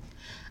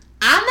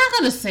 I'm not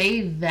going to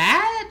say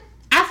that.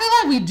 I feel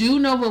like we do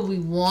know what we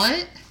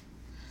want.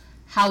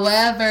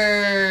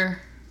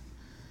 However,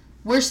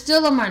 we're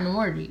still a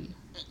minority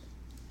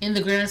in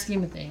the grand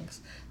scheme of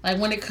things. Like,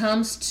 when it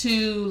comes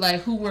to,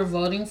 like, who we're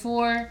voting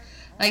for,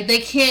 like, they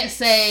can't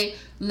say,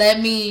 let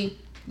me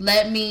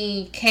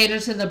cater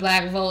to the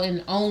black vote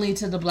and only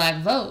to the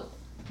black vote.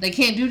 They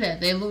can't do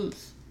that. They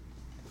lose.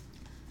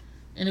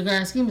 In the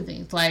grand scheme of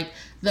things. Like,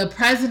 the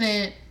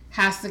president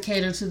has to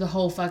cater to the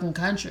whole fucking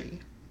country.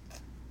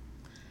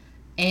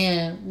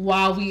 And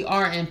while we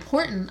are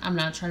important, I'm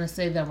not trying to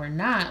say that we're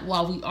not.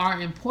 While we are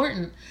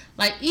important,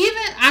 like,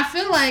 I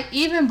feel like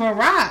even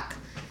Barack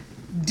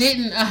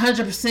didn't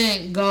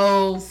 100%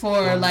 go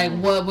for, like,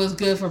 what was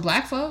good for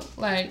black folk.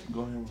 Like,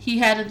 he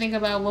had to think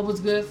about what was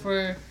good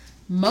for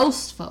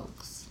most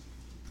folks.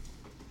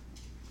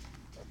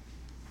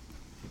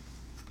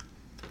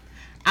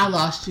 I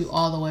lost you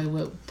all the way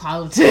with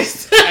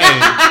politics.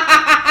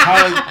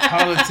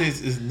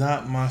 Politics is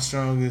not my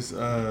strongest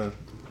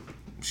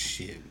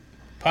shit.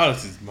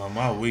 Politics is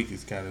my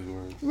weakest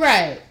category.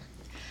 Right.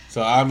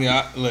 So, I mean,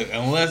 look,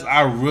 unless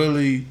I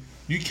really...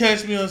 You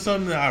catch me on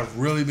something that I've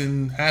really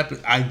been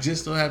I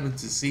just don't happen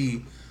to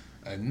see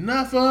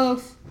enough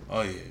of.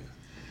 Oh, yeah.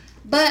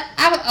 But,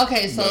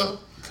 so...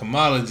 But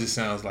Kamala just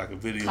sounds like a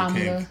video Kamala.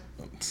 game...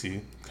 See,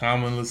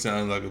 Kamala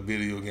sounds like a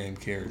video game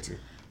character.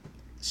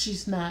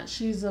 She's not.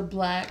 She's a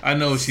black... I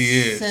know she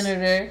is.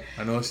 Senator.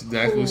 I know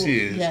exactly who she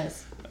is.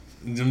 Yes.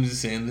 I'm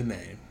just saying the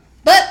name.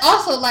 But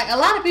also, like, a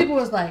lot of people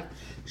was like,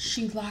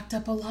 she locked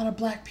up a lot of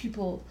black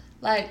people.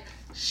 Like,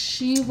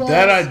 she was...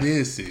 That I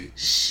did see.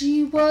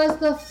 She was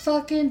the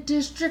fucking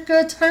district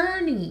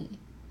attorney.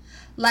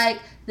 Like,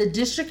 the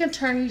district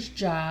attorney's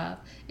job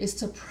is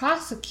to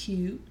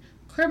prosecute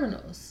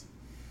criminals.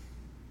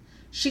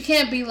 She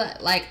can't be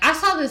like, I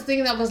saw this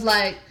thing that was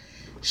like,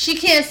 she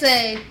can't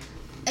say,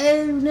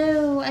 oh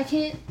no, I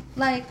can't,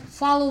 like,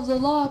 follow the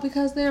law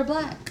because they're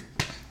black.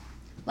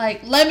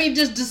 Like, let me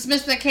just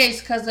dismiss the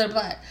case because they're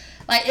black.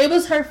 Like, it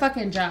was her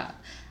fucking job.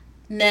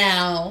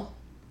 Now,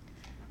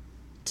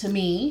 to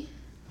me,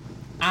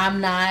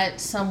 I'm not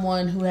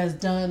someone who has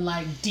done,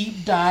 like,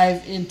 deep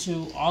dive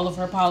into all of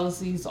her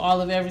policies, all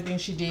of everything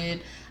she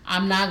did.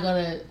 I'm not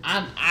gonna,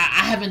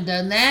 I haven't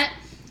done that.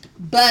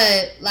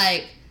 But,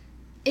 like,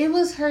 it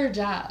was her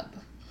job.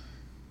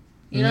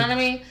 You know what I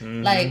mean?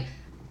 Mm-hmm. Like,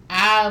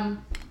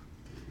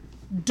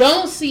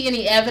 don't see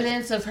any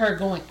evidence of her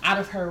going out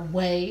of her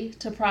way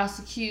to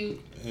prosecute,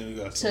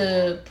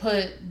 to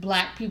put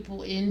black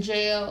people in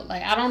jail.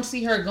 Like, I don't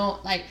see her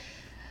going, like,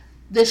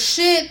 the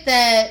shit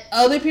that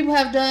other people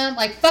have done,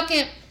 like,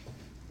 fucking,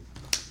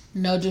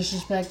 no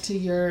disrespect to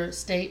your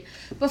state,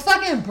 but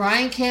fucking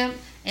Brian Kemp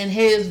and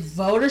his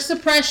voter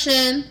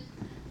suppression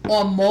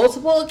on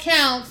multiple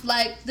accounts,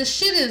 like, that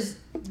shit is,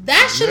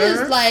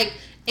 like,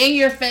 in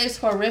your face,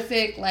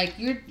 horrific. Like,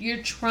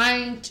 you're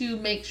trying to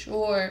make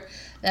sure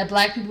that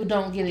black people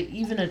don't get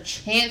even a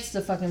chance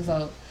to fucking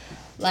vote.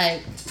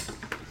 Like,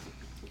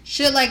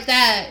 shit like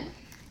that.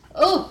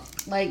 Oh,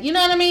 like, you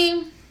know what I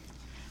mean?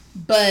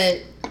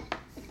 But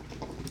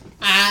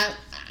I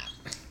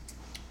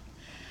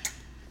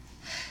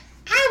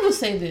will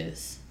say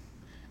this.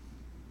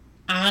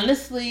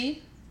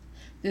 Honestly,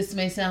 this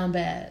may sound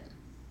bad.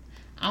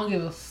 I don't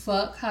give a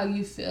fuck how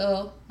you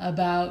feel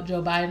about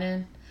Joe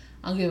Biden.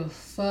 I don't give a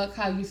fuck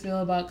how you feel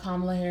about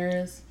Kamala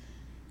Harris.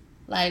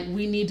 Like,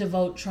 we need to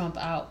vote Trump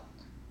out.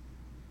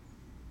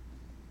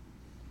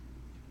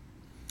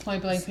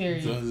 Point blank,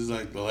 period. So it's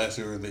like the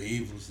lesser of the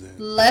evils then.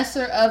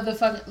 Lesser of the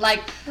fucking,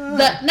 like,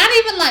 not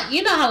even like,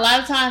 you know how a lot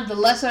of times the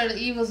lesser of the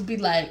evils be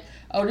like,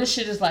 oh, this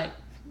shit is like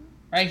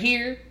right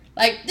here.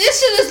 Like, this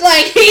shit is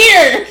like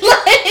here.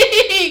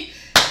 Like,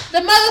 the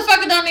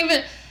motherfucker don't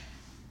even,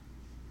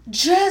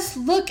 just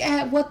look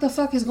at what the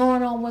fuck is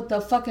going on with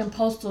the fucking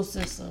postal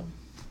system.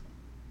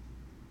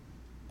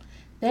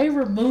 They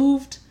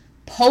removed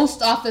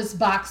post office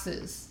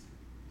boxes.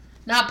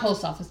 Not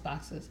post office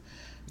boxes.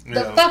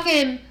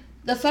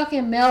 The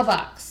fucking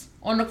mailbox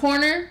on the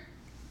corner.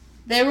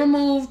 They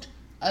removed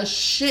a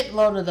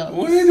shitload of those.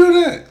 When did they do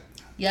that?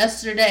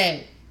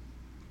 Yesterday.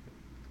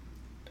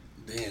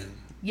 Damn.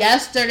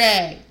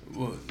 Yesterday.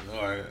 Well,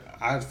 all right.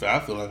 I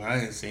feel like I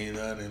ain't seen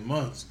that in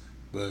months,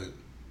 but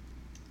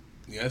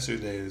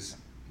yesterday is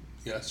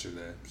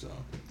yesterday, so.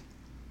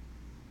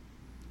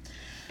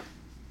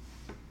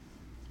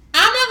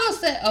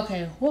 said,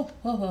 okay,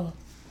 whoa.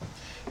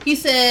 He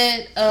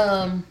said,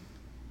 I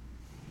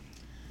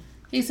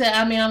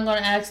mean, I'm going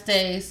to ask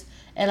Stace,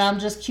 and I'm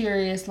just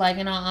curious, like,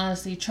 in all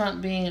honesty,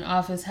 Trump being in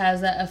office,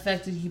 has that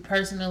affected you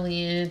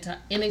personally in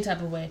any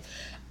type of way?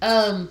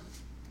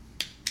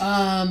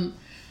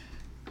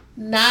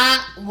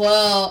 Not,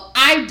 well,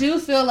 I do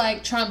feel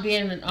like Trump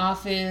being in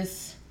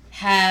office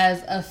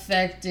has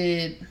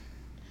affected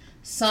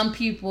some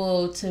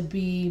people to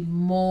be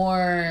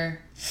more,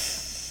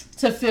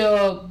 to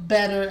feel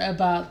better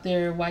about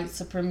their white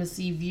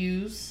supremacy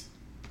views.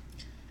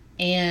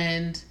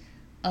 And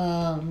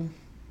I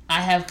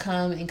have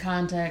come in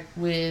contact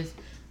with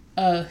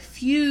a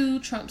few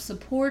Trump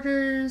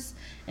supporters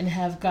and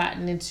have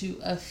gotten into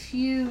a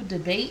few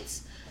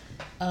debates.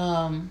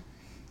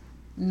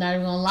 Not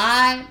even gonna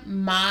lie,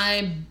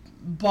 my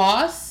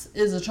boss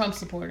is a Trump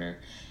supporter.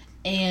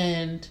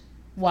 And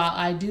while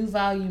I do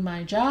value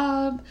my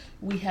job,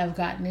 we have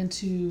gotten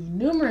into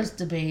numerous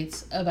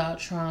debates about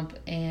Trump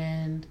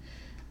and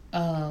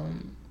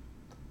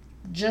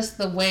just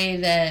the way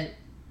that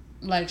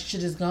like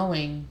shit is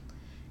going.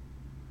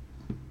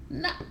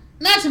 Not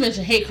to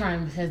mention hate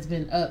crime has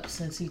been up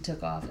since he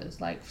took office.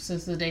 Like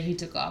since the day he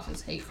took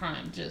office, hate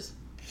crime just.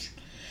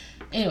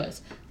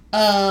 Anyways,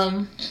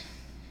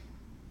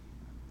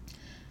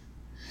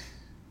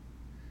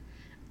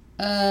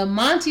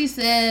 Monty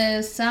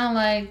says, sound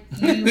like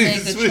you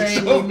make a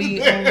trade with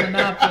me on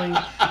Monopoly.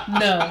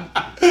 No.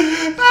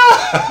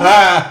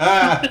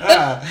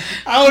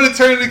 I would have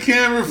turned the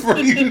camera for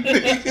you,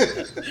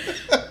 nigga.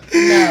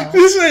 No.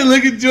 This ain't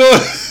looking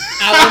George.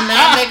 I will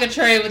not make a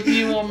trade with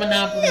you on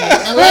Monopoly.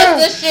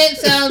 Unless the shit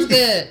sounds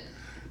good.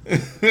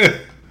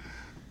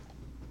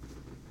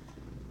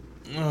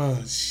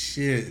 Oh,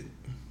 shit.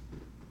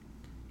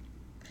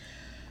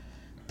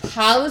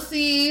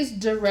 Policies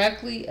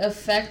directly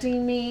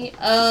affecting me.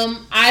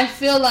 I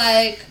feel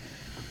like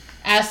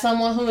as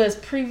someone who has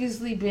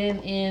previously been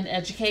in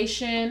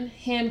education,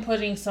 him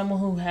putting someone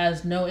who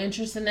has no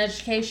interest in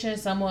education,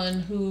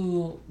 someone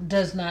who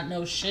does not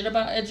know shit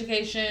about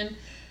education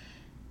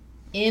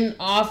in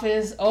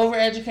office over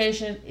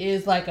education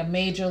is like a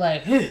major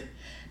like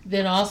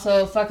then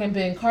also fucking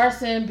Ben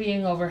Carson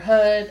being over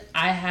HUD.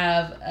 I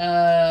have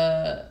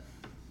a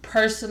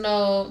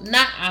personal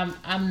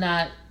I'm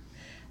not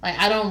like,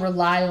 I don't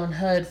rely on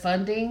HUD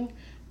funding,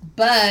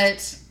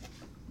 but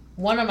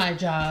one of my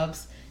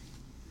jobs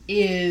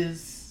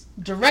is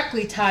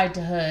directly tied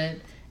to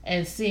HUD,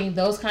 and seeing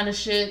those kind of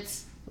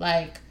shits,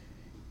 like,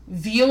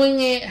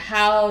 viewing it,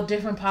 how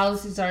different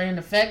policies are in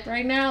effect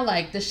right now,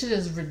 like, this shit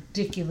is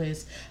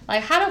ridiculous.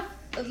 Like,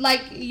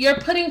 you're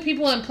putting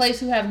people in place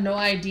who have no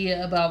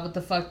idea about what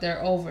the fuck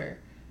they're over.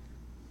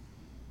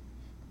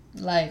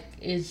 Like,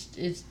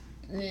 it's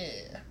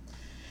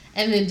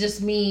and then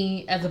just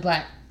me as a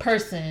black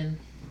person.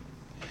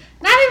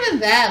 Not even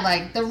that.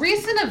 Like, the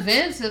recent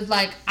events is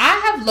like, I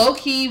have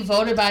low-key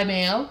voted by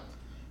mail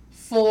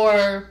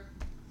for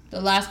the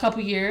last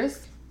couple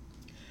years.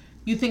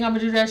 You think I'm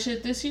gonna do that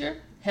shit this year?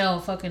 Hell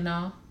fucking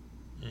no.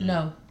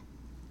 No.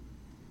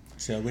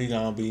 So we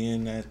gonna be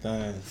in that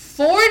thing.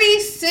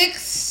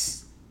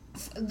 46,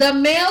 the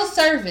mail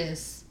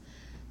service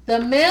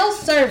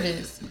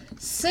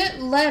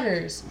sent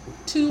letters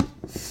to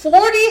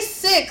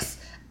 46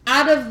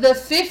 out of the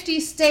 50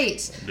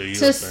 states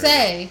to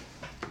say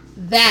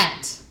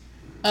that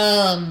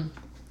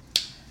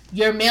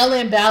your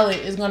mail-in ballot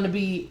is going to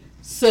be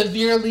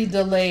severely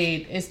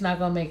delayed. It's not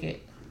going to make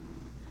it.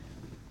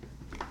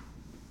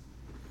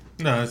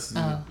 No,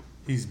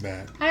 he's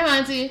bad. Hi,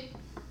 Monty.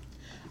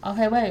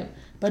 Okay, wait.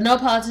 But no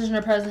politician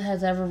or president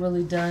has ever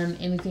really done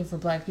anything for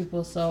black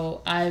people,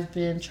 so I've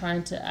been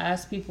trying to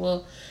ask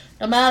people,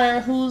 no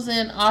matter who's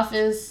in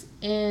office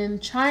in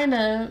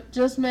China,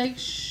 just make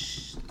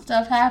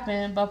stuff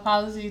happen, but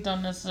policies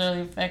don't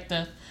necessarily affect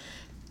us.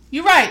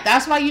 You're right.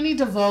 That's why you need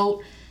to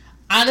vote.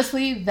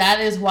 Honestly, that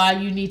is why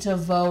you need to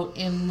vote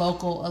in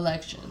local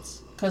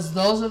elections, because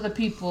those are the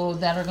people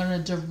that are going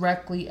to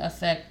directly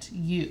affect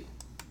you.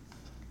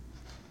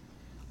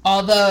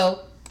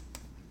 Although,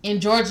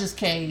 in Georgia's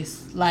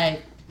case,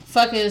 like,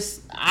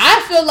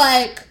 I feel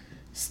like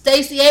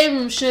Stacey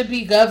Abrams should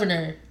be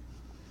governor.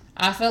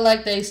 I feel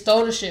like they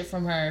stole the shit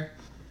from her.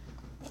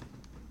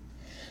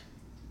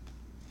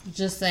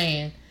 Just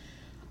saying.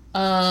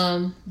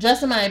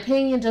 Just in my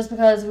opinion, just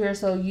because we are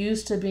so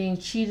used to being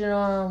cheated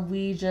on,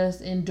 we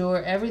just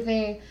endure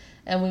everything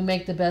and we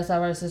make the best out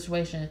of our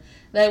situation.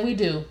 Like, we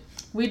do.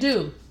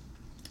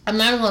 I'm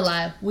not even gonna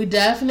lie. We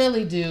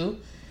definitely do.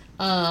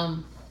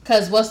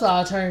 Because what's the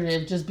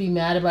alternative? Just be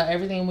mad about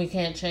everything and we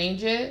can't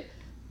change it?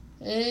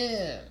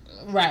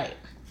 Right.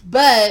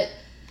 But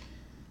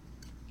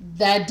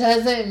that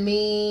doesn't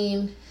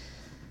mean...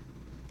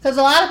 Because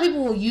a lot of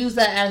people will use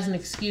that as an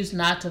excuse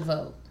not to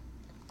vote.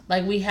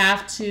 Like, we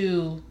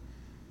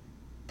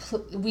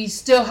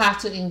still have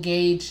to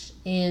engage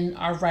in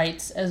our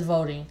rights as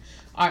voting.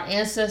 Our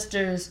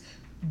ancestors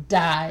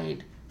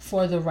died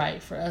for the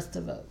right for us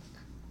to vote.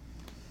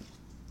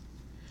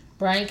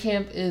 Brian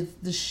Kemp is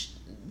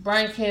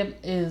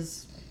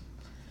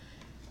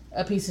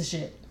a piece of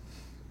shit.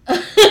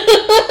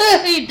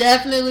 He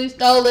definitely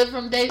stole it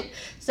from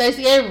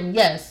Stacey Abrams.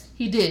 Yes,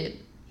 he did.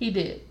 He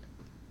did.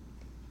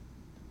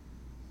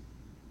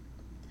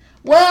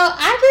 Well,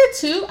 I did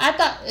too. I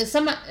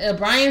thought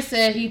Brian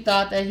said he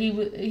thought that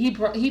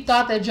he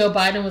thought that Joe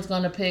Biden was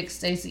going to pick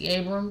Stacey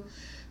Abrams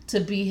to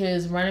be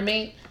his running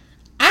mate.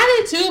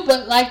 I did too,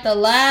 but like the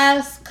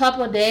last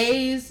couple of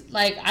days,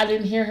 like I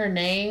didn't hear her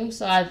name,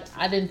 so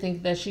I didn't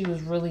think that she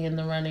was really in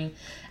the running.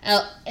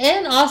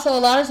 And also a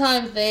lot of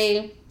times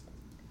I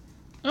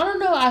don't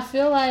know, I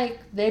feel like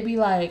they be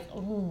like,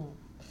 ooh,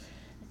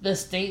 the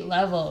state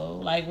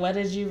level, like what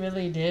did you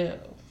really do?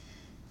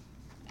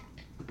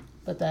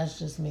 But that's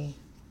just me.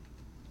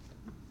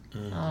 I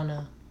don't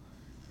know.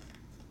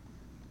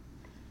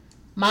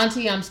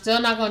 Monty, I'm still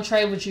not gonna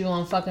trade with you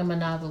on fucking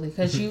Monopoly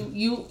because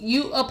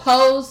you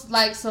oppose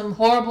like some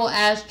horrible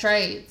ass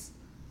trades.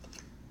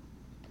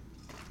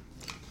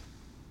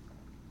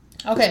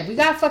 Okay, we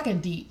got fucking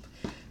deep.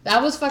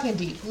 That was fucking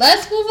deep.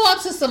 Let's move on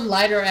to some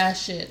lighter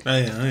ass shit.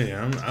 Hey,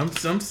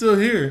 I'm still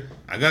here.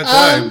 I got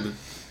quiet, but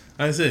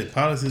like I said,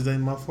 politics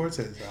ain't my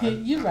forte. So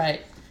You're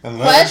right.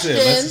 Unless the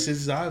shit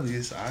is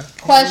obvious, I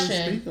can't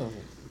Question. really speak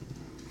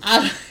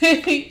on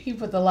it. He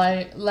put the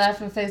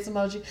laughing face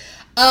emoji.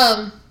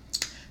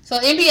 So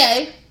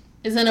NBA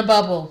is in a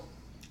bubble,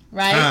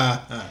 right?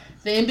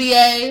 The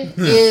NBA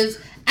is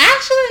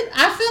actually,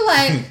 I feel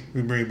like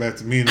we bring it back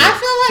to me now. I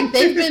feel like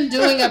they've been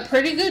doing a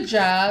pretty good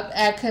job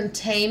at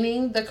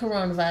containing the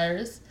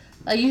coronavirus.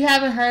 Like you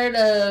haven't heard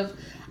of.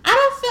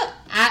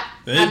 I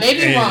may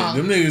be wrong.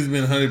 Them niggas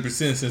been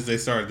 100% since they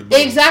started the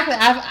bubble. Exactly.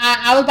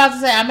 I was about to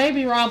say I may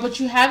be wrong, but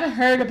you haven't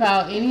heard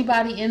about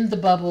anybody in the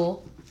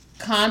bubble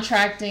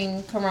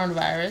contracting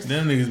coronavirus.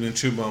 Them niggas been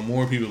tripping about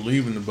more people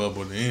leaving the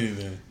bubble than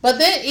anything. But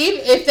then,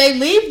 even if they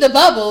leave the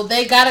bubble,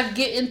 they gotta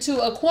get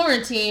into a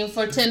quarantine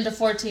for 10 to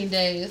 14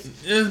 days.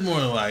 It's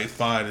more like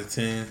 5 to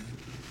 10.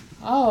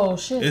 Oh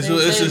shit! It's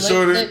a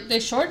shorter. They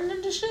shortened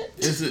it to shit.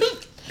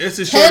 It's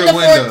a shorter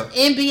window.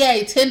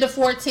 NBA 10 to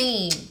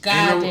 14.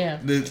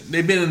 Goddamn.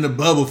 They've been in the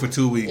bubble for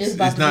 2 weeks.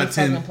 It's not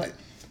 10.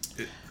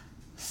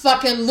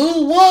 Fucking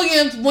Lou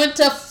Williams went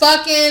to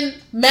fucking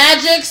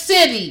Magic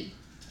City.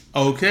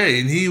 Okay,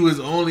 and he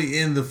was only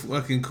in the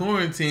fucking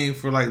quarantine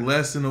for like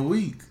less than a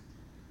week.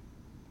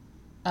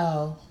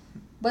 Oh,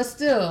 but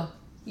still,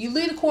 you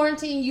leave the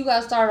quarantine, you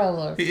gotta start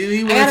over. And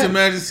he went to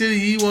Magic City.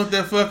 He want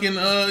that fucking He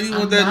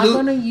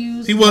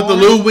want the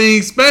Lou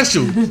Wing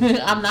special.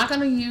 I'm not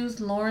gonna use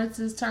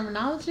Lawrence's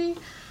terminology,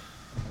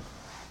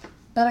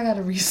 but I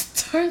gotta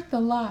restart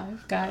the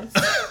live, guys.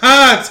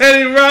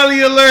 Teddy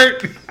Riley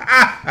alert!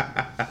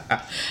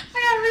 I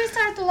gotta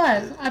restart the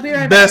live. I'll be right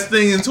back. Best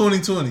thing in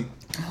 2020.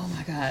 Oh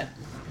my god.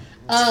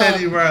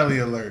 Teddy Riley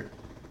alert.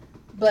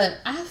 But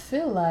I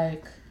feel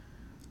like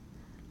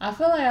I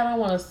don't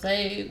want to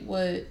say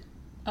what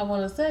I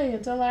want to say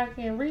until I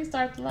can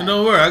restart the live.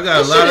 Don't worry, I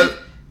got a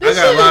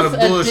lot of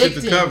bullshit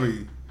to cover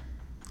you.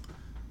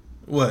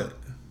 What?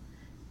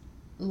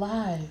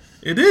 Live.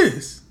 It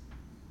is.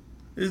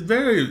 It's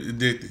very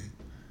addicting.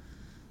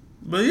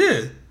 But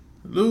yeah,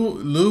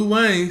 Lou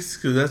Wangs,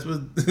 because that's what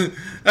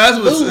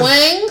Lou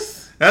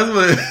Wangs. That's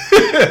what.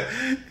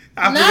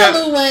 Not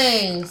Lou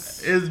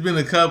Wangs. It's been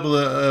a couple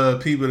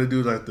of people that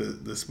do like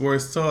the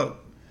sports talk,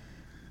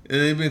 and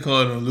they've been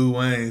calling them Lou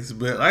Wangs.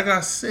 But like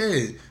I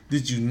said,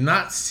 did you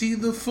not see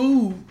the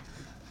food?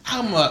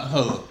 I'm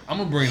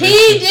gonna bring.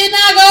 He did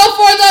not go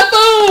for the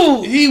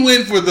food. He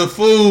went for the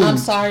food. I'm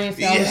sorry if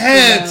y'all. He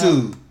had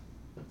to.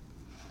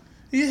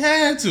 He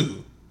had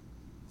to.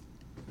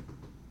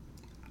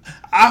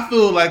 I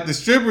feel like the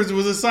strippers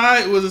was a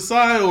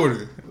side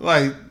order.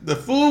 Like the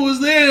food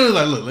was there. It was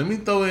like, look, let me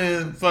throw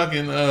in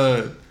fucking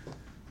honey.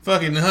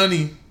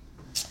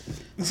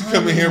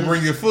 Come in here and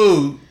bring your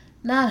food.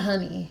 Not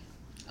honey.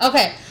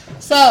 Okay,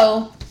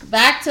 so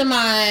back to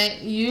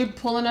you're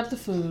pulling up the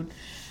food.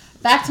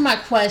 Back to my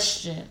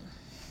question.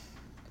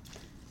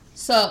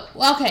 So,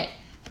 okay,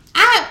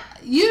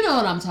 you know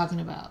what I'm talking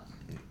about,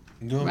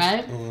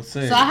 right?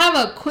 So I have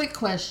a quick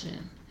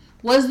question.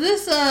 Was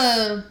this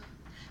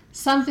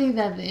something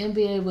that the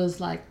NBA was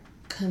like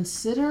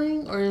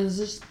considering, or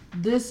is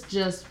this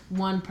just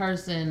one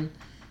person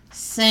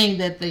saying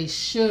that they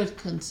should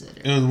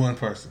consider? It was one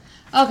person.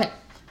 Okay,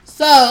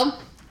 so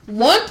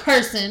one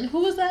person.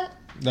 Who was that?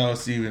 That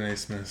was Stephen A.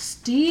 Smith.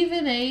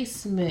 Stephen A.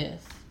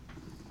 Smith.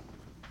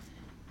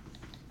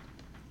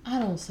 I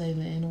don't say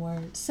the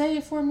N-word. Say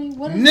it for me.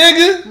 What is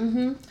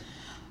nigga?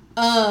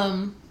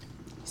 Mm-hmm.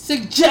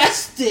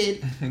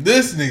 Suggested.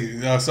 This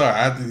nigga. Oh, sorry.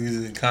 I have to use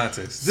it in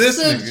context.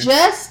 This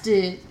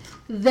suggested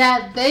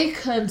that they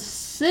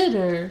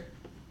consider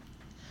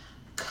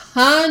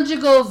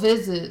conjugal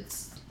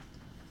visits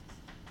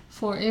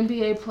for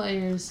NBA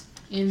players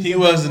in He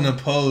wasn't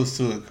opposed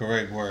to it,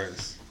 correct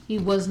words. He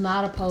was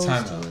not opposed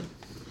to it.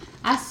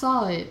 I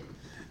saw it.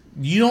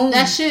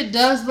 That shit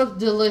does look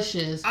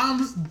delicious.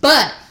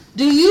 But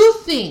do you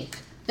think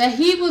that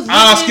he was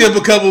I'll skip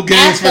a couple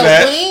games for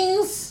that.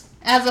 Wings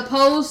as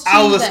opposed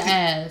to the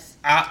ass?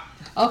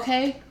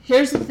 Okay,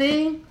 here's the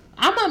thing.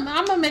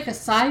 I'm gonna make a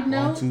side 1,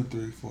 note. 2,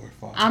 3, 4,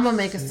 5. I'm gonna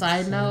make a 6,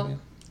 side 7, note.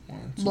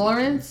 1, 2,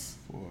 Lawrence,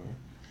 3, 4,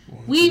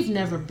 1, we've 2,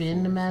 never 3, been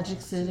 4, to 5, Magic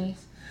 6. City.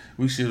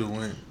 We should have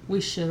went.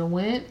 We should have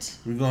went.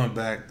 We're going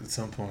back at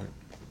some point.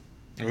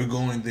 We're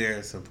going there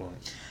at some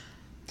point.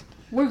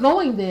 We're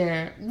going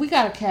there. We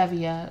got a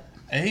caveat.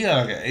 And he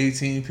got like an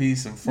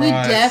 18-piece and fries. We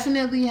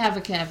definitely have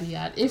a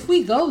caveat. If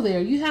we go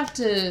there, you have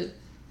to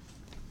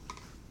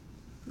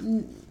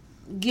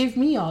give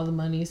me all the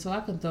money so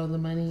I can throw the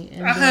money.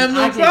 And I then have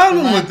no get the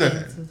problem lap with that.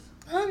 dances.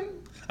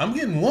 I'm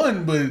getting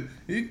one, but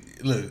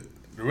look,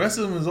 the rest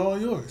of them is all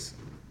yours.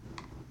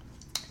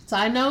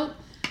 Side note,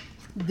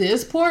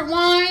 this port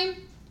wine,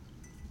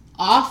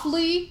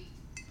 awfully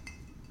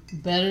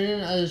better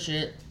than other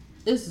shit.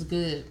 This is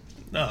good.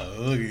 No,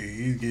 look at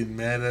he's getting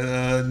mad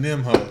at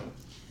Nimho.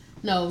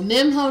 No,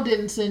 Nimho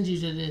didn't send you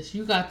to this.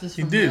 You got this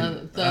from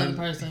the other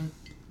person.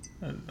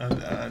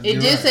 It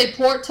did say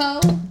Porto,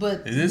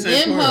 but It did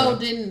say Nimho Porto.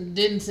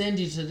 didn't send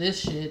you to this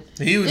shit.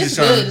 He was It's just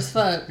trying. good as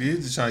fuck. He was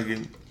just trying to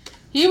get.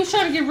 He was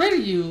trying to get rid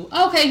of you.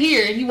 Okay,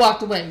 here, and he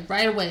walked away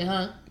right away,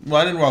 huh?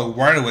 Well, I didn't walk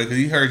right away because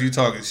he heard you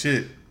talking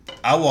shit.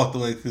 I walked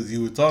away because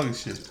you were talking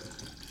shit.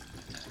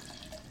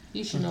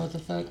 You should know what the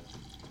fuck.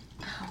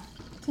 Ow,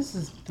 this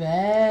is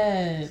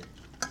bad.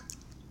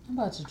 I'm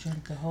about to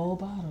drink the whole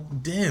bottle.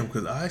 Damn,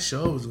 because I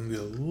sure was gonna get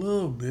a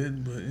little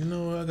bit, but you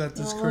know what? I got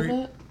this A crate.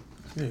 little bit?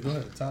 Yeah, go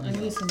ahead. Top I me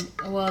need off.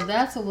 some. Well,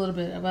 that's a little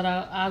bit, but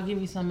I'll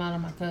give you some out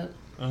of my cup.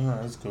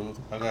 That's cool.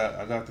 I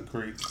got the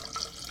crate.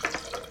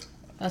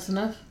 That's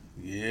enough.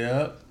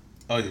 Yep.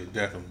 Oh yeah,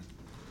 definitely.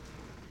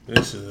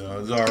 This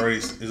is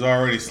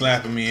already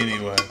slapping me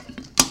anyway.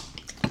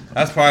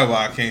 That's probably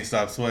why I can't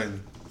stop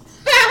sweating.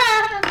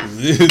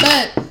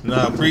 But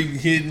Nah,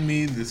 hitting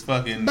me, this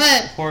fucking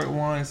port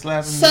wine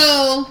slapping me.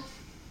 so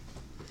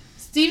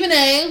Stephen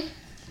A.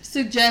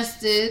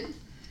 suggested,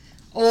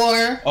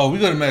 or Oh, we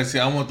go to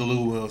Mexico. I want the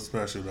Lou Will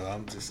special though.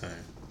 I'm just saying.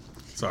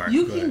 Sorry.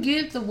 you go can ahead.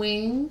 get the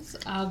wings.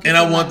 I'll get And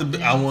I want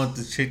lap I dance. want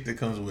the chick that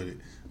comes with it.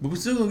 But we're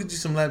still gonna get you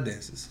some lap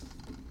dances.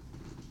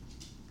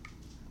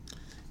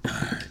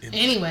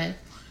 Anyway,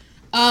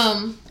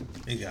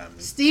 It got me.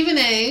 Stephen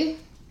A.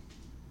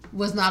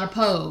 was not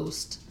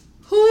opposed.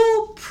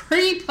 Who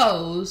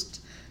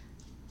pre-posed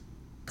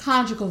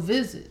conjugal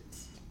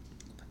visits?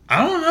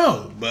 I don't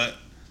know, but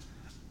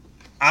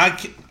I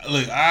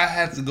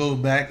have to go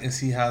back and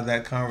see how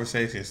that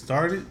conversation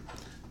started.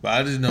 But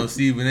I just know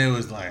Stephen A.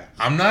 was like,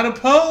 I'm not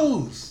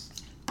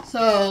opposed.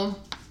 So,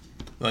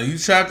 Like, you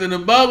trapped in a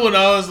bubble, and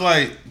I was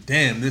like,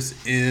 damn, this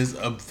is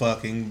a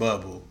fucking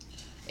bubble.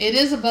 it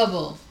is a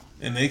bubble.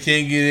 And they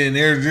can't get in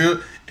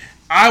there.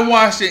 I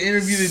watched an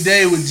interview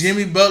today with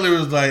Jimmy Butler.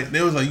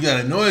 They was like, you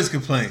got a noise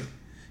complaint.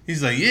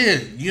 He's like, yeah,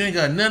 you ain't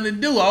got nothing to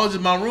do. I was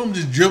in my room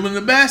just dribbling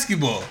the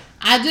basketball.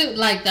 I do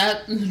like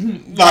that.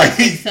 Like- That's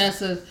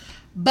excessive.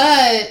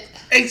 But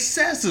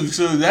Excessive.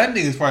 So that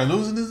nigga's probably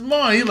losing his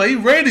mind. He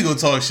ready to go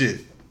talk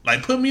shit.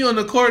 Like, put me on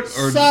the court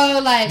or so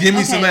like give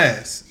me okay, some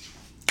ass.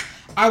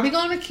 Are we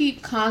going to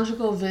keep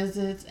conjugal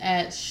visits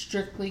at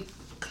strictly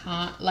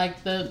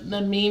like the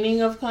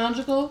meaning of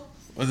conjugal?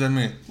 What does that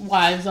mean?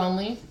 Wives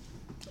only.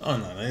 Oh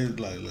no, they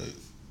like look.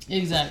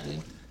 Exactly.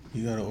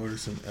 You gotta order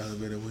some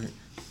elevator wing.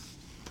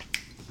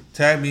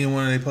 Tag me in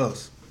one of their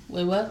posts.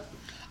 Wait, what?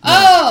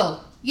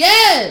 Oh,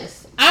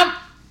 yes.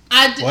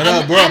 What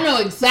up, bro? I know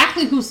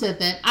exactly who said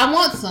that. I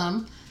want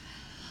some.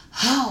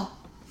 Oh,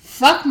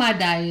 fuck my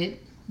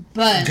diet,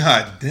 but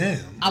God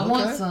damn. I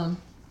want some.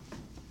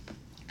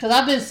 Cause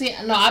I've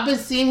been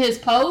seeing his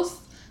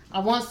posts. I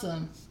want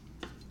some.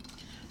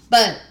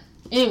 But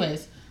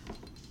anyways,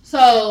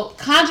 so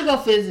conjugal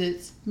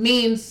visits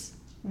means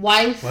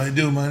wife. What I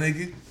do, my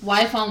nigga?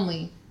 Wife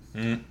only.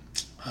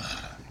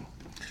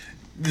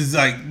 There's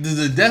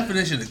a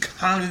definition of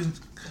conjugal.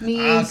 I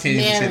Means can't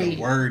even say married.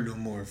 the word no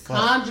more. Fuck.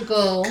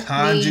 Conjugal means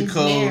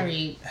Conjugal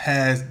married.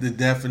 has the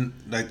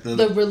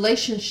The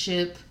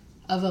relationship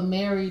of a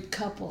married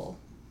couple.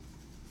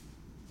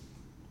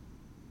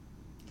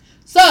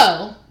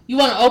 So, you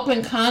want to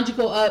open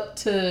conjugal up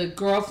to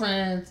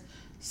girlfriends,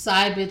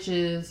 side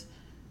bitches,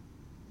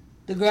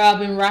 the girl I've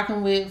been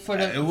rocking with for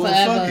Fuck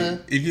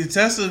forever. it. If you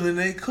test them and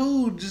they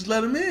cool, just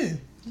let them in.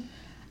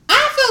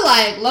 I feel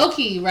like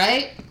low-key,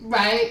 right?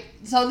 Right?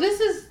 So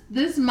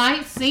this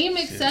might seem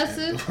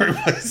excessive.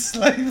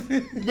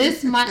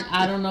 This might,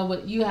 I don't know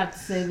what, you have to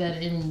say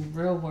that in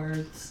real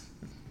words.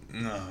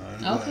 No.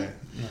 Okay.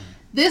 No.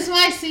 This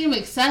might seem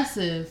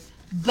excessive,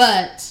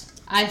 but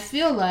I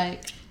feel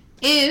like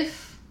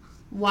if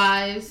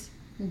wives,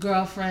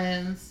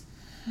 girlfriends,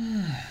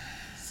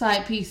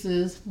 side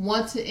pieces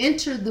want to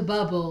enter the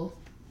bubble,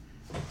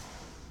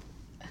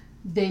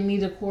 they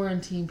need a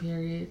quarantine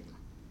period.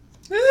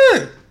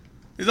 Yeah.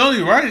 It's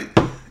only right.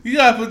 You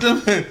gotta put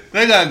them in.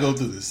 They gotta go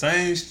through the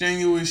same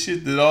strenuous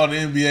shit that all the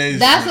NBA's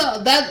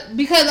do.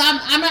 Because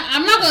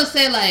I'm not gonna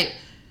say like,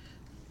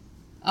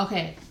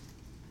 okay,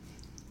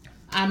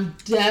 I'm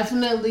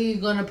definitely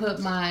gonna put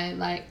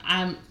my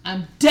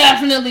I'm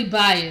definitely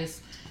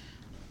biased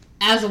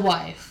as a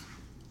wife.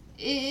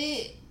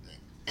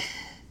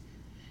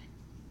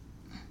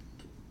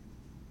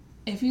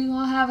 if you're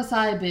gonna have a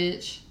side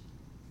bitch,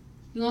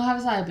 you're gonna have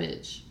a side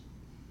bitch,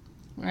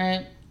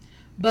 right?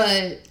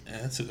 But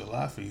yeah, it took a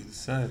lot for you to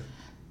say.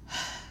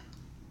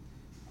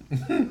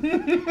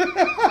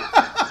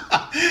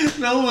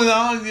 No,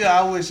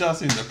 I wish y'all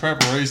seen the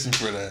preparation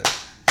for that.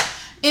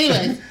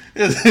 anyways,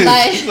 It's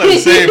like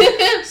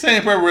the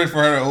same preparation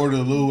for her to order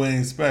the Lil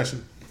Wayne special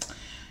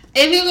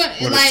if you're gonna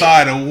with like, a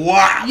side of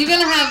wow. you're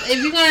gonna have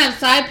if you're gonna have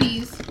side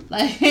piece,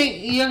 like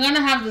you're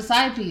gonna have the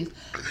side piece.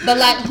 But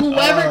like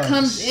whoever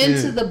comes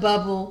into the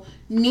bubble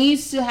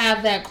needs to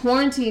have that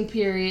quarantine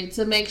period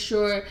to make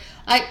sure,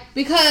 like,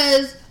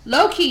 because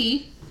low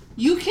key,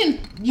 you can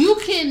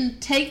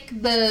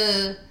take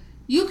the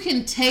what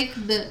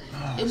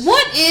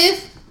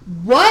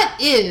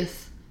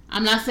if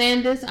I'm not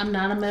saying this, I'm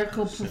not a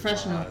medical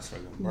professional.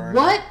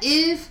 What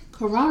if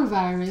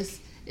coronavirus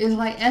is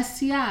like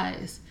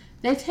STIs?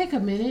 They take a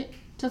minute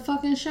to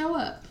fucking show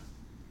up.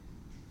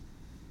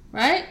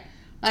 Right?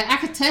 Like, I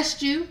could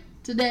test you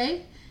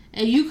today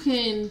and you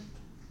can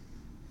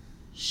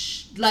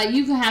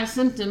you can have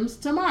symptoms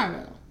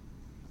tomorrow.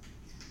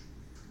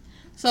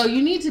 So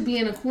you need to be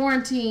in a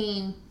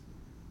quarantine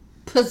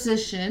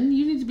position.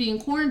 You need to be in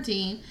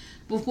quarantine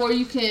before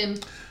you can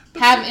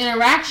have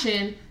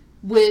interaction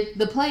with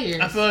the players.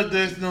 I feel like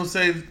there's no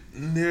safe.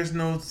 Then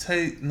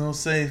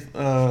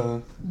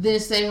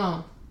stay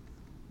home.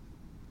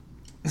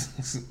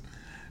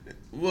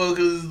 Well,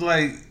 because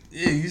like,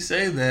 yeah, you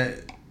say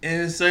that,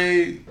 and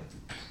say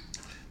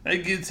they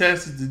get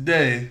tested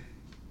today.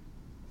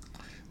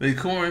 They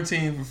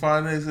quarantine for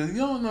 5 days. You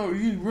don't know.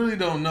 You really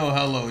don't know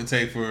how long it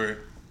take for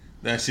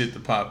that shit to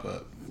pop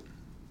up.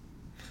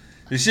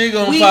 The shit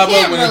gonna pop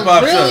up when it pops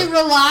up. We can't really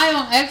rely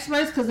on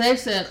experts because they've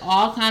said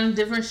all kind of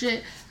different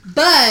shit.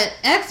 But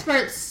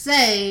experts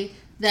say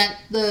that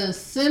the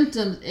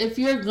symptoms, if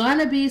you're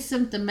gonna be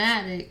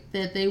symptomatic,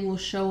 that they will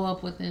show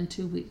up within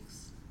 2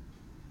 weeks,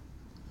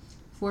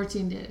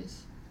 14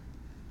 days.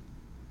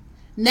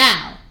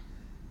 Now,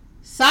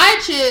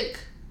 side chick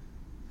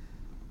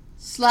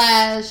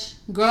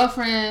 /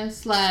 girlfriend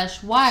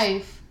 /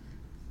 wife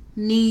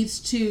needs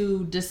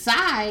to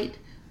decide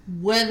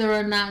whether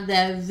or not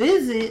that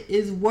visit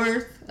is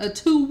worth a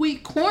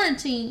 2-week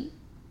quarantine.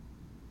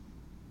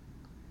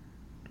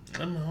 I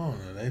don't know.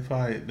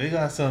 They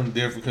got something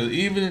different because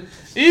even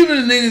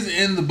the niggas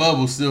in the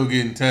bubble still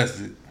getting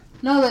tested.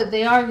 No, that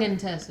they are getting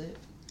tested.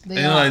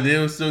 They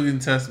were still getting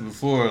tested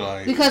before,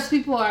 like, because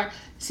people are.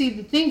 See,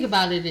 the thing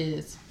about it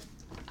is,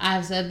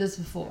 I've said this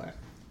before.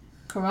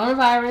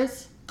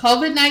 Coronavirus,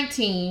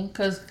 COVID-19,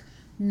 because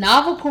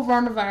novel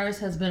coronavirus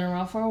has been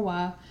around for a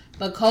while,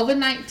 but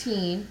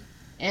COVID-19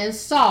 and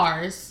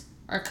SARS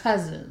are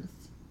cousins.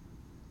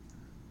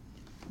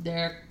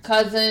 They're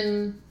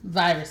cousin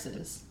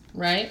viruses,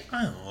 right?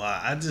 I don't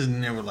lie. I just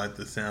never liked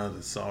the sound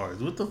of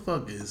SARS. What the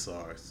fuck is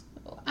SARS?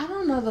 I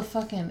don't know the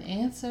fucking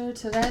answer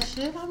to that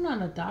shit. I'm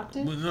not a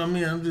doctor. But, I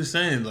mean, I'm just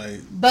saying,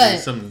 like, but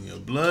something in your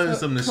blood,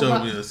 something that shows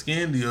up in your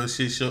skin. Do your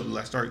shit show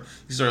like you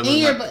start in looking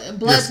your like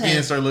blood your skin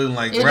test. start looking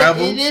like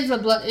gravel?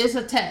 It's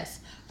a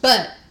test.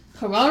 But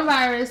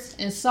coronavirus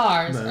and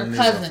SARS are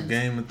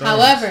cousins.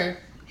 However,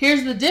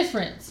 here's the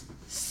difference.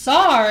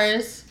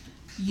 SARS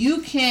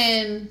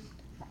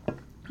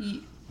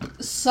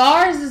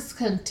is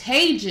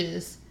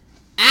contagious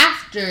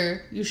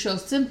after you show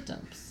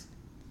symptoms.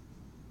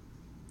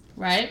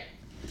 Right?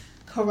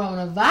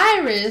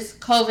 Coronavirus,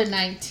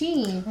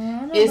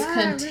 COVID-19 is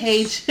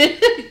contagious.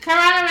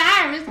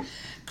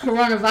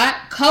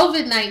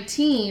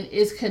 COVID-19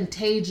 is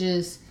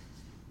contagious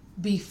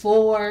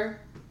before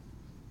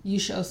you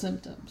show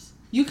symptoms.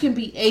 You can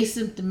be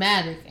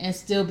asymptomatic and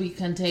still be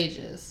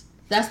contagious.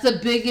 That's the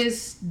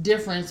biggest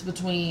difference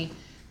between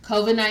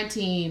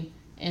COVID-19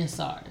 and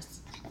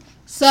SARS.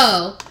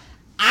 So,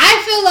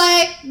 I feel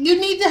like you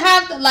need to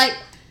have, like,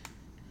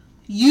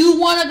 you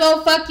want to go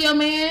fuck your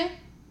man?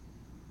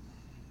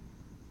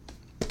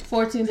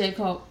 14-day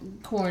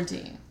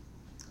quarantine.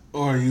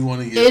 Or you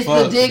want to get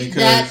fucked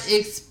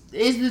is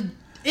the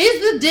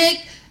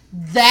dick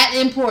that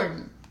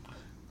important?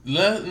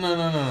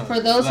 No. For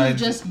those who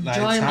just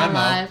joined my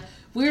live,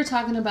 we were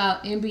talking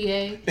about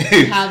NBA,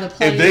 how the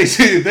players...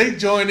 If they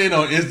join in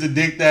on is the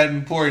dick that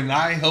important,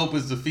 I hope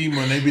it's the female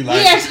and they be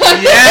like,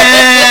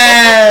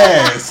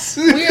 yes!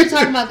 We are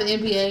talking about the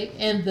NBA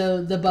and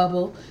the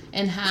bubble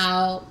and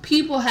how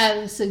people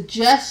have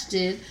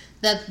suggested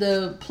that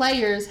the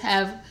players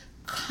have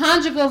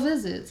conjugal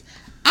visits.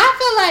 I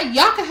feel like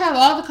y'all can have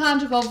all the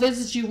conjugal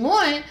visits you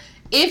want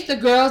if the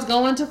girls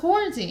go into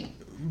quarantine.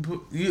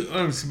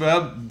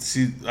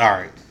 See, all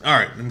right.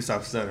 Let me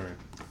stop stuttering.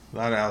 A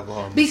lot of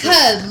alcohol.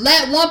 Because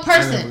let one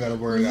person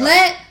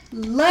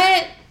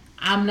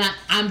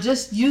I'm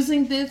just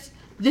using this.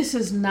 This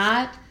is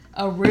not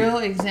a real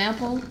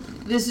example.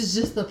 This is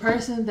just the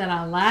person that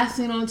I last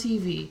seen on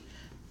TV.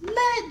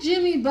 Let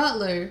Jimmy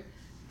Butler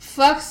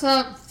fuck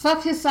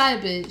his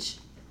side bitch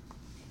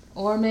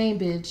or main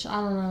bitch.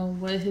 I don't know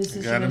what his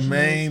situation is. Got a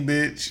main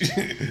bitch.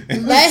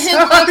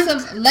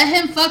 Let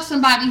him fuck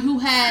somebody who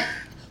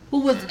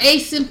was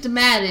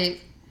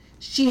asymptomatic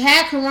She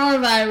had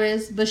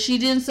coronavirus, but she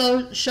didn't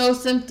show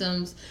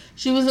symptoms.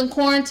 She was in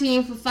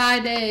quarantine for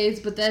 5 days,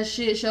 but that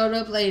shit showed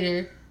up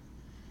later.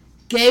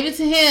 Gave it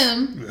to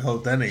him. I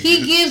hope that nigga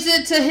He gives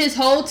it to his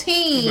whole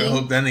team. I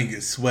hope that nigga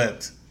gets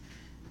swept.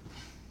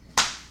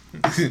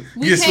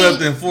 Get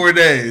swept in 4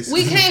 days.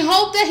 We can't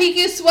hope that he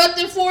gets swept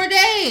in 4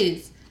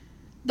 days.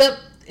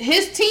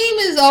 His team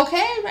is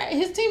okay, right?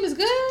 His team is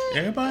good.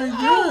 Everybody's good.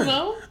 I don't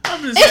know.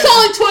 It's It's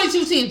only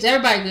 22 teams.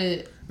 Everybody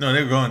good. No,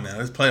 they're going now.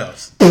 It's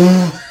playoffs.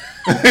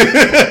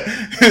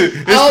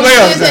 It's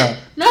playoffs now.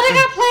 No, they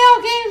got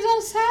playoff games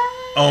on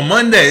Saturday. On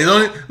Monday. It's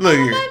only, look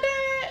here. Monday.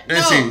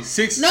 Let's see.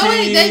 16. No,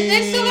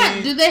 they still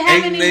got. Do they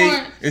have any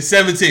more? It's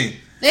 17.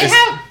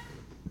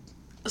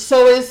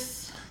 So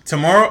it's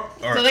tomorrow.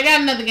 So they got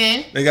another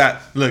game. They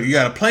got. Look, you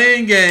got a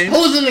playing game.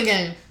 Who's in the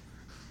game?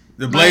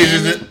 The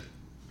Blazers.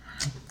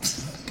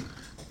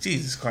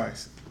 Jesus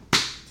Christ.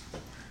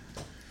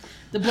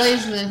 The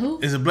Blazers and who?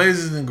 It's the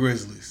Blazers and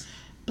Grizzlies.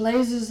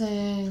 Blazers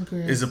and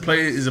Grizzlies.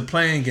 It's a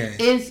playing game.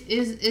 Is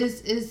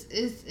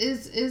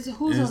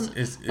who's on?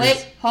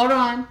 Wait, hold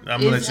on.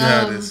 I'm gonna let you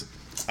have this.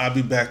 I'll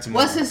be back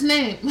tomorrow. What's his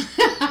name?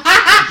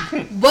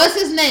 What's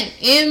his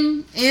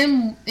name?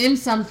 M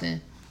something.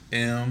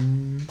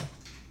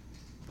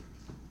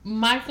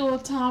 Michael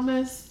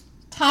Thomas.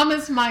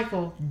 Thomas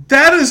Michael.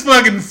 That is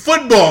fucking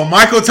football.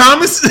 Michael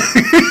Thomas?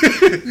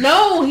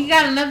 No, he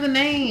got another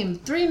name.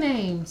 3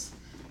 names.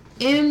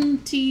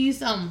 MT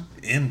something.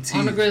 MT.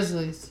 On the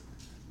Grizzlies.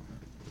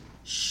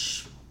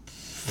 Shh.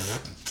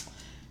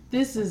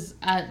 This is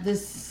I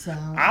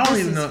don't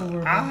even know.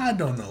 Horrible. I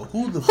don't know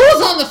who's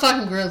on the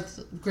fucking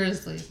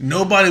Grizzlies.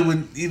 Nobody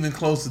would even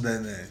close to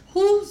that name.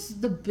 Who's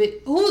the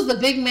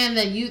big man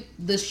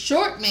the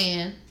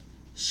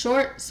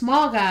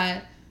small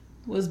guy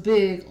was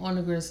big on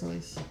the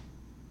Grizzlies?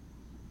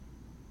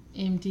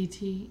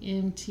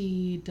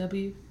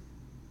 MTW.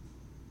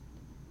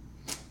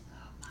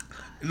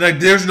 Like,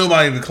 there's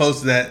nobody even close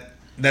to that.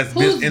 That's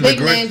Who's been in big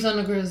the names on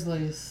the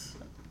Grizzlies?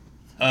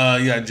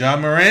 You got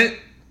John Morant.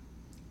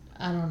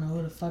 I don't know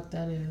who the fuck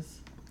that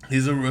is.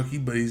 He's a rookie,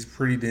 but he's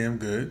pretty damn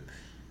good.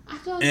 I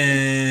don't.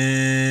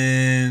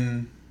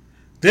 And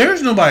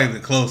there's nobody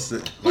even close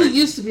to. Who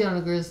used to be on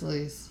the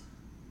Grizzlies?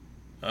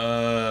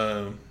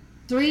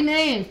 3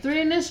 names,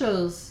 3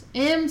 initials.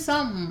 M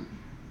something.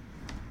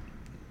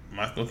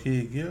 Michael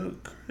Kidd,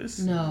 Chris.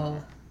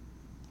 No.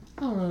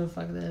 I don't know who the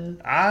fuck that is.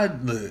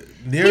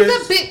 He's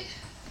a big.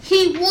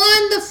 He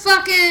won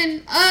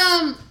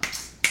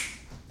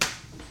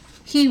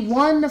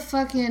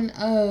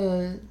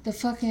the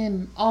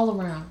fucking all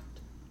around.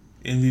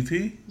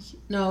 MVP?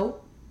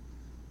 No.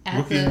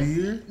 Rookie of the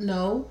year?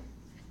 No.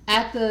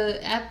 At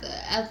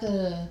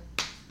the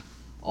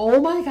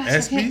oh my gosh.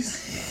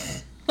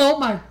 ESPYs? Oh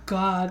my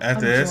god. At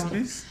the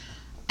ESPYs?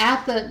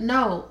 At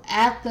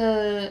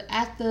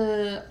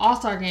the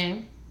All-Star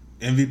game.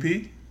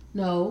 MVP?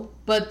 No,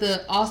 but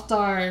the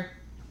All-Star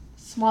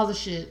smaller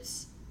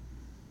shits.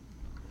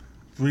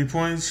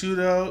 3-point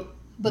shootout?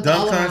 But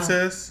dunk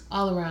contest?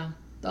 All around.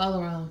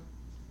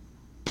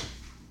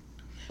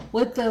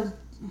 With the...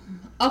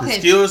 Okay.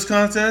 The skills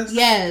contest?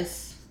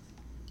 Yes.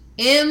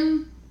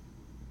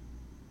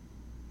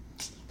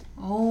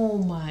 Oh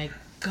my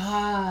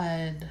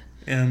god.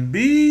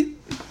 Embiid?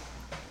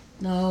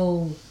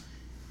 No.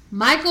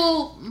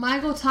 Michael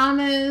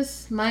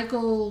Thomas,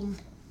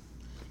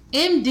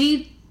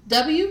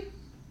 MDW?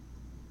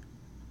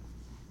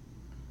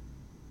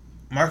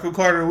 Michael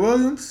Carter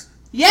Williams?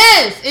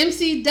 Yes,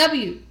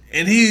 MCW.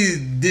 And he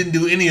didn't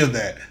do any of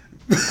that.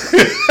 Was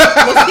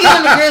he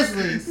on the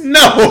Grizzlies? No.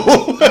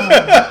 Oh.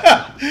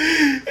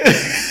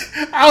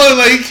 I was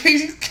like,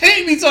 you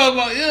can't be talking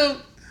about him.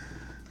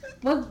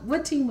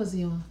 What team was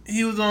he on?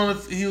 He was on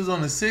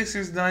the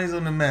Sixers. Now he's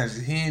on the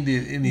Magic. He ain't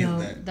did any of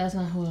that. No, that's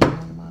not who I'm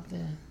talking about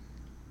then.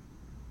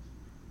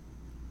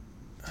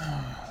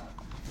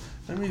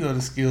 Let me go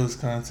to skills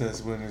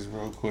contest winners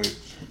real quick.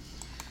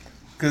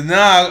 Cause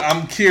now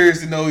I'm curious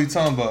to know what you're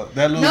talking about.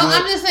 That little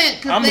I'm just saying.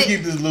 I'm gonna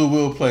keep this little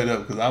Will plate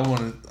up because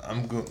we're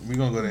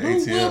gonna go to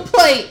ATL.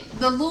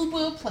 The Lou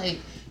Will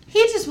plate.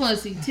 He just want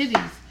to see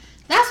titties.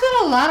 That's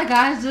what a lot of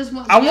guys just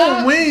want. I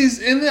want wings,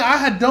 and then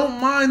I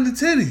don't mind the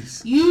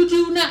titties. You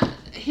do not.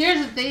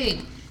 Here's the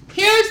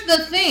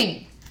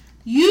thing.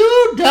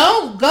 You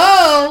don't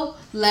go.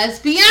 Let's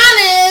be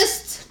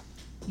honest.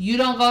 You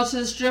don't go to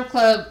the strip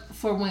club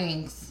for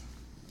wings.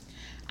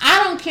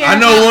 I don't care. I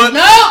know one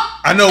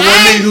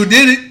nigga who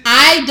did it.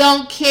 I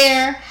don't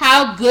care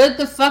how good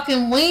the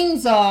fucking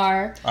wings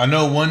are. I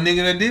know one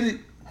nigga that did it.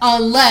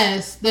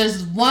 Unless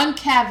there's one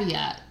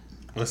caveat.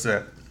 What's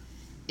that?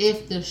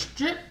 If the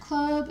strip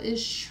club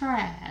is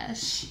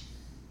trash,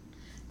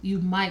 you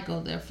might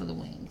go there for the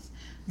wings.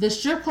 The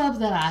strip club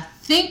that I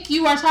think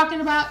you are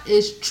talking about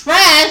is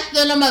trash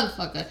than a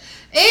motherfucker.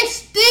 It's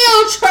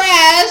still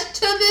trash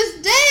to this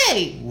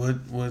day.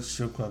 What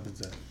strip club is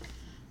that?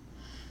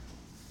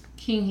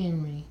 King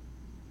Henry.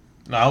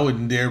 No, I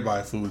wouldn't dare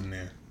buy food in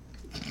there.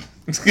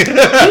 You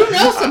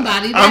know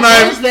somebody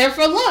that goes there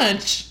for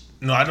lunch.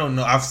 No, I don't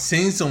know. I've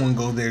seen someone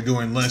go there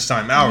during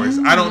lunchtime hours.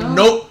 I don't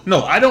know.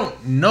 No, I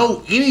don't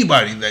know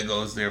anybody that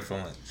goes there for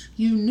lunch.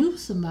 You knew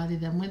somebody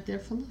that went there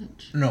for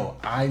lunch. No,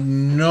 I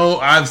know.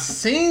 I've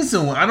seen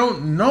someone. I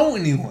don't know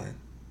anyone.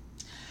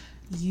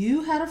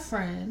 You had a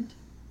friend,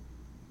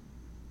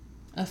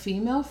 a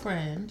female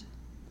friend,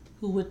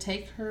 who would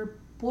take her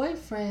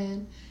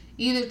boyfriend,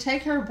 either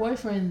take her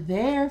boyfriend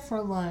there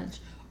for lunch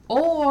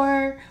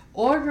or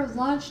order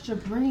lunch to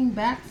bring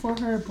back for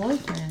her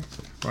boyfriend.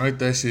 Write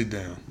that shit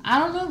down. I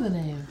don't know the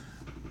name.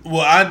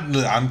 Well,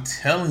 I'm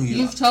telling you.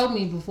 You've told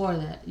me before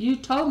that. You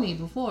told me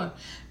before.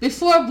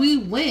 Before we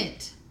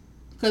went.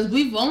 Because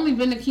we've only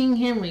been to King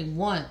Henry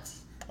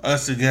once.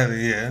 Us together,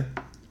 yeah.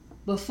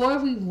 Before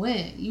we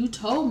went, you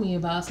told me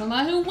about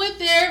somebody who went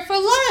there for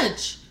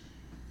lunch.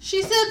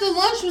 She said the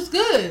lunch was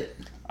good.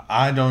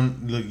 I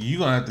don't... Look, you're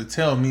going to have to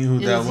tell me who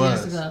that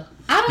was. Years ago.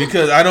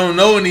 Because I don't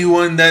know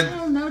anyone that... I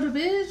don't know the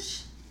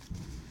bitch.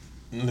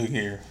 Look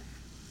here.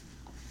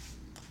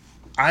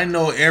 I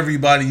know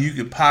everybody you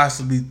could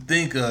possibly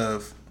think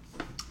of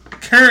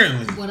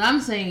currently. What I'm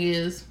saying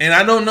is... And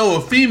I don't know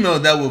a female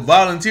that would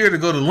volunteer to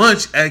go to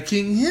lunch at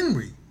King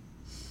Henry.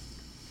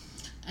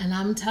 And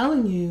I'm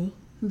telling you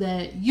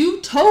that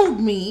you told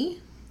me...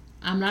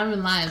 I'm not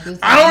even lying.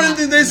 I don't even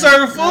think they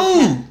serve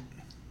food.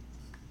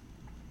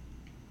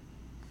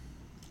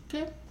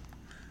 Okay.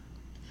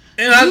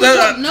 And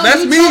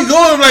that's me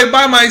going like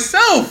by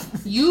myself.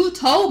 You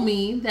told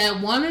me that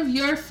one of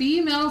your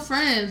female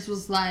friends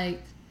was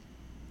like,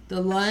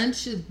 the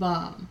lunch is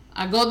bomb.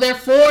 I go there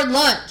for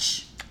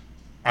lunch.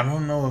 I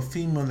don't know a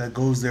female that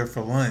goes there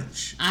for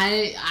lunch.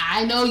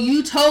 I know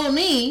you told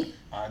me.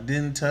 I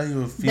didn't tell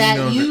you a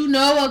female that you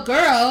know a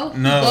girl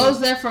who No. goes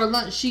there for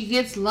lunch. She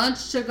gets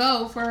lunch to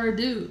go for her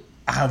dude.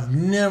 I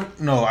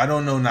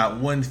don't know not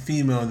one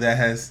female that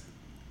has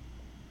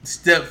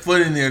stepped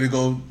foot in there to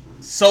go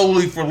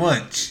solely for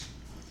lunch.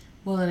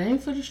 Well, it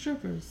ain't for the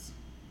strippers.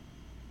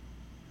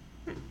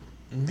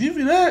 Give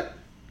you that.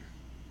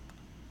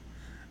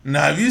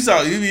 Now, if you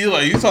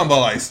talking about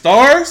like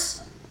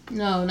stars?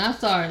 No, not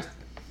stars.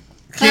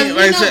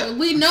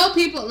 We know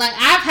people, like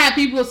I've had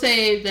people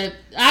say that,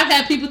 I've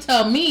had people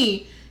tell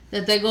me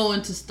that they go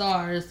into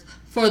stars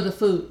for the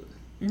food.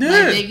 Yeah.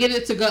 Like they get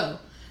it to go.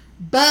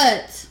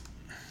 But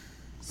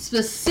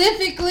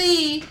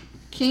specifically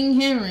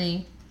King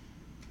Henry,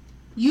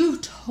 you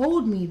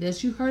told me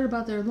that you heard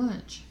about their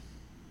lunch.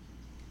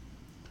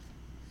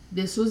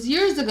 This was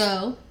years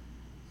ago,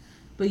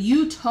 but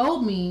you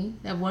told me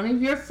that one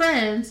of your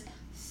friends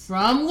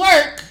from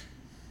work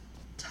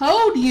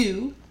told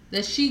you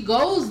that she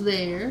goes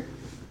there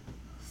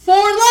for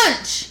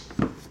lunch.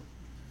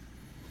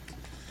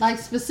 Like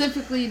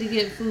specifically to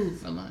get food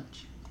for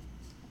lunch.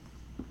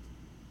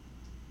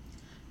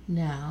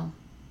 Now,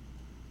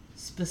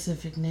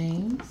 specific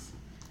names,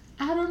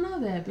 I don't know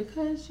that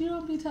because you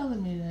don't be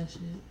telling me that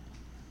shit.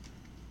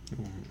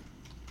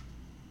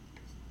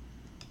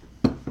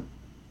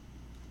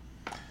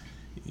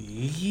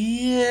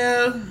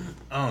 Yeah,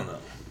 I don't know.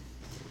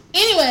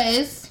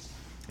 Anyways,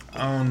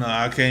 I don't know.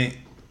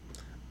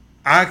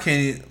 I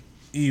can't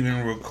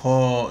even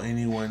recall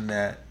anyone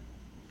that.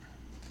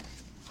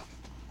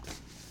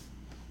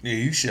 Yeah,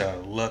 you should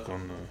have luck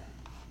on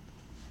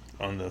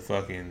the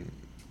fucking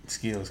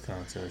skills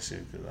contest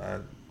shit.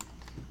 Cause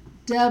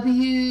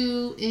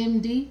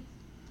WMD.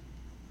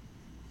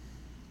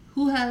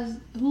 Who's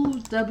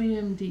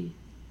WMD?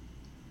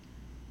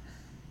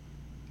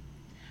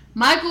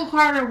 Michael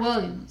Carter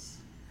Williams.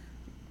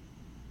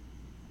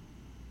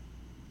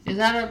 Is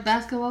that a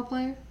basketball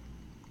player?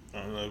 I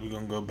don't know. We're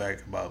gonna go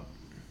back about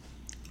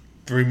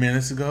 5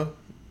 minutes ago,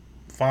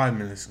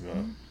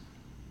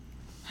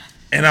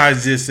 and I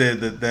just said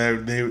that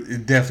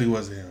it definitely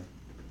wasn't him.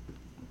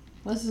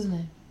 What's his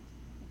name?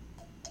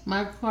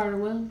 Michael Carter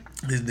Williams.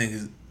 His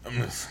name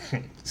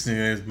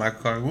is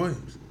Michael Carter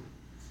Williams,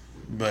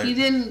 but He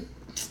didn't.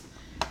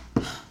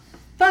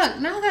 Fuck!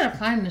 Now I gotta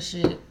find the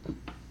shit.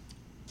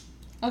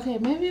 Okay,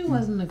 maybe it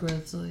wasn't the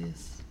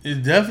Grizzlies.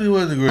 It definitely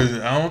wasn't the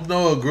Grizzlies. I don't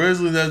know a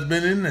Grizzly that's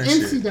been in that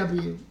shit.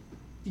 MCW.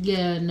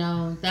 Yeah,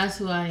 no, that's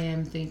who I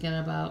am thinking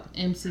about.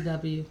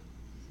 MCW.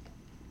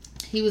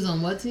 He was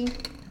on what team?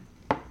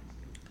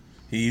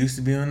 He used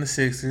to be on the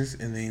Sixers,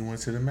 and then he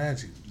went to the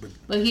Magic.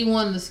 But he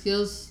won the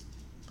skills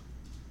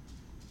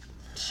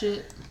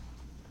shit.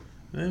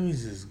 Let me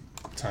just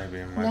type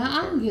in Michael Now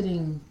Carter. I'm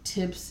getting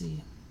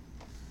tipsy.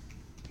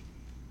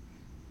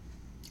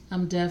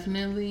 I'm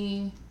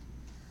definitely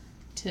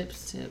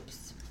tips.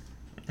 Tips.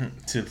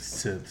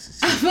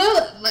 I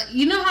feel like,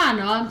 you know how I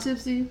know I'm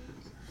tipsy?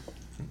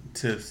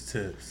 Tips.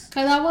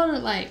 Because I want to,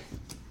 like,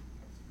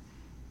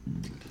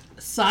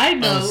 side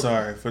note. I'm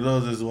sorry. For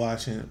those that's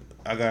watching,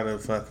 I got a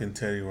fucking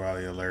Teddy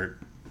Riley alert.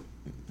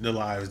 The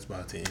live is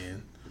about to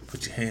end.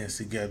 Put your hands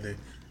together.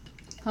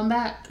 Come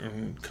back.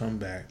 And come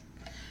back.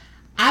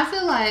 I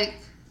feel like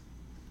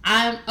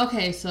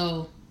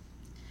so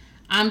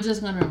I'm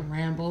just going to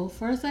ramble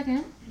for a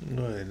second.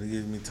 Go ahead. It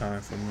gives me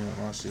time for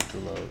my shit to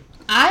load.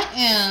 I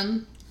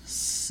am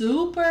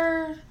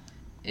super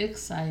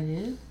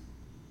excited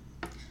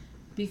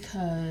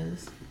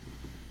because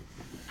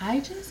I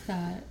just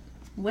got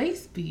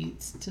waist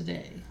beads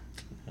today.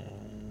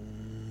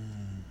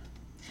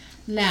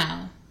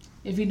 Now,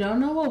 if you don't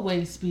know what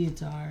waist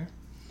beads are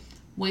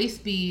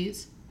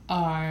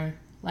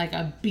like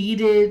a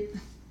beaded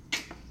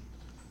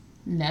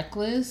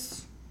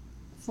necklace,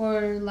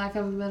 for lack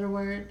of a better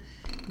word,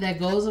 that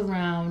goes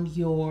around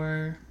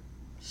your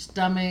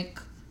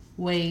stomach,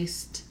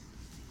 waist,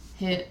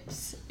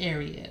 hips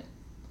area,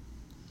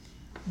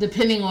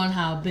 depending on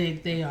how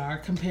big they are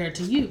compared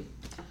to you.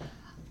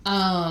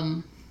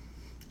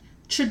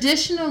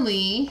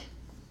 Traditionally,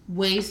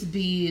 waist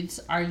beads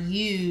are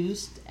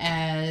used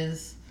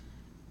as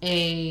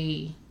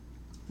a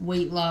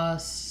weight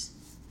loss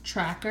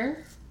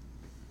tracker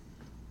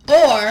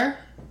or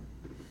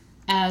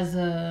as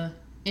a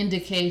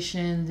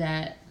indication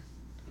that,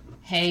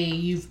 hey,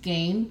 you've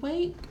gained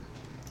weight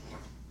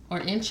or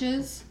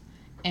inches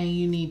and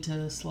you need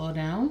to slow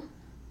down.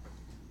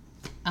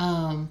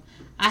 I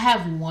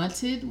have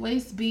wanted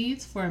waist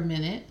beads for a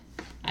minute.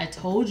 I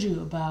told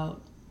you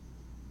about,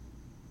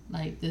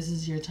 like, this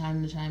is your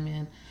time to chime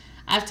in.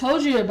 I've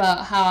told you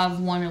about how I've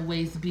wanted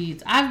waist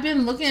beads. I've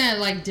been looking at,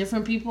 like,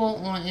 different people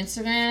on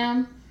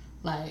Instagram.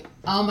 Like,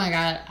 oh my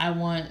God, I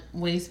want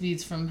waist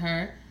beads from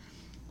her.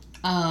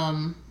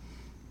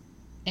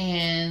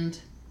 And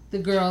the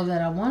girl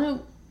that I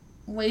wanted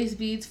waist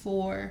beads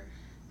for,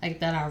 like,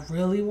 that I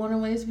really wanted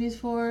waist beads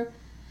for,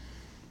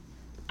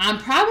 I'm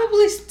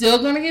probably still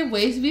going to get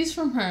waist beads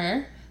from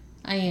her.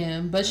 I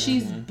am. But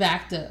she's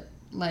backed up.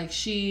 Like,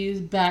 she's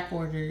back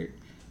ordered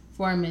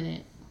for a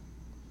minute.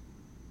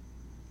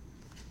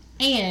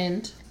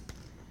 And,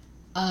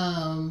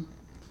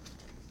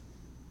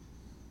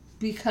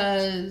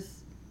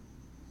 because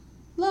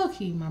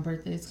low-key, my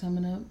birthday's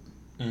coming up.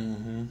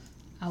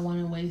 I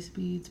wanted waist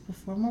beads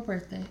before my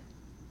birthday.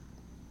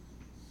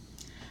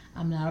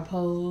 I'm not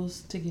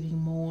opposed to getting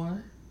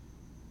more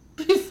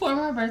before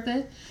my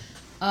birthday.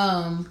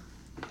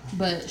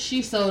 But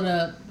she sold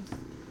up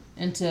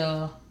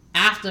until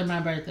after my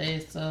birthday,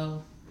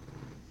 so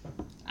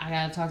I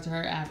gotta talk to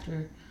her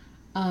after.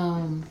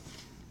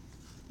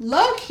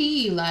 Low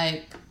key,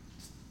 like,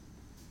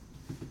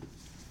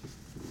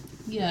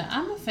 yeah,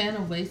 I'm a fan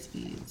of waist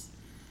beads.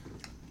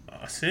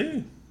 I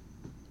see.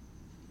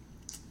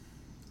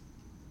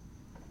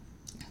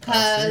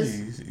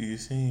 Cause you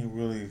seem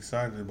really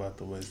excited about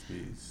the waist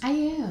beads. I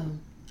am.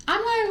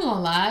 I'm not even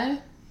gonna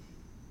lie.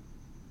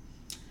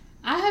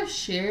 I have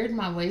shared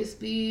my waist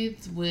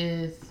beads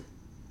with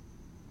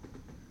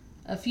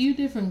a few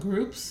different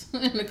groups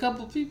and a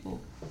couple people.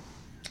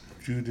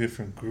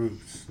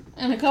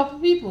 And a couple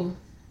people.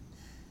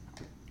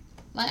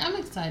 Like, I'm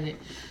excited.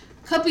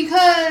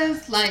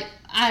 Because,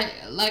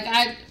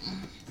 I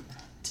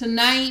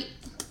tonight,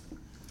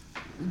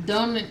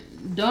 don't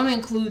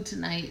include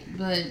tonight,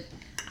 but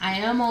I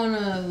am on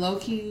a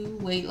low-key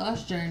weight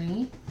loss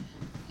journey,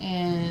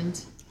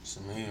 and It's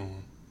a mean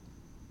one.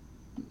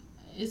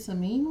 It's a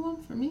mean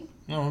one for me?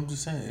 No, I'm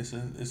just saying it's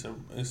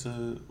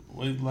a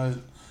weight loss.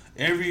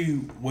 Every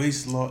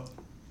weight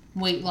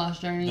loss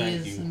journey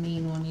Thank is you. a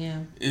mean one, yeah.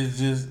 It's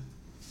just,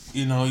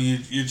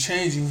 you're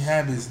changing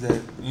habits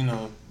that,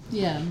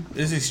 Yeah,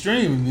 it's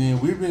extreme. And then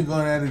we've been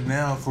going at it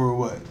now for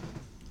what?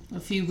 a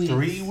few weeks.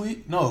 3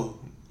 weeks? No.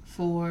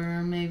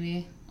 4,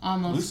 maybe.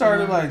 Almost. We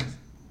started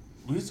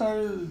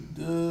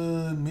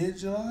 4.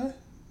 mid-July.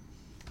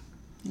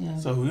 Yeah.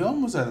 So we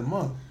almost at a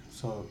month.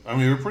 So,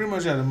 we're pretty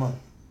much at a month.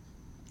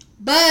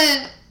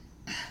 But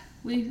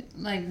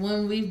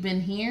when we've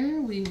been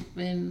here, we've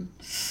been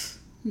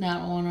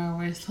not on our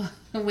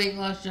weight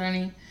loss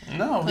journey.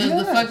 No,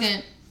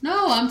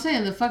 I'm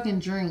saying the fucking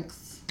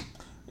drinks.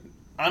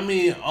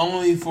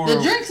 Only for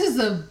The drinks is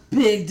a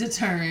big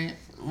deterrent.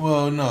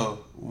 Well, no,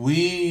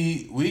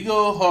 we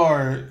go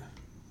hard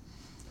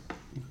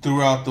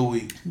throughout the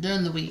week.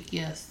 During the week,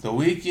 yes. The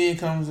weekend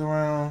comes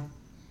around,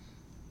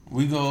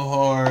 we go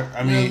hard.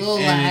 We're a little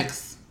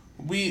lax.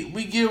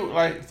 We give,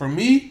 like, for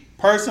me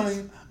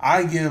personally,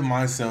 I give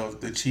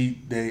myself the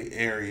cheat day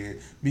area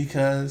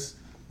because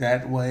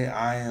that way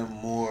I am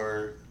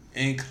more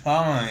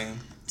inclined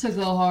to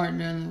go hard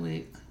during the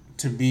week.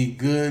 To be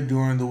good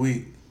during the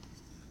week.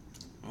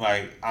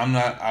 Like, I'm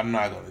not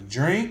gonna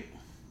drink.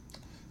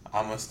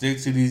 I'm gonna stick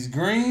to these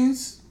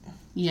greens.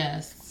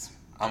 Yes.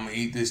 I'm gonna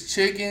eat this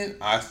chicken.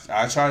 I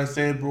try to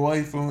stay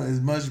away from as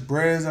much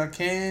bread as I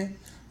can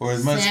or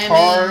as much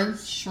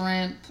carbs.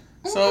 Shrimp.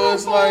 So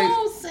it's like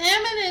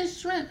salmon and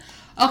shrimp.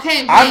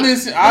 Okay, I've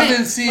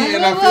been seeing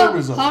and I feel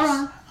results.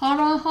 Hold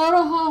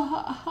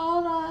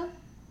on.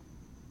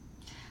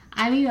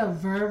 I need a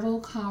verbal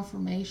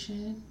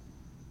confirmation.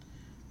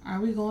 Are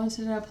we going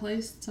to that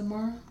place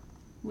tomorrow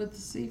with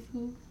the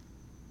seafood?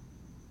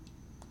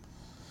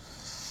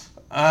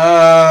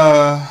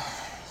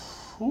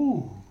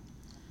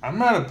 I'm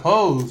not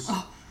opposed.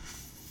 Oh,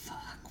 fuck,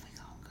 we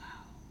gonna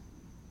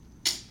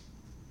go.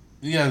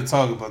 You gotta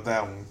talk about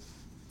that one.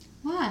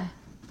 Why?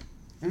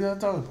 We gotta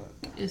talk about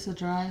it. It's a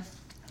drive.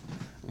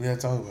 We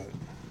gotta talk about it.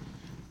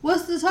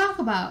 What's to talk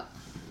about?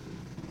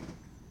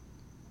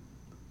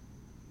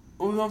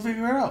 We're gonna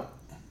figure it out.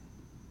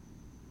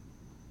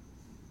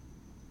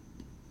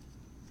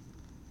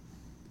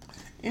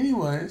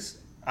 Anyways,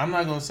 I'm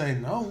not gonna say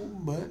no,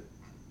 but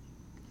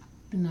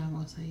You're not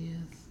gonna say yes.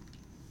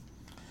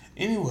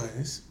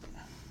 anyways,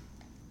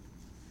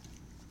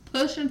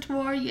 Pushing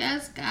toward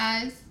yes,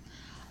 guys.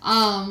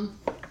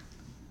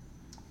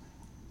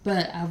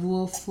 But I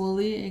will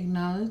fully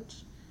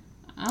acknowledge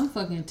I'm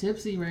fucking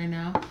tipsy right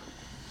now.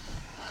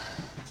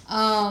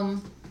 I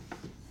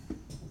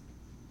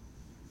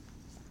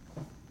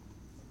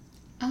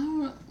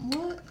don't know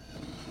what.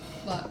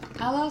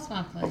 Fuck, I lost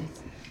my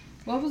place.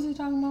 What was he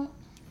talking about?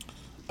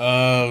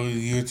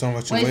 you were talking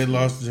about your Waist weight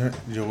loss,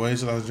 your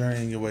weight loss journey,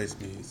 and your waist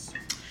beads.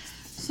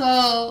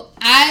 So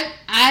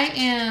I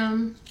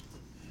am.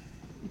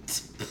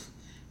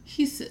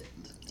 He said,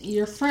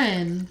 your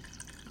friend,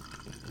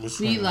 Which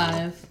Be one?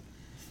 Live,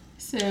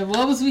 said,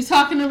 what was we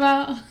talking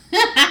about?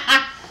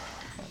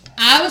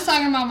 I was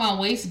talking about my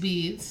waist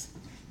beads.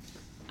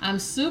 I'm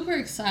super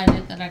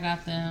excited that I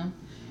got them.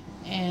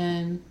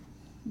 And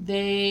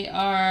they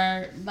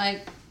are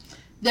like,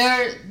 they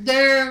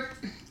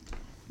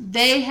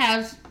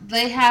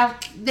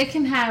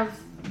can have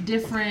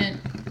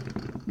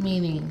different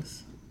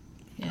meanings.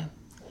 Yeah.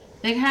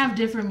 They can have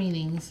different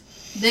meanings.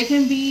 They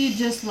can be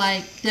just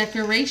like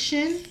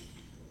decoration,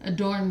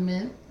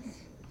 adornment,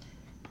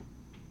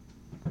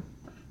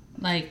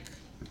 like,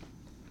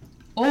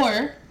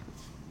 or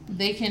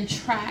they can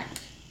track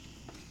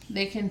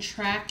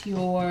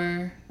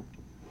your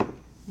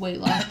weight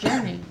loss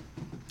journey.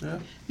 Yeah.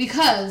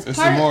 Because It's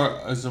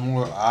a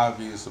more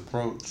obvious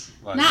approach.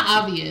 Like, not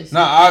obvious.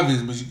 Not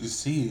obvious, but you can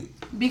see it.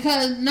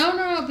 Because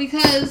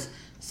because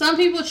some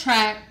people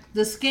track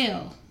the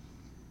scale,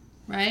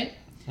 right?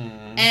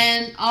 Mm-hmm.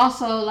 And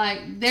also,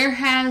 like, there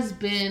has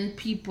been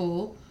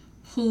people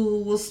who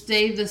will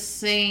stay the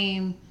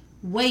same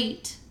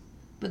weight,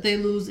 but they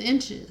lose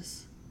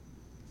inches,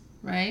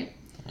 right?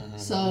 Mm-hmm.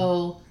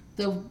 So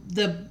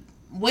the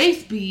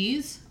waist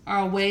beads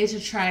are a way to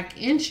track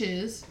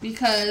inches,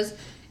 because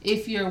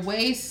if your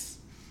waist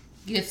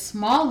gets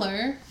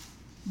smaller,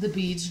 the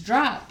beads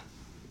drop.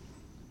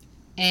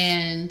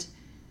 And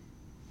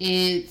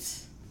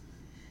it's,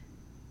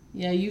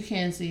 yeah, you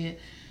can see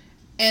it.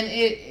 And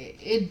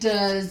it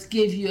does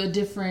give you a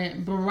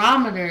different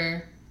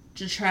barometer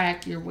to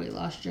track your weight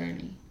loss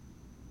journey.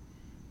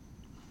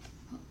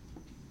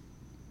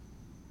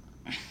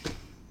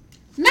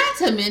 Not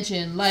to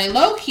mention, like,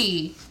 low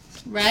key,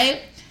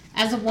 right?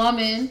 As a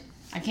woman,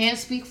 I can't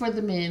speak for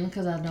the men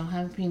because I don't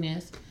have a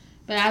penis.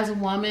 But as a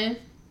woman,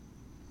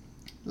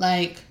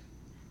 like,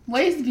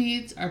 waist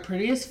beads are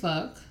pretty as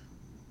fuck.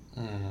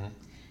 Mm-hmm.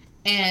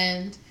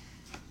 And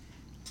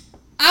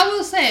I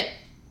will say,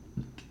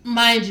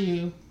 mind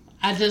you,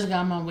 I just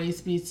got my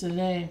waist beads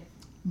today.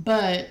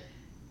 But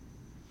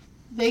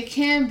they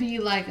can be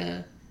like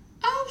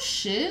oh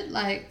shit,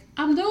 like,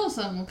 I'm doing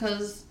something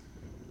because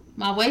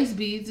my waist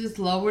beads is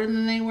lower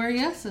than they were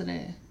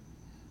yesterday.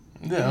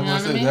 Yeah, I'm gonna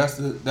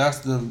say that's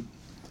the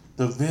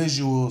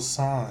visual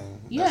sign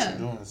that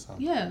you're doing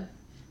something. Yeah,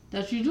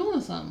 that you're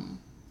doing something.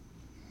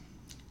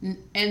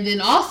 And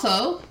then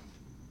also,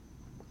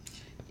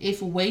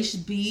 if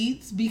waist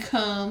beads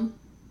become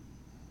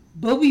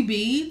booby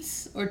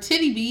beads or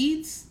titty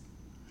beads,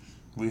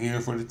 we're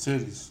here for the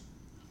titties.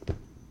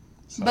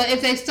 So. But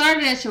if they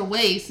started at your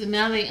waist and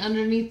now they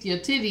underneath your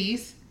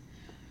titties,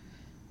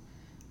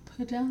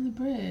 put down the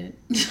bread.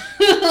 Like,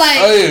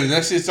 oh yeah,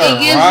 that shit started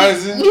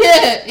rising.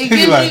 Yeah, it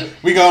gives like, you.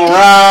 We gonna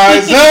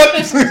rise up.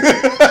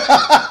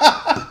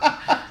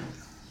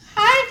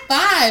 High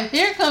five!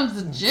 Here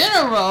comes the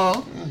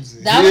general.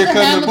 That Here was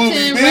a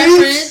Hamilton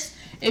reference.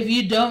 If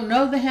you don't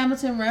know the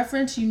Hamilton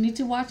reference, you need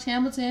to watch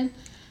Hamilton.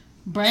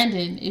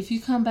 Brandon, if you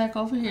come back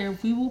over here,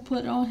 we will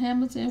put on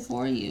Hamilton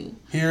for you.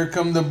 Here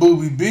come the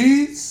booby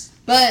beads.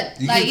 But,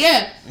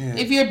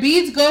 if your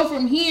beads go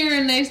from here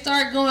and they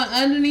start going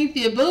underneath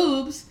your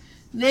boobs,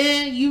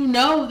 then you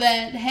know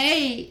that,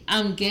 hey,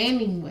 I'm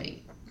gaining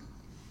weight.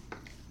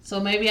 So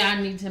maybe I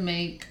need to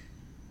make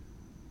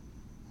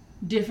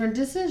different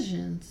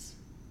decisions.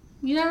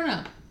 You never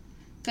know.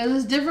 Because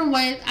there's different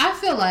ways. I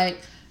feel like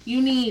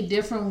you need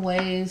different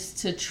ways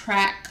to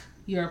track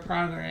your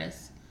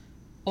progress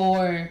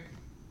or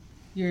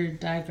your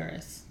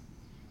digress.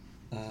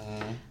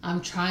 Mm-hmm.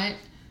 I'm trying...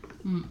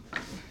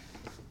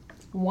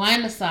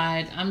 Wine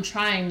aside, I'm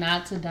trying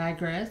not to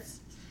digress.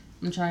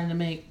 I'm trying to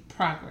make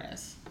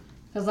progress.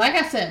 Because like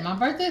I said, my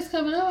birthday's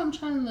coming up. I'm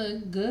trying to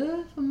look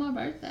good for my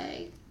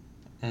birthday.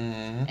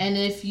 Mm-hmm. And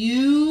if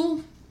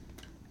you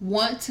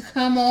want to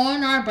come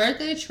on our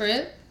birthday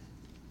trip,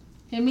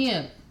 hit me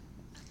up.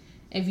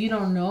 If you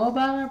don't know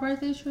about our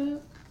birthday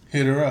trip,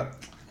 hit her up.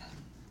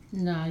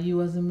 Nah, you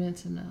wasn't meant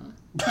to know.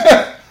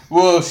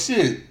 Well,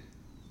 shit.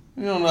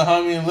 You don't know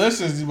how many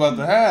listeners you about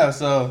to have,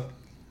 so...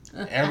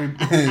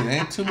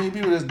 ain't too many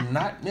people that's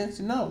not meant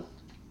to know.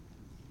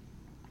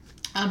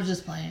 I'm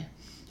just playing.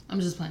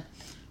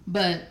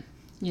 But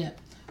yeah.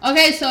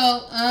 Okay, so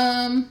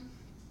I'm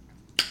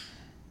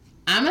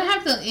gonna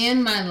have to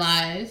end my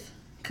live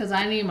because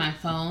I need my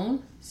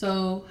phone.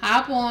 So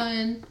hop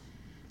on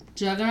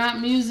Juggernaut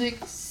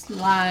Music's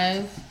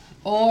live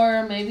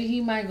Or maybe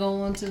he might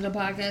go onto the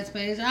podcast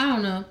page. I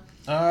don't know.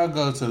 I'll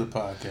go to the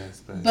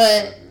podcast page.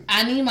 But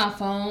I need my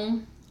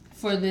phone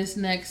for this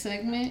next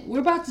segment.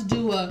 We're about to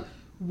do a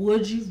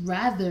Would You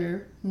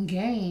Rather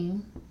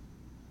game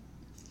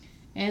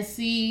and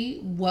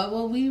see what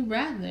will we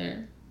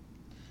rather.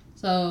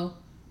 So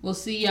we'll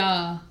see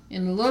y'all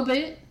in a little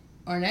bit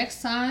or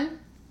next time.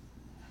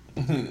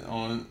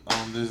 on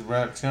this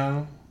rap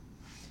channel.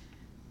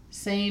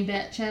 Same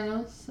bat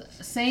channel.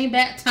 Same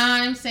bat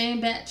time, same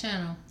bat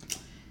channel.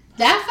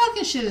 That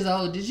fucking shit is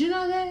old. Did you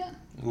know that?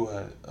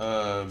 What?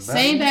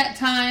 Same bat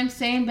time,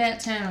 same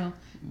bat channel.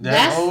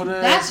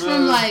 That's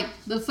from like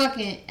the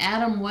fucking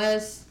Adam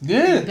West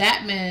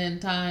Batman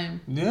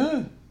time.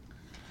 Yeah.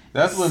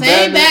 That's when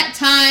same bat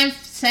time,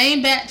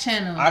 same bat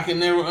channel. I can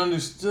never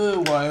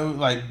understood why it was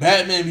like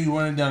Batman be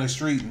running down the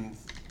street in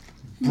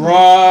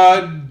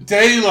broad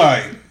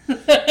daylight.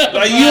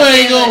 Like you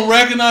ain't gonna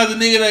recognize the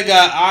nigga that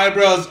got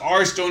eyebrows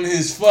arched on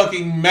his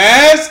fucking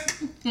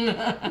mask.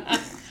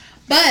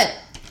 But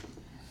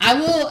I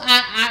will.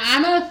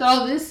 I'm gonna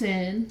throw this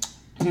in.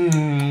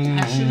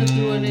 I should have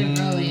threw it in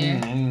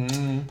earlier.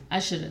 I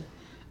should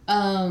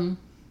have.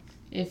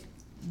 If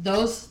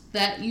those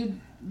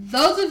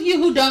of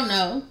you who don't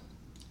know,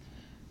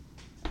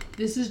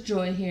 this is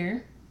Joy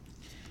here.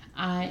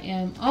 I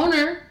am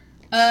owner.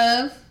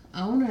 That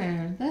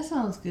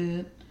sounds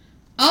good.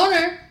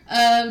 Owner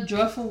of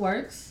Joyful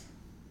Works.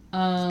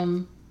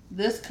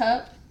 This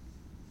cup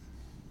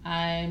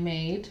I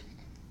made.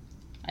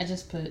 I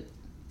just put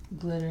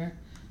glitter.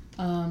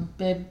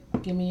 Babe,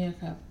 give me your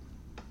cup.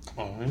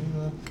 Oh, here you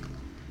go.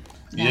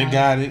 You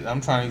got it.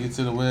 I'm trying to get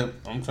to the web.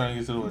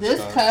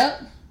 This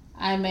cup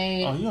I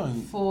made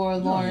for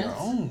Lawrence.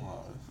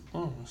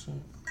 Oh, shit.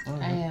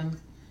 Right. I am.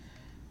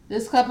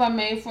 This cup I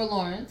made for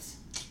Lawrence.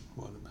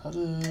 What about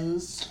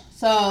us?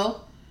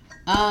 So,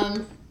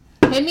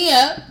 hit me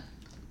up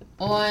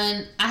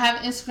on, I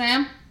have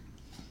Instagram,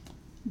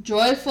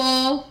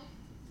 Joyful_Works.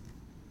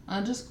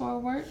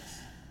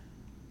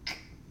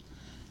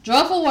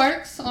 Joyful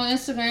Works on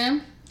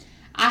Instagram.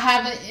 I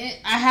have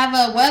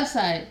a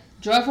website,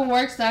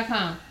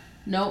 joyfulworks.com.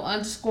 No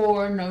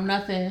underscore, no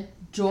nothing.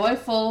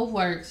 Joyful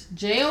Works.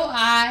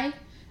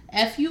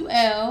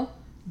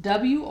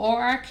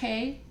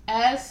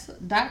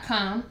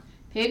 JoyfulWorks.com.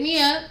 Hit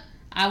me up.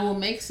 I will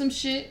make some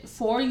shit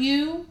for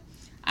you.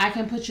 I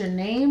can put your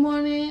name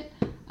on it.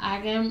 I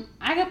can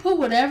put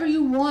whatever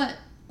you want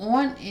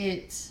on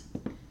it.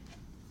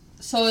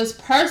 So it's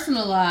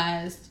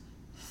personalized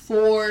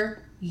for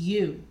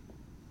you.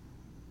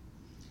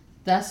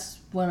 That's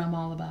what I'm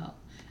all about.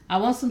 I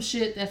want some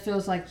shit that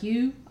feels like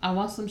you. I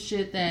want some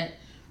shit that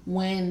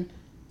when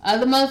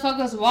other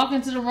motherfuckers walk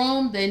into the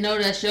room, they know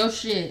that's your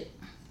shit.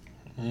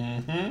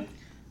 Mm-hmm.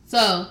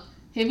 So,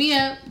 hit me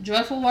up,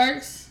 Joyful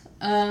Works,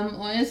 on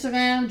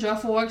Instagram,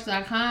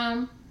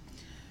 joyfulworks.com,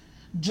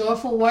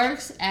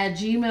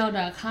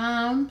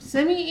 joyfulworks@gmail.com.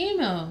 Send me an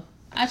email.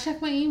 I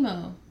check my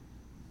email.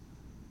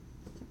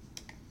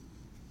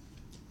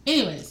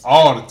 Anyways.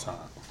 All the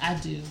time. I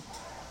do.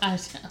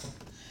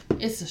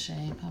 It's a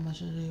shame how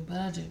much I do, but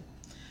I do.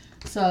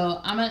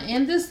 So, I'm going to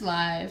end this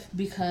live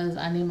because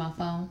I need my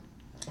phone.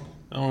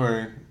 Don't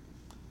worry.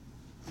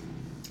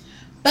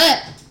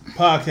 But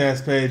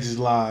podcast page is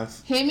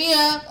live. Hit me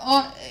up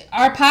on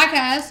our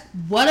podcast,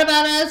 What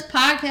About Us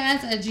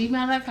Podcast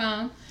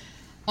 @gmail.com.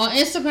 On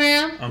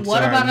Instagram,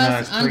 What About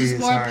Us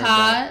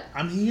 _pod.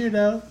 I'm here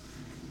though.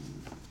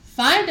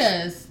 Find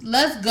us.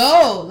 Let's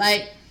go.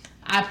 Like,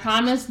 I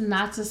promise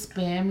not to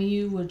spam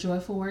you with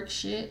Joyful Work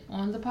shit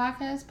on the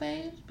podcast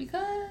page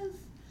because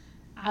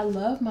I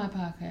love my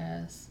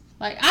podcast.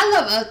 Like, I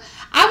love us.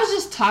 I was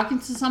just talking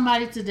to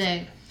somebody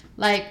today.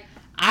 Like,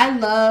 I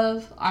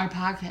love our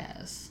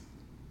podcast.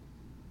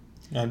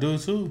 I do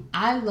too.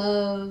 I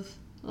love,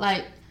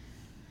 like,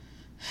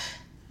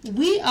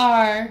 we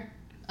are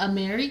a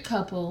married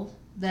couple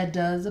that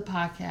does a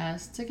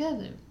podcast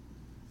together.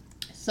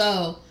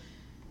 So,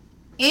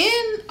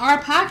 in our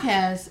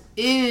podcast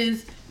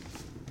is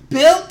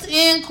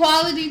built-in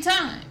quality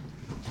time.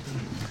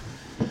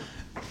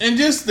 And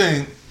just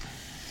think,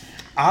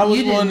 I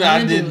was one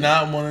that I did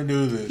not want to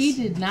do this. He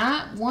did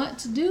not want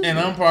to do this. And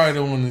I'm probably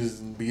the one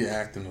that's be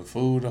acting a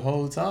fool the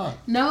whole time.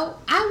 No,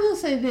 I will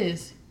say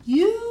this.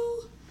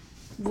 You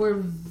were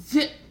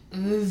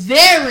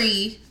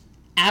very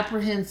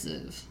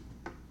apprehensive.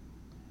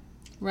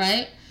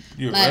 Right?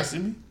 You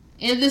arrested me?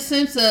 In the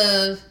sense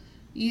of,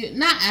 you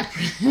not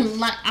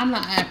like I'm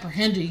not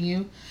apprehending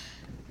you.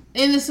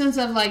 In the sense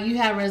of, like, you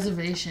had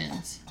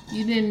reservations.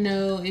 You didn't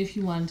know if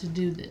you wanted to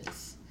do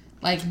this.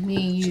 Like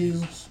me and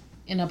you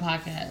in a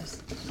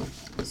podcast.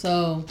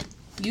 So,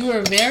 you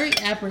were very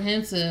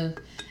apprehensive.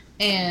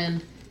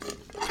 And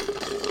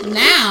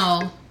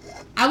now,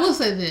 I will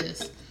say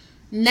this.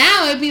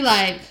 Now it'd be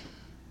like,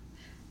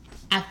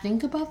 I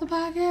think about the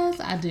podcast.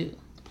 I do.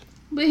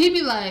 But he'd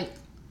be like,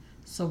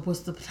 so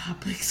what's the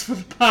topics for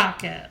the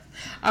podcast?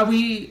 Are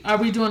we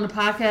doing the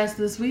podcast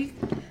this week?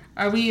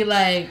 Are we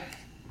like,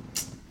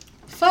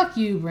 fuck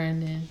you,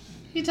 Brandon.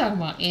 He talking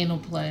about anal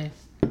play.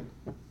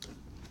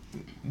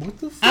 What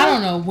the fuck? I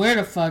don't know where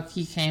the fuck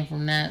he came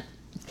from that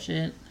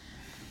shit.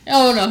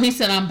 Oh no, he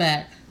said I'm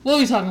back. What are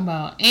we talking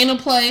about? Anal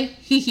play?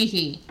 He.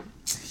 He.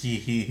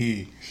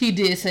 He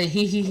did say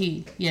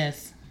he.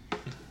 Yes.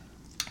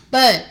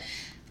 But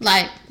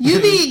like you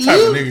be type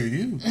you of nigga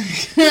you.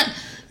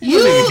 you.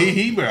 Nigga,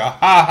 he bro.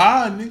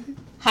 Ha, nigga.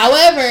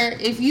 However,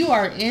 if you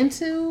are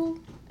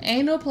into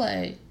anal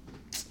play,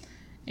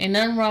 ain't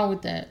nothing wrong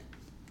with that.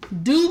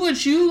 Do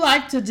what you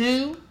like to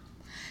do.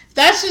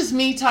 That's just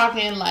me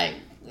talking like,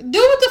 do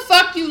what the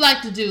fuck you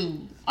like to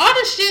do. All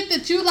the shit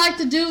that you like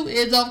to do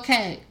is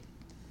okay.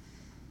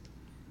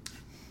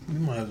 You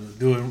might as well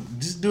do it.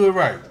 Just do it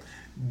right.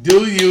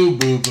 Do you,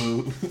 boo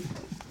boo?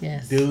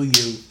 Yes. Do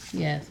you?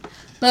 Yes.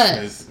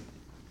 But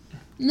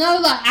no,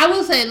 like I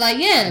will say, like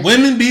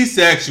women be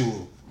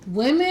sexual.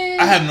 Women.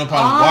 I have no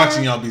problem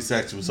watching y'all be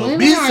sexual. So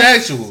be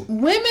sexual.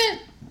 Women.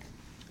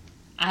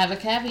 I have a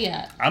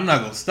caveat. I'm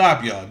not gonna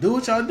stop y'all. Do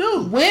what y'all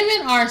do.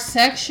 Women are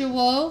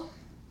sexual.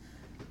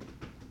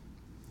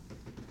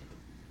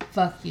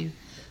 Fuck you.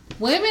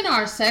 Women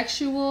are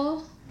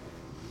sexual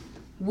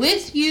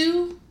with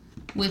you,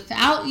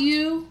 without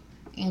you,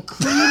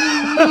 including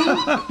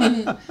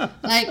you.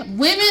 Like,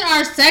 women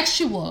are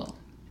sexual.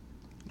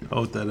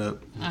 Hold that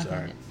up. I'm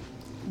sorry.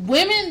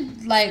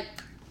 Women, like,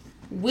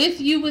 with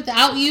you,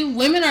 without you,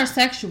 women are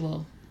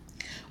sexual.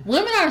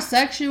 Women are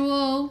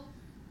sexual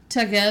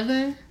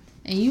together,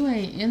 and you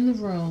ain't in the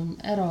room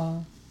at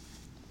all.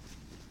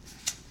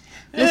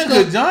 Yeah,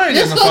 because y'all ain't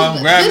got no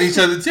problem grabbing each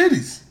other's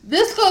titties.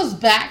 This goes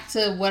back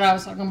to what I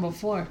was talking about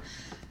before.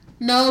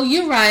 No,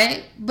 you're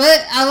right.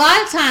 But a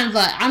lot of times,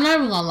 like, I'm not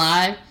even gonna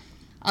lie,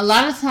 a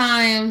lot of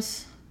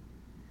times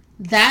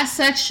that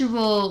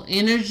sexual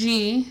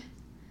energy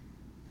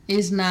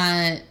is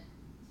not,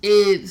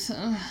 it's,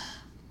 I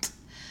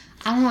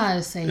don't know how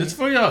to say it. It's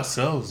for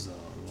yourselves, though.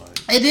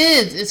 Like, it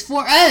is. It's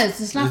for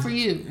us. It's not for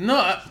you.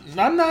 No,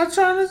 I'm not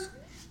trying to.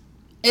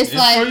 It's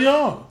like, for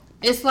y'all.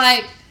 It's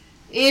like,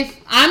 if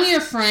I'm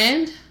your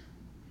friend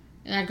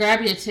and I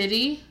grab your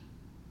titty,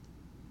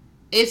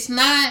 it's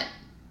not,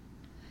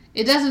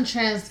 it doesn't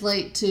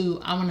translate to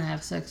I want to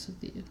have sex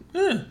with you.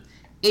 Yeah.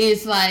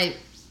 It's like,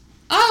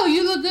 oh,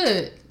 you look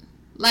good.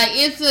 Like,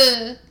 it's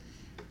a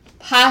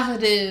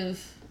positive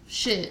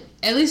shit.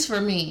 At least for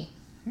me.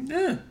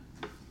 Yeah.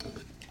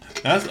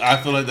 I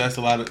feel like that's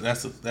a lot of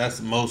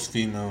that's most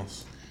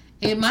females.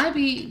 It might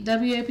be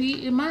WAP.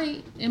 It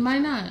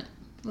might not.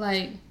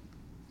 Like,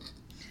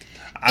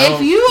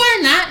 if you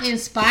are not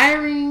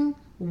inspiring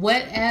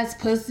wet ass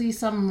pussy,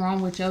 something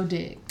wrong with your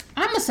dick.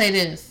 I'm gonna say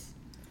this.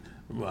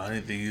 Well, I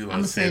didn't think you were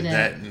gonna say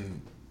that.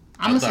 And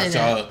I'm gonna say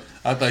that.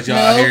 I thought y'all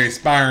out here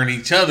inspiring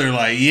each other.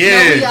 Like,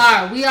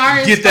 yeah, no, we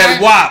are. Get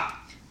that wop.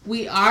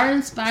 We are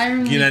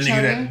inspiring each other. Get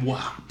that nigga that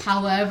wop.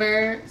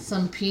 However,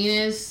 some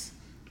penis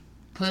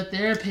put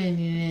their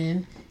opinion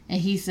in,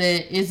 and he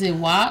said, "Is it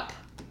wop?"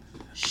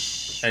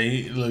 Shh.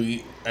 Hey, look.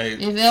 Hey.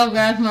 If Elle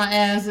grabs my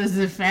ass, is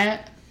it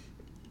fat?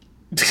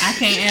 I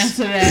can't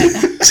answer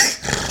that.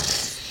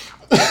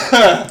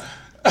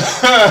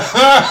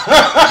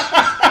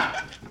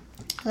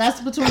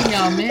 That's between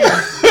y'all men.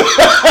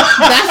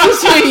 That's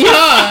between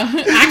y'all.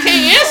 I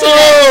can't answer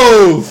that.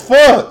 Oh,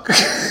 fuck.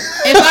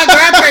 If I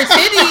grab her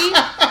titty,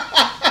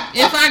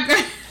 if I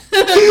grab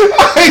her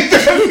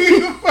titty,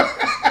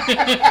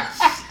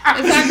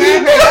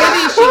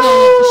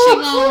 she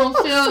gonna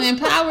feel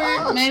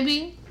empowered,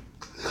 maybe.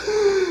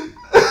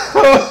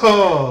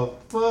 Oh,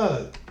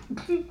 fuck.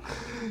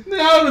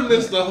 I would have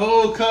missed the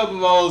whole cup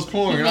of all his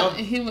porn.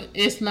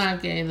 It's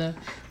not gay though.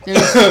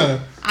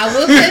 I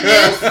will say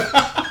this.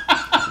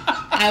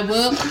 I'm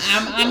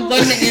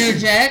going to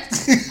interject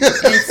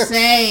and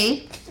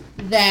say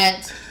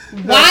that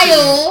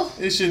while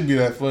it shouldn't be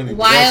that funny.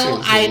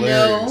 While I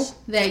know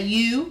that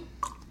you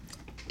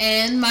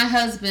and my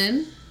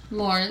husband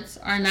Lawrence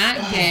are not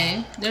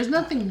gay, there's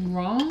nothing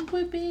wrong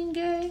with being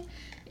gay.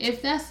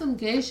 If that's some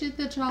gay shit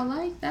that y'all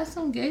like, that's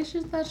some gay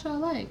shit that y'all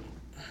like.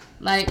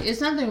 Like, it's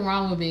nothing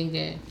wrong with being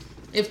gay.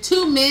 If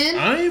two men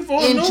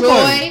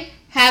enjoy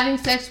having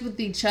sex with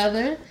each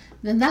other,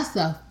 then that's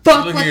the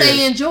fuck what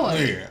they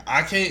enjoy.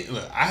 I can't.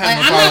 Look, I have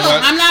no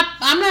problem.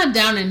 I'm not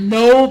downing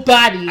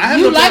nobody.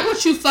 You like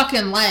what you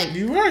fucking like.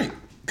 You're right.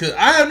 Cause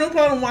I have no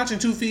problem watching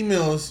two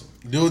females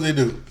do what they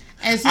do.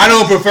 I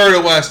don't prefer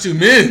to watch two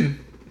men.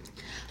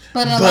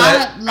 But a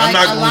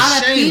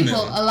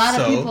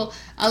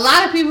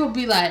lot of people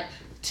be like,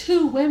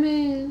 two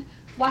women,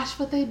 watch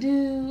what they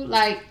do.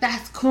 Like,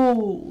 that's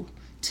cool.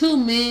 Two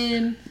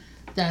men,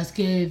 that's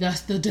gay.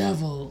 That's the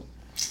devil.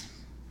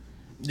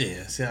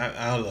 Yeah, see,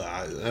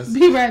 that's,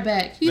 be right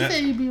back. He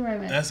said he'd be right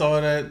back. That's all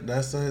that.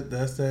 That's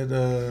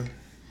that.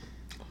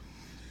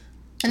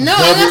 No,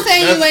 I'm not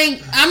saying you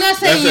ain't. I'm not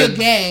saying you're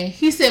gay.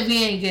 He said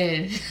we ain't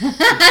gay. He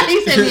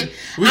said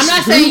I'm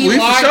not saying you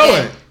are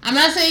gay. I'm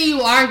not saying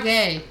you are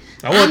gay.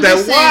 I want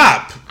that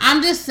wop.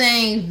 I'm just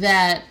saying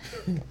that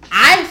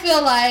I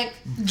feel like.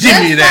 Give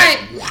me that.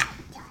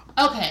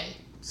 Okay.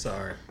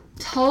 Sorry.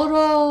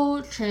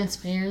 Total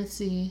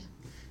transparency.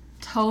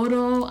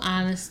 Total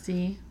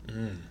honesty.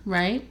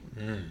 Right?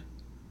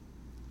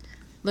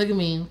 Look at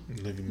me.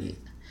 Look at me.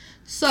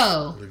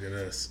 So. Look at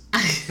us. I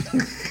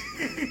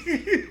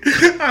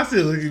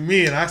said, look at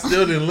me, and I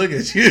still didn't look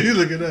at you.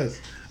 Look at us.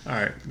 All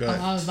right, go ahead.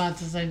 I was about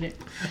to say that.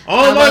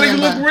 All my niggas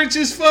look rich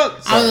as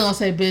fuck. I was gonna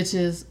say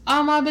bitches.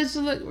 All my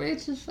bitches look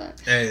rich as fuck.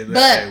 Hey,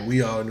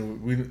 we all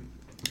knew.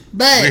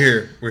 But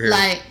we're here.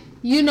 Like,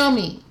 you know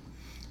me,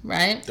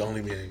 right? Don't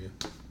leave me hanging.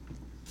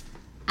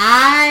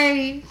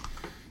 I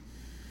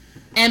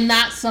am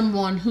not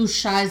someone who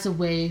shies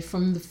away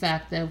from the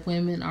fact that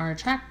women are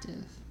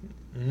attractive.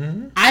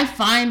 Mm-hmm. I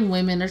find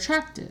women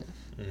attractive.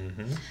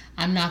 Mm-hmm.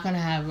 I'm not gonna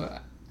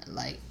have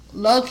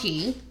low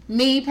key.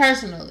 Me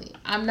personally,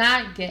 I'm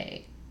not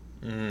gay.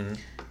 Mm-hmm.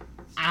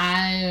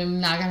 I'm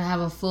not gonna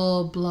have a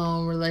full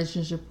blown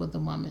relationship with a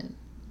woman.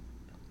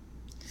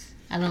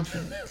 I don't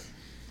think.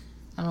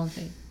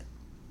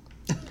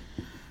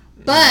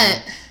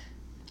 But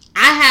I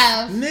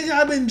have. Nigga,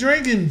 I've been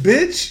drinking,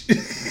 bitch.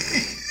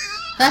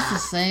 That's the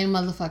same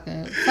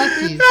motherfucker.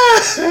 Fuck you.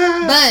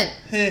 But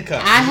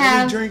Hancock, I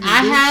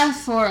have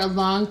for a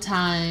long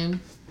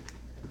time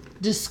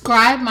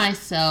described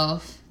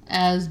myself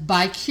as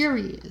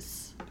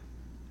bi-curious.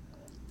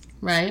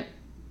 Right?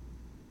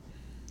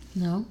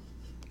 No?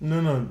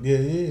 No.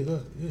 Yeah.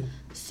 Go. Yeah.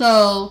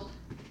 So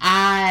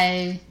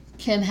I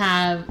can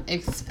have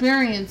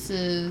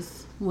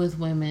experiences with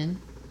women.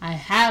 I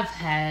have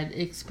had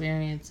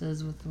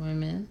experiences with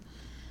women.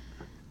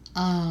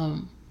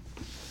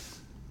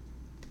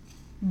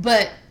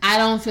 But I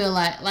don't feel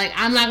like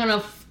I'm not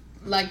gonna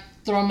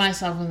throw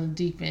myself in the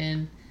deep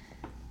end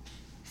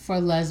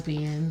for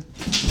lesbian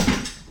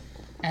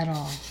at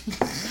all.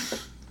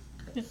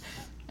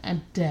 I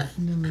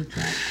definitely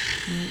tried.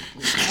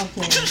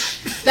 Okay,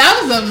 that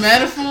was a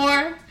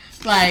metaphor.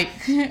 Like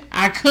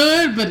I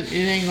could, but it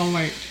ain't gonna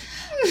work.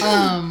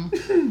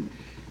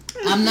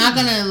 I'm not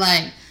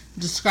gonna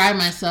describe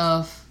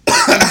myself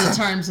in the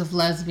terms of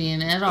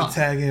lesbian at all.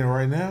 Tag in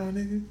right now,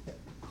 nigga.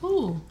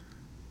 Who?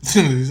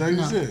 Is that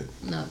you said?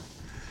 No.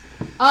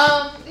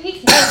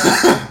 He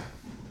can't.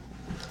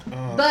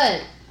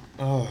 But.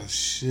 Oh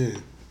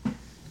shit.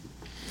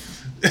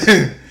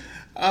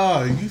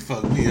 Oh, you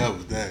fucked me up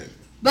with that.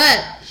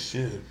 But.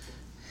 Shit.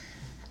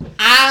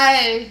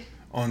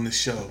 On the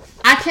show.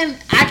 I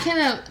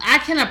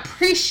can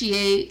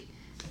appreciate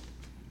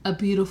a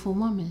beautiful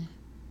woman.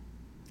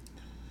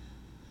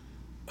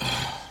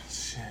 Oh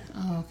shit.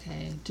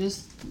 Okay,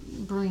 just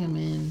bring him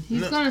in.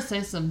 He's gonna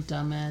say some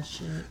dumbass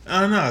shit. I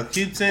don't know.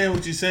 Keep saying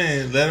what you're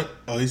saying. Let him.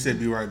 Oh, he said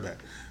be right back.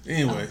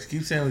 Anyways,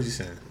 keep saying what you're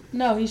saying.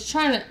 No, he's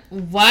trying to.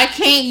 Why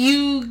can't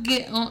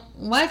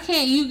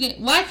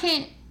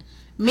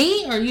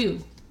me or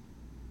you?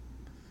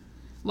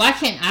 Why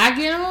can't I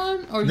get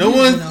on or no you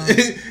one? get on?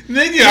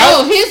 Nigga.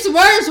 No, his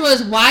words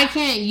was, "Why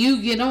can't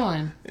you get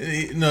on?"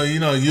 No, you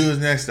was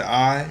next to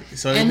I.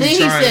 So and then he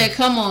said,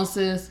 "Come on,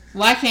 sis.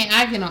 Why can't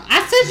I get on?"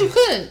 I said you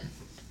could.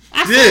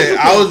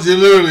 I was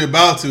literally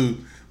about to,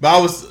 but I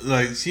was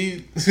like,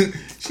 she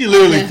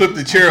literally flipped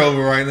the chair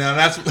over right now.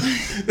 That's what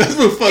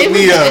fucked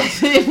me up.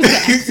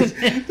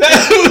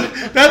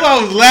 That's why I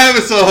was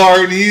laughing so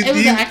hard. It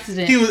was an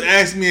accident. He was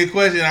asking me a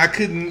question I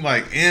couldn't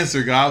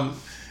answer. I was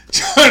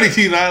trying to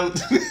keep out.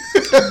 But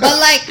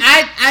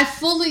I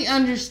fully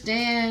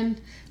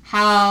understand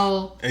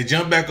how. Hey,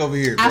 jump back over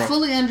here, bro. I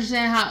fully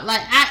understand how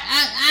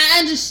I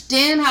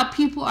understand how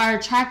people are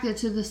attracted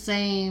to the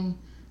same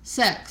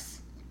sex.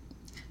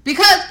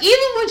 Because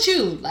even with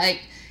you,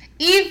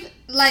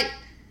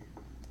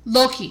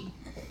 low-key,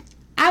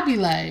 I'd be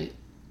like,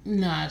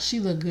 nah, she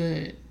look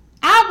good.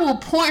 I will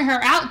point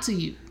her out to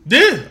you.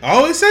 Yeah, I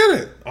always say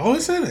that.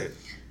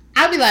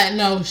 I'd be like,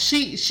 no,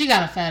 she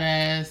got a fat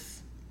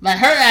ass. Like,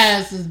 her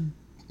ass is way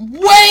bigger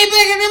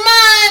than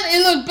mine.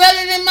 It look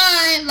better than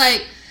mine.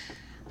 Like,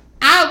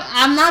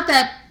 I'm not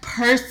that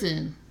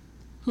person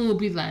who would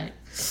be like,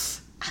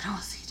 I don't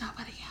see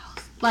nobody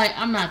else. Like,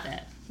 I'm not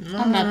that.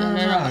 I'm not that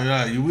at all.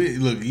 No.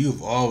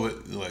 You've always,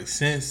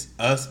 since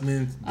us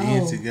men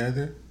being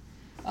together.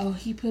 Oh,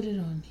 he put it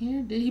on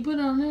here? Did he put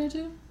it on there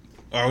too?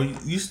 Are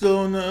you still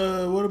on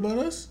the What About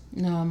Us?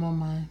 No, I'm on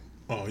mine.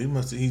 Oh,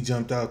 he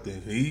jumped out there.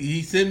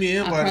 He sent me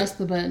an invite. I pressed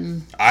the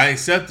button. I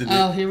accepted it.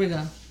 Oh, here we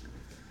go.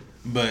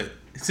 But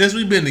since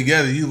we've been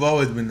together, you've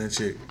always been that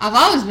chick. I've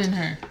always been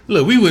her.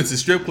 Look, we went to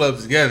strip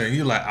clubs together, and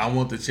you're like, I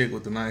want the chick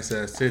with the nice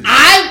ass titties.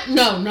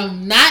 No,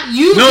 not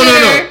you. No.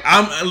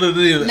 I'm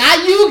literally.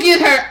 Not you get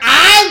her.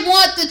 I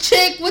want the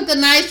chick with the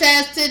nice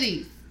ass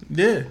titties.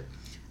 Yeah.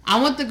 I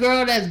want the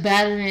girl that's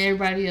better than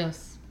everybody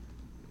else.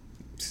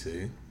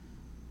 See.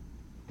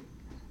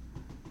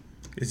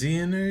 Is he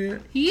in there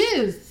yet? He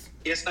is.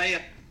 Yes, I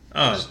am.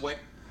 Oh. Just wait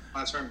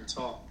my turn to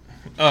talk.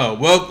 Oh,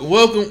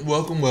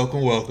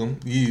 welcome.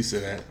 You used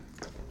to that.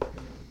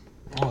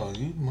 Oh,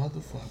 you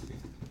motherfucker.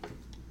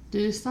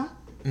 Did it stop?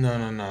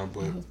 No,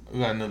 but we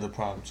got another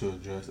problem to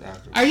address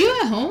after. Are you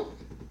at home?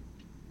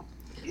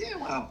 Yeah,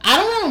 well. I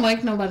don't want to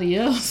wake nobody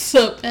else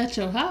up at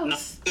your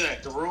house. No,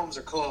 good. The rooms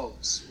are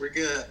closed. We're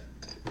good.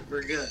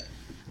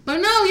 But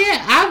no,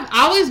 yeah, I've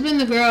always been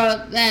the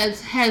girl that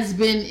has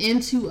been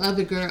into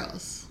other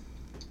girls.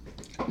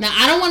 Now,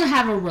 I don't want to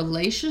have a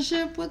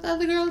relationship with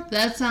other girls.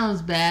 That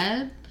sounds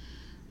bad.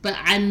 But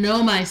I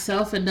know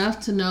myself enough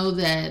to know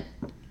that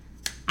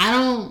I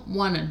don't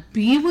want to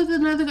be with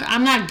another girl.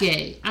 I'm not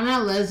gay. I'm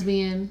not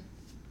lesbian.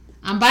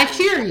 I'm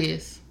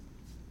bi-curious.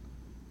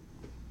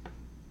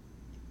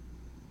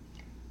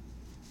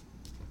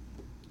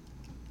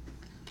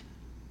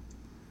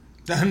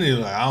 That nigga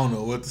like, I don't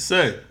know what to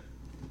say.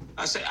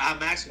 I said,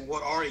 I'm asking,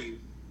 what are you?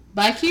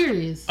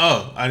 Bi-curious.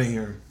 Oh, I didn't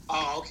hear him.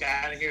 Oh, okay.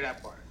 I didn't hear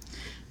that part.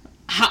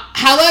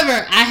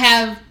 However,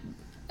 I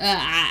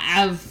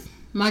have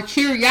my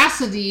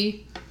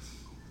curiosity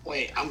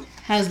Wait,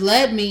 has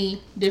led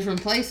me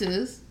different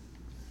places.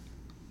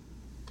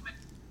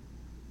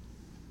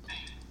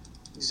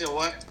 You said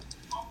what?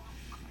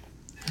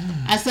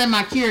 I said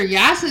my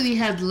curiosity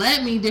has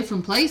led me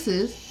different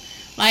places.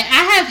 Like,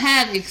 I have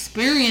had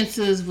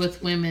experiences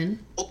with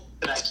women. Open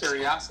to that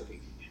curiosity.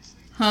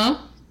 Huh?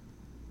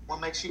 What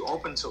makes you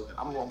open to it?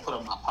 I'm going to put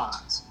up my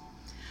pawns.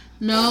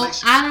 No,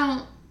 I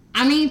don't.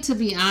 I mean, to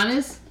be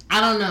honest,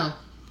 I don't know.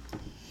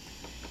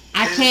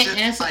 I can't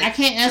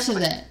answer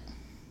that.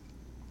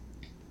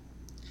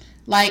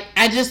 Like,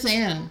 I just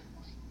am.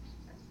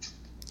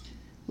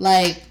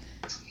 Like,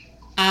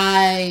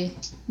 I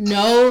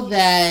know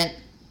that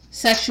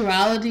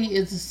sexuality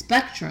is a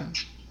spectrum,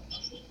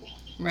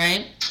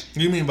 right? What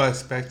do you mean by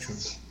spectrum?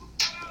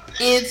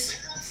 It's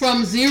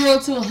from 0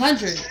 to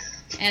 100,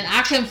 and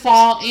I can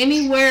fall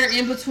anywhere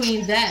in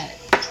between that.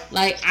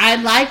 Like, I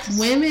like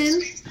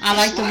women. I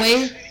like the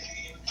way,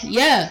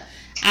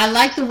 I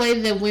like the way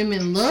that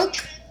women look,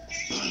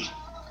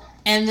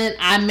 and that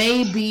I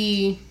may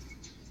be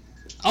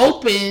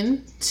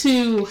open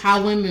to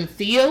how women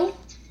feel.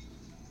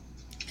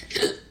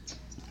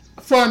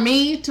 For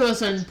me, to a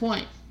certain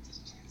point,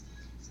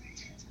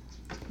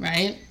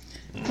 right?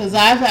 Because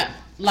I've had,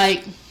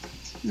 like,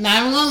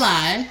 not even gonna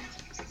lie,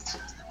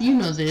 you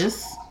know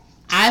this,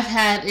 I've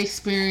had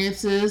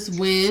experiences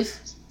with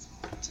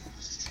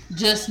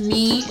just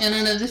me and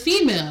another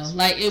female.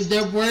 Like, if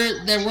there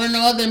were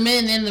no other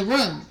men in the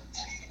room.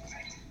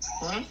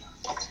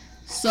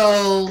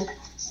 So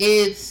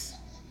it's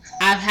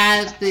I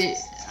have the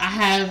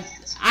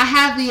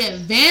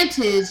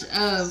advantage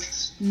of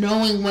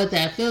knowing what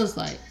that feels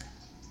like.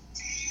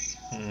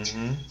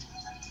 Mm-hmm.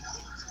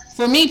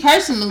 For me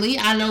personally,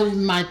 I know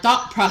my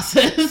thought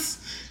process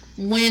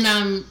when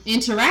I'm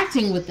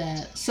interacting with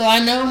that. So I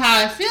know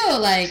how I feel.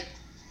 Like,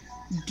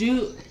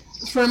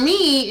 for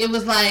me, it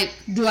was like,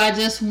 do I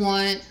just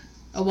want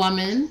a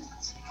woman?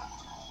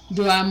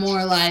 Do I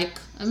more like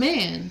a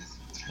man?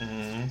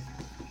 Mm-hmm.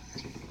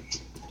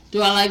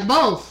 Do I like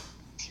both?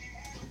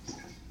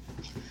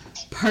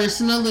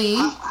 Personally,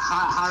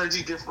 How did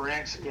you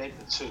differentiate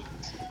the two?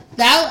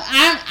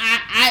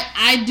 that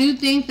I do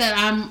think that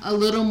I'm a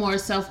little more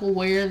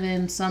self-aware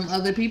than some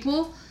other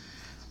people,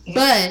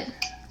 but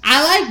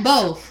I like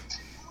both.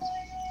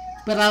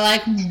 But I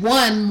like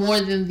one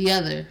more than the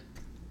other.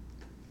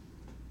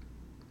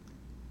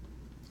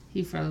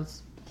 He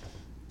froze.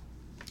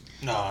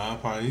 No, he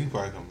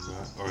probably gonna be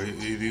back. Or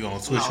he gonna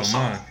switch your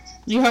mind.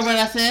 You heard what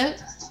I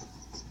said?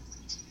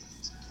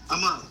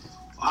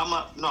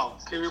 No,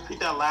 can you repeat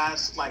that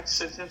last, like,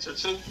 sentence or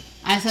two?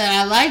 I said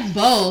I like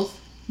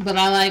both, but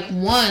I like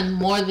one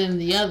more than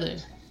the other.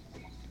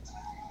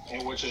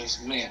 And which is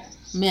men.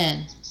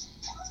 Men.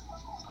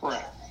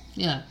 Correct.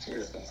 Yeah.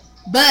 Here's that.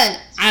 But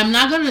I'm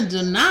not going to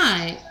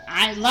deny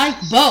I like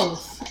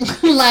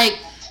both. Like,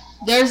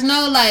 there's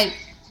no, like,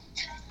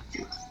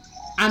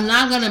 I'm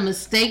not going to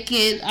mistake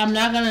it. I'm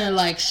not going to,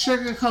 like,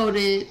 sugarcoat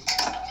it.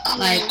 I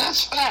mean,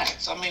 that's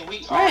facts. I mean,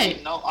 we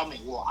already know. I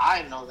mean, well,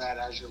 I know that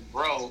as your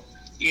bro.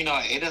 You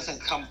know, it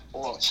doesn't come,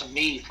 well, to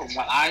me, from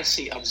what I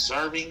see,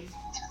 observing.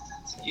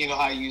 You know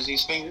how I use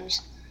these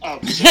fingers?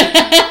 Observing.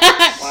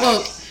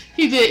 Well,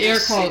 he did air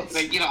quotes.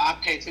 Like, you know, I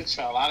pay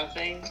attention to a lot of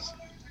things.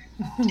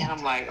 And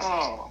I'm like,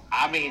 oh,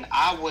 I mean,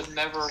 I would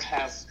never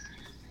have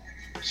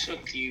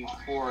took you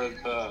for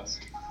the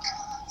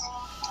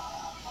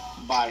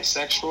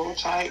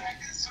bisexual type,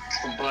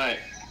 but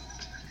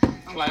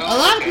I'm like, oh, a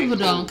lot okay, of people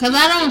cool. don't, because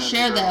I don't You know,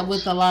 share that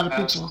with a lot of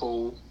That's people.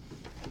 cool.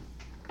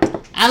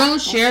 I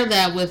don't share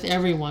that with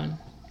everyone.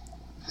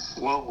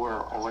 Well,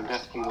 we're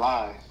definitely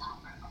live.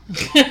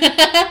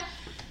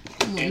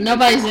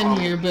 Nobody's in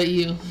here but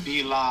you.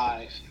 Be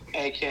live,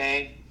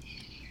 aka.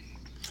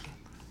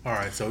 All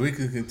right, so we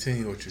can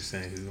continue what you're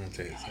saying. He's gonna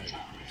take a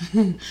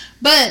second.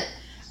 But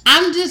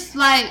I'm just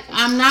like,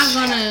 I'm not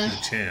gonna.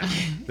 The champ.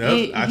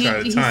 I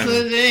tried to time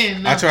slid him.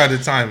 in. I tried to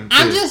time him too.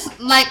 I'm just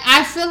like,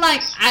 I feel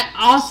like I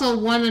also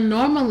want to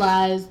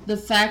normalize the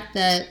fact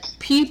that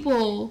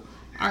people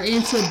are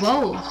into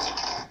both.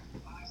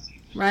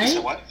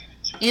 Right? What?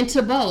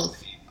 Into both.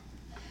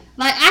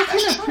 Like,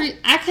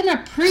 I can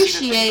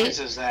appreciate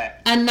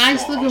a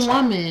nice looking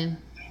woman.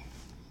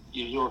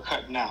 You were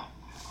cutting out,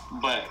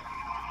 but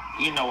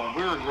you know when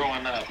we were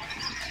growing up,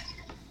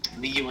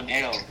 me, you, and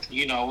L,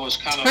 you know, it was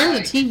kind of Turn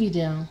like, the TV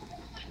down.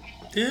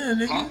 Yeah,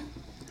 nigga. Huh?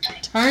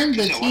 Turn the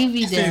You said what? TV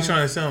This thing down.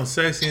 trying to sound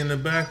sexy in the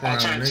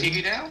background, turn the nigga.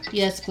 TV down.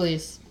 Yes,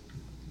 please.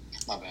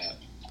 My bad.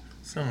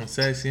 Sound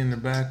sexy in the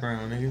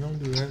background, nigga. Don't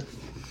do that.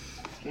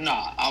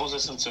 Nah, I was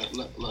listening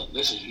to look.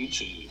 This is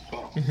YouTube.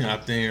 Oh. I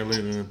think you're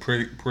listening to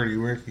Pretty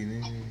Ricky,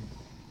 nigga.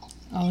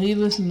 Oh, he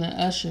listened to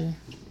Usher.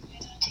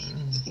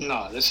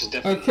 No, this is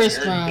definitely Chris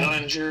Eric Brown.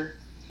 Bellinger.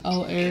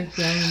 Oh, Eric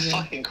Bellinger.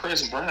 Fucking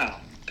Chris Brown.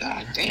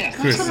 God damn.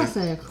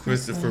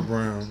 Christopher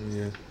Brown.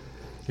 Yeah.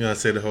 You gotta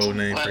say the whole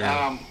name for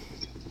him.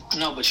 But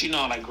no, but you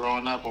know, like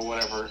growing up or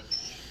whatever,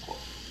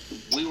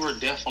 we were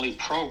definitely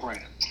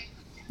programmed.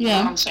 You know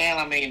what Yeah. I'm saying?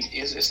 I mean,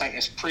 it's like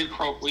it's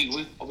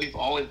we've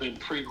always been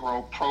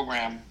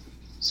programmed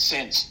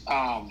since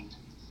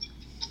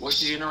what's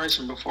the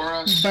generation before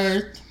us?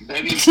 Birth.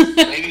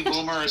 Baby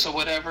boomers or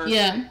whatever.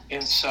 Yeah.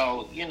 And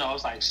so, you know,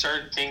 it's like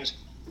certain things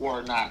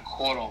were not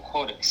quote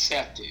unquote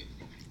accepted.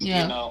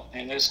 Yeah. You know,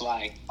 and it's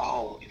like,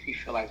 oh, if you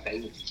feel like that,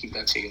 you need to keep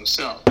that to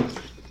yourself.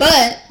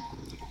 But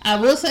I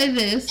will say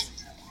this.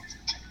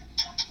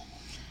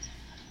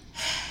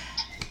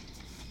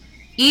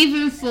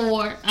 Even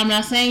for, I'm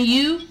not saying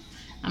you,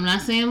 I'm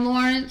not saying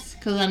Lawrence,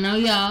 because I know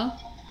y'all,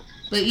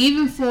 but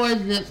even for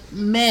the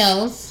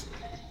males,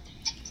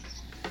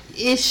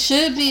 it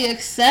should be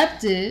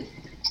accepted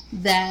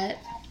that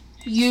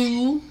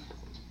you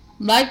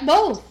like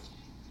both.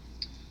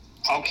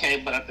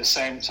 Okay, but at the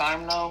same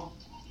time, though,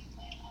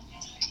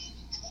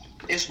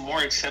 it's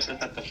more accepted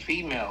that the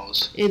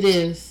females It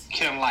is.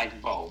 can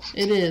like both.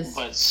 It is.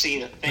 But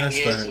see, the thing That's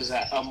fair. is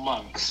that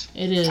amongst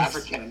It is.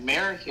 African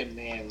American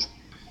men,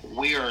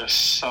 we are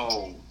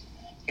so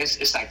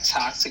it's like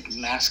toxic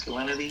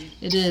masculinity,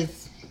 It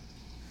is.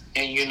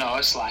 and you know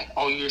it's like,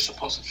 oh, you're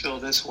supposed to feel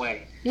this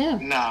way. Yeah.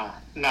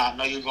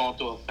 No, you're going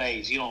through a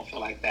phase. You don't feel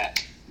like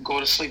that. Go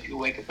to sleep. You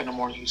wake up in the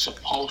morning. You're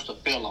supposed to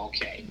feel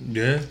okay.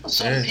 Yeah.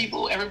 Some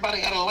people,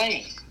 everybody got a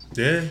lane.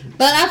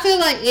 But I feel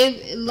like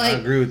I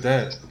agree with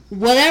that.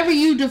 whatever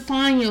you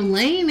define your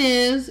lane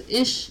is,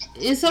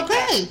 it's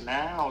okay. That's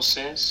now,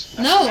 sis. That's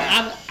No,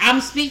 now.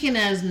 I'm speaking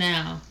as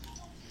now.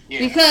 Yeah.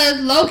 Because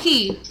low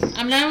key,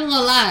 I'm not even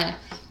gonna lie,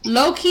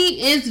 low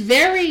key is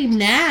very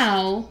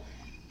now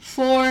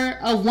for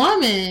a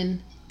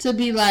woman to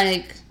be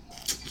like,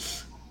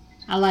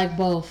 I like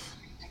both.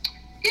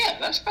 Yeah,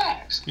 that's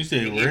facts. You say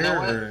And you know rare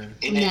what? or?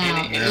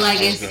 And like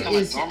it's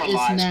it's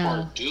normalized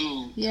now. for a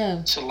dude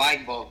Yeah. to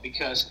like both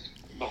because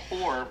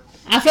before.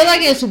 I feel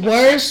like it's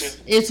worse.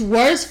 It's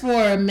worse for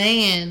a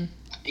man.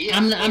 Yeah,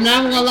 I'm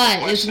not gonna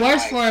lie. It's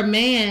worse for a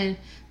man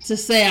to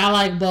say I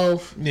like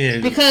both. Yeah.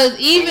 Because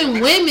even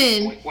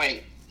women.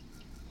 Wait.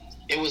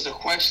 It was a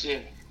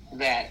question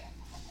that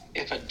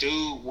if a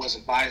dude was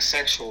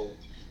bisexual.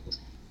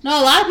 No,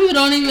 a lot of people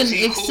don't even Is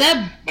he cool?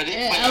 accept. But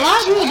A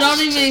lot of people don't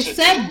even to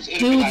accept it'd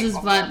be dudes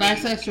as like, oh,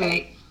 bisexual.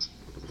 okay.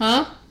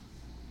 Huh?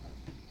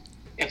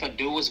 If a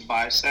dude was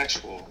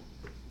bisexual,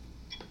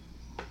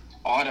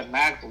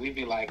 automatically we'd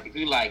be like, if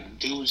you like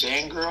dudes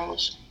and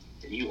girls,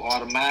 you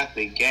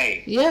automatically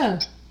gay. Yeah.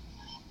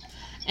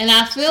 And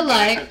I feel But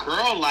like if a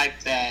girl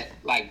like that,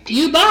 like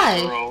You dudes bi.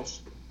 and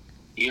girls,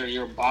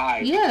 you're bi.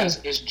 Yeah. Because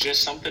it's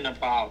just something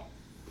about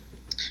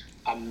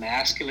a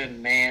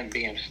masculine man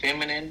being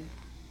feminine.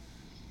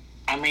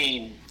 I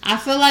mean, I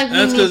feel like we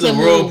That's need 'cause to the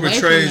move world away from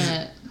portrays-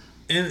 that.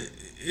 And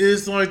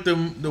it's like the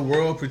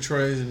world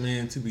portrays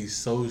men to be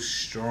so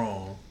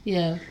strong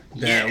Yeah.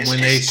 that it's-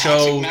 when they it's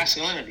toxic show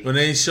masculinity. when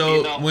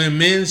know? when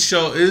men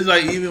show, it's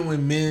like even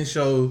when men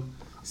show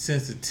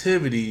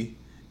sensitivity,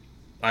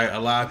 like a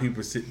lot of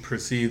people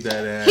perceive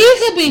that as He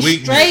could be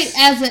weakness. straight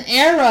as an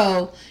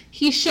arrow.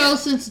 He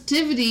shows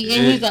sensitivity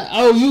and he's like,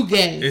 "Oh, you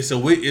gay." It's a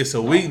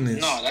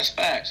weakness. No, that's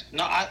facts.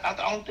 No, I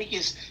don't think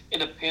it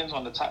depends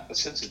on the type of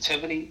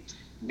sensitivity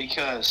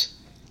because,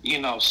 you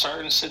know,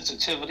 certain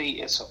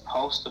sensitivity is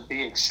supposed to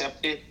be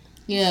accepted.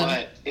 Yeah.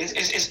 But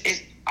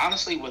it's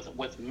honestly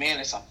with men,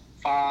 it's a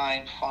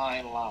fine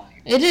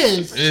line. It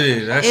is. It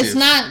is. That It's shit-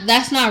 not.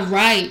 That's not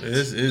right.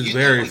 It's You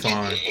very know,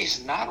 fine.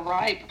 It's not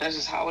right, but that's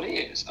just how it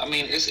is. I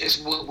mean, it's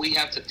what we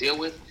have to deal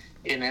with,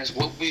 and it's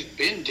what we've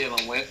been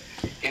dealing with.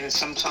 And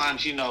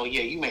sometimes, you know,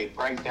 yeah, you may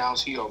break down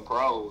to your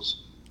bros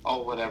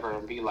or whatever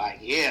and be like,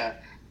 yeah,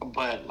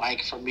 but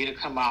like for me to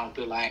come out and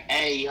be like,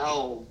 hey,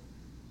 yo,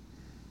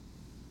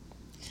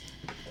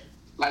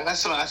 like that's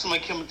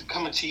somebody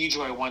coming to you,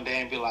 Joy, one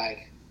day and be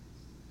like,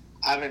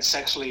 I've been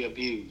sexually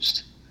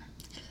abused.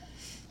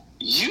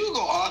 You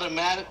go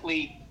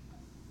automatically,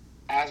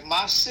 as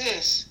my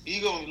sis,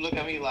 you gonna look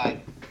at me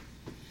like,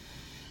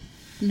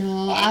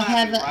 No, Oh, I've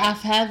had right.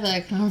 I've had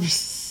that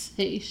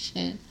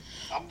conversation.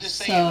 I'm just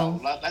saying, So-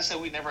 though, let's say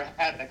we never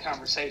had that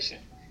conversation.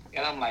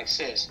 And I'm like,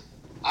 sis,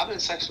 I've been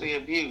sexually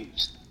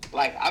abused.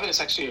 Like, I've been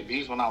sexually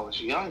abused when I was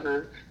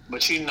younger,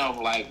 but you know,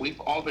 like, we've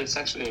all been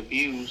sexually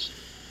abused.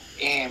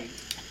 And,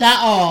 Not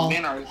all.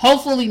 Men are-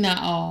 Hopefully, not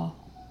all.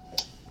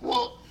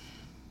 well,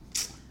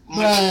 Bruh.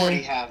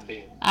 majority have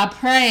been. I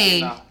pray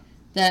You know?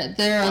 that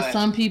there are But-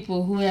 some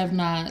people who have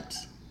not.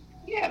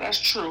 Yeah, that's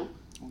true.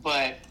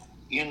 But,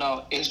 you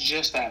know, it's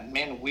just that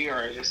men, we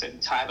are just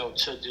entitled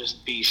to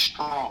just be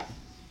strong.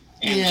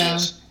 And Yeah.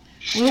 just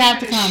We have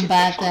to shit the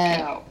combat fuck that.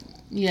 out.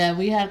 Yeah,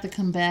 we have to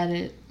combat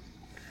it.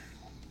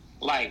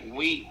 Like,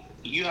 we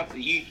you have to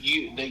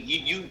you've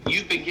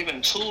been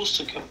given tools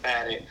to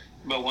combat it.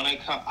 But when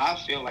it comes, I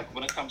feel like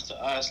when it comes to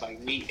us, like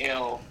me,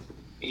 L,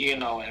 you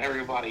know, and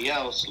everybody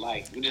else,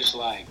 like we just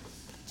like,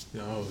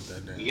 yo,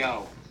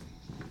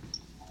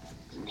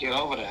 get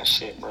over that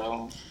shit,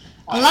 bro.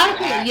 A lot of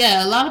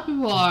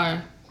people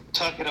are.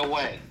 Tuck it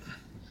away,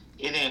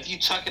 and then if you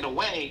tuck it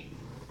away,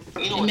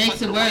 you know it what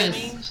makes it worse.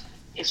 Means?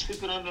 It's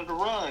sweeping under the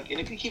rug, and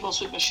if you keep on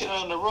sweeping shit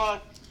under the rug,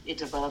 it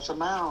develops a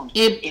mound.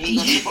 And you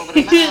gonna trip over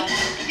the mound.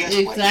 And guess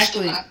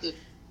exactly. What?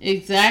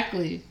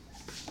 Exactly.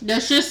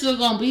 That shit's still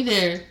gonna be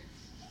there.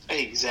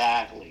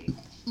 Exactly.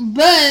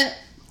 But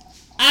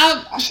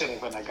I should have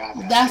been a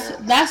goddamn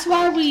therapist. That's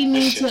why we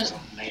need to. Was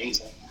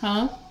amazing.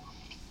 Huh?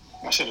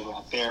 I should have been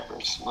a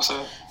therapist. What's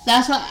up?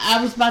 That's what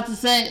I was about to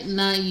say.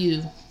 Not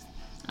you.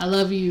 I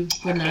love you,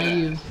 but not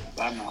you.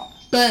 I know.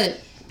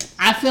 But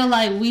I feel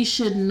like we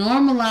should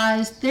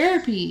normalize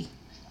therapy.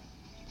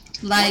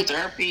 Like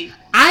therapy.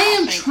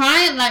 I'm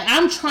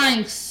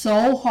trying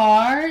so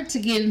hard to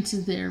get into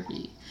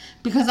therapy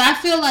because I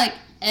feel like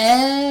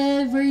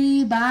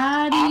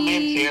everybody I'm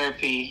in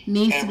therapy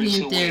needs to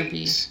be in therapy.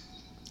 Weeks.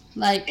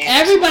 Like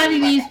everybody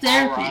needs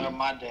therapy. Hour out of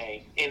my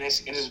day, and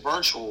it's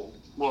virtual.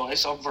 Well,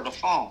 it's over the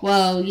phone.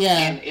 Well, yeah.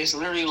 And it's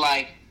literally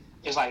like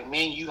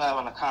me and you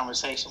having a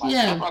conversation. Like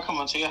whenever I come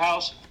into your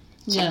house,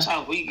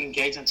 sometimes we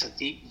engage into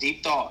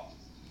deep thought.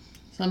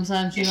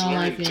 Sometimes you don't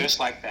like it. Just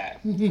like that.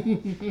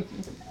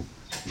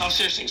 No,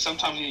 seriously.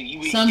 Sometimes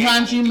you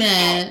sometimes you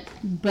mad,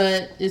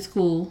 but it's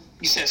cool.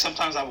 You said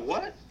sometimes I'm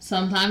what?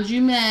 Sometimes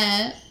you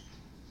mad.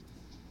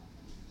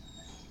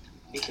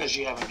 Because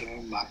you haven't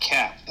given me my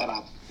cap that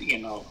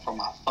from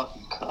my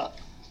fucking cup.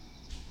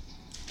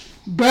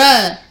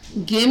 Bruh,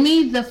 give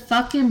me the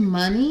fucking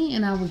money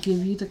and I will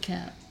give you the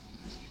cap.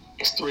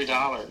 It's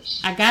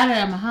 $3. I got it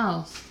at my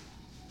house.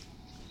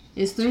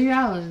 It's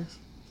 $3.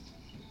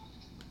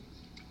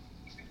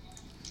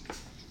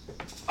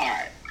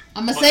 Alright.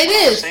 I'ma say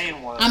this.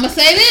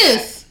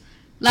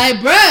 Like,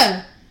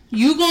 bruh,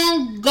 you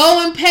gonna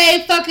go and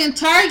pay fucking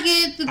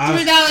Target the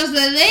 $3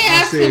 that they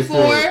asking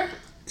for.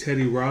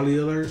 Teddy Riley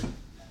alert.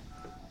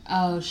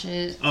 Oh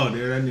shit. Oh,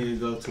 there I need to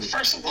go to.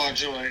 First of all,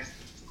 Joy.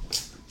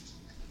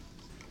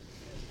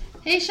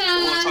 Hey,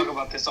 Sean. We'll talk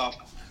about this off.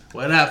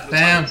 What up,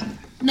 fam?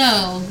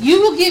 No,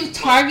 you will give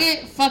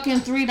Target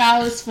fucking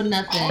 $3 for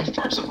nothing.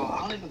 First of all,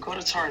 I don't even go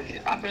to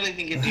Target. I barely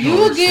even get. You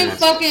will give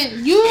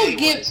fucking. You will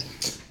give.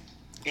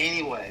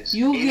 Anyways.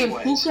 You will give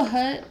Hookah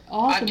Hut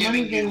all the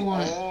money they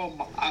want.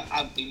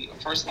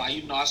 First of all,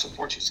 you know I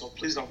support you, so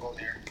please don't go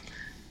there.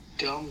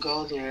 Don't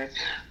go there,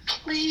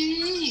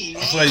 please. I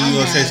feel like you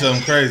gonna say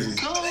something crazy.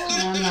 No,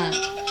 I'm not.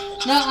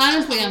 No,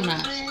 honestly, I'm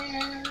not.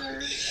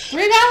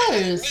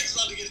 $3.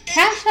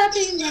 Cash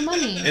Apping the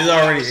money. It's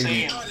already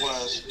in.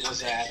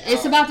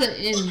 It's about to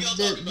end.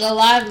 The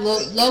live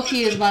low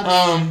key is about to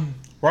end.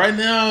 Right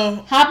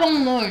now. Hop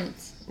on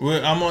Lawrence.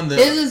 I'm on the.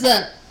 This is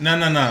up.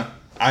 No.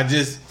 I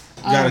just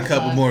got a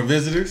couple more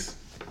visitors.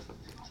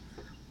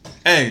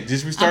 Hey,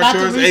 just restart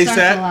yours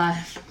ASAP.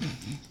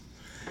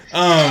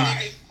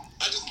 I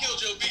just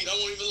killed your beat. I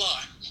won't even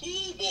lie.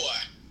 Ooh, boy.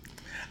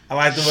 I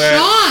like the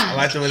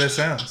way that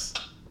sounds.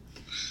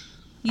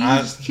 You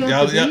just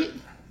killed the beat?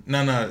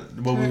 No.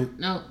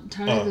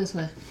 Turn it this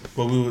way.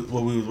 What we was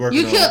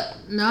working on.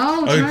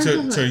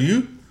 Turn this way.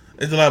 You?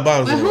 It's a lot of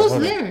bottles. But who's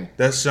there?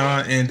 That's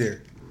Sean and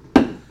Derek.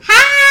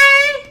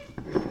 Hi!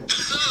 Who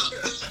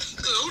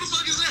the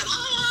fuck is that?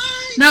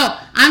 Hi! No,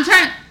 I'm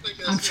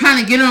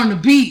trying to get on the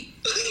beat.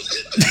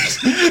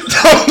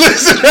 Don't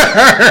listen to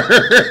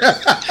her.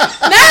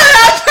 No,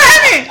 I'm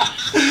trying.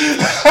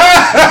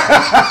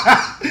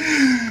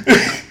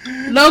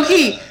 Low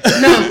key.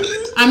 No,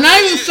 I'm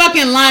not even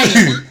fucking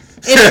lying.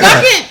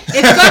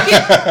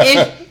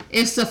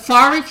 If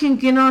Safari can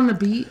get on the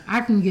beat,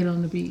 I can get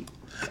on the beat.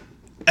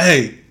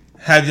 Hey,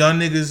 have y'all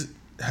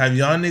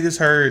niggas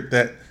heard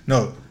that?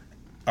 No.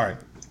 All right.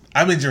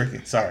 I've been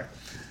drinking. Sorry.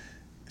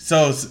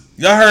 So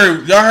y'all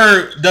heard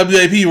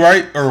WAP,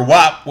 right? Or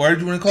WAP, whatever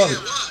you want to call it.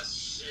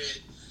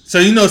 So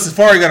you know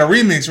Safari got a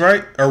remix,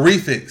 right? Or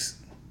refix.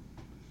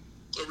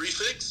 A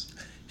refix?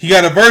 He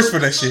got a verse for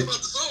that shit. About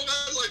the song,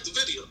 I like the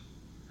video.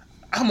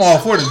 I'm all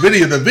for the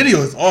video. The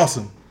video is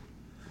awesome.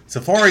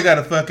 Safari got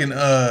a fucking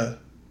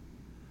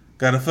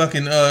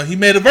he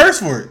made a verse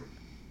for it.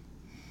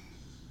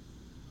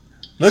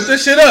 Look that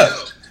shit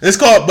up. It's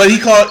called, but he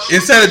called,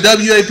 instead of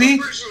WAP,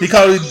 he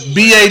called it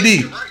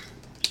BAD.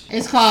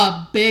 It's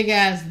called Big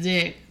Ass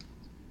Dick.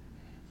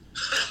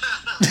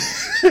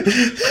 Like, I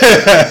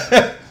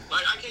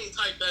can't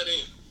type that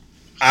in.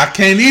 I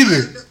can't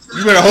either.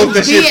 You better hope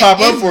that shit pop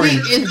up for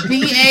you. It's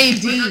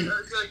BAD.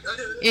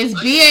 It's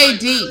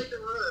BAD.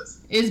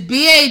 It's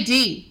BAD.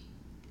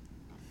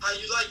 How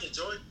you like it,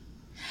 Joy?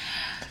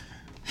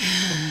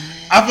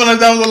 I feel like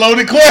that was a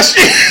loaded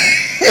question.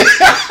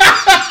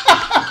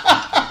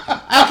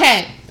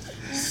 Okay,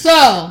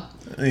 so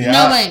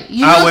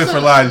I'll wait for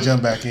Lyle to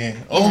jump back in.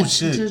 Oh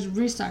shit! Just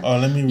restart. Oh,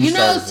 let me restart. You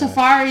know,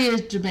 Safari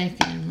is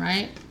Jamaican,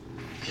 right?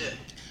 Yeah.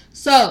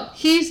 So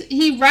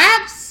he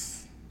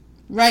raps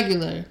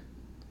regular.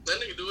 That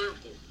nigga do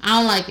everything. I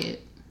don't like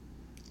it.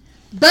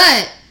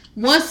 But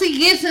once he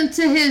gets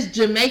into his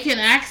Jamaican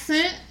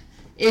accent,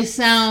 it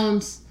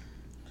sounds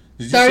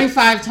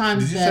 35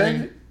 times better.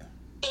 Save it?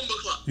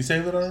 You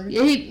save it already?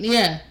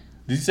 Yeah.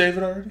 Did you save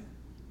it already?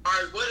 All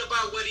right, what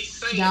about what he's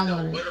saying,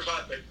 Download though? it. What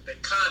about the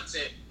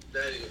content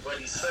what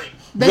he's saying?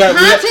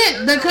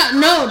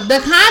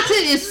 The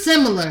content is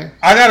similar.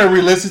 I gotta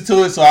re-listen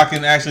to it so I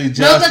can actually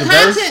judge the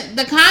verse.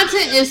 The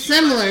content is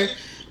similar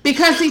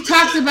because he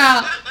talks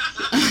about.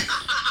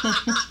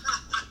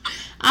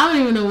 I don't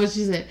even know what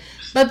she said,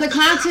 but the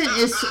content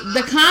is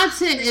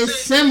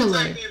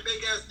similar. Did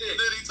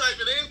he type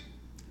it in?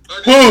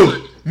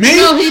 Who? Me?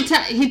 No, he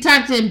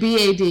typed in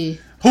BAD.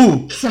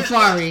 Who?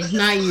 Safari,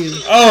 not you.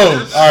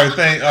 Oh, all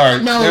right. All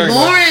right. No,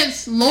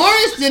 Lawrence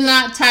did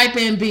not type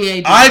in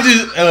BAD. I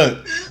just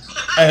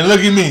hey,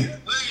 look at me.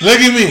 Look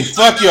at me.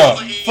 Fuck y'all.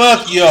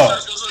 Fuck y'all.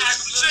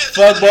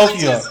 Fuck both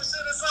of y'all.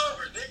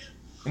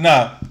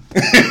 Nah.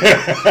 We're both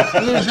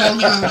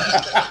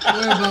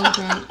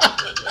drunk.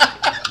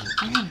 I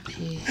gotta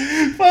pee.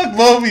 Fuck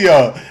both of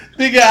y'all.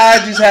 Nigga,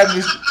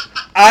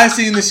 I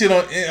seen this shit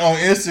on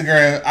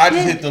Instagram. I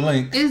just hit the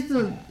link. Is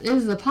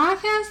the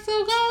podcast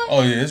still going?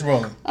 Oh yeah, it's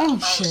rolling. Oh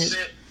shit.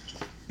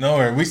 No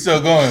worry, we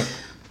still going.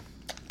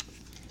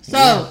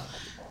 So,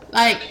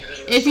 like,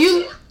 if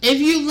you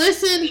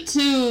listen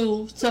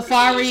to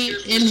Safari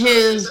in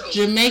his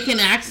Jamaican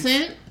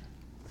accent,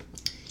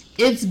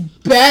 it's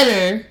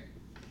better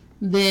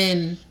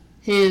than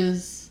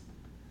his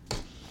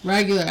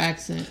regular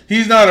accent.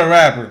 He's not a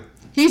rapper.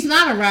 He's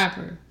not a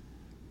rapper.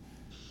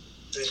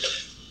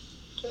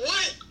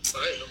 What?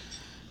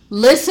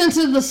 Listen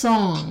to the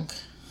song.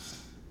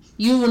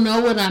 You will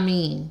know what I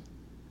mean.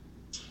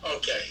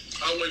 Okay.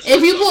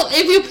 If you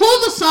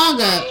pull the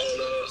song up,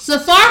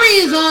 Safari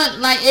is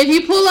on. Like, if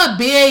you pull up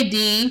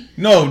BAD.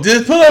 No,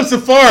 just pull up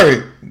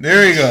Safari.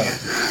 There you go.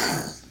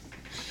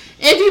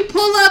 If you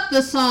pull up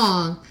the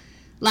song,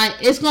 like,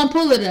 it's gonna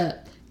pull it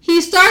up.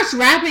 He starts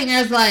rapping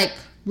as like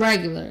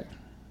regular,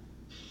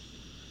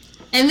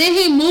 and then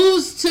he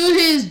moves to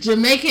his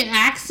Jamaican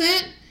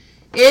accent.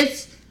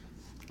 It's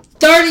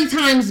 30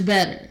 times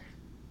better.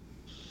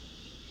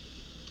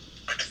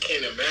 I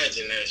can't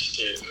imagine that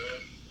shit,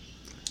 man.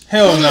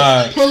 Hell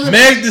nah.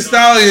 Meg Thee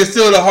Stallion is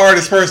still the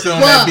hardest person on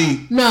that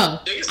beat. No,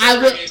 I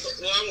would. Well,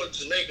 I went to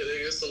Jamaica.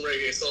 There's some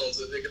reggae songs.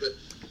 There's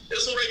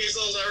some reggae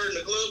songs I heard in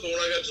the club, but when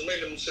I got to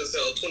Jamaica, them shit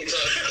sound 20 times.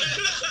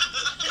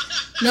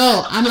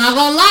 No, I'm not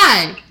gonna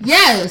lie.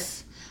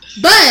 Yes,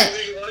 but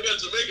When I got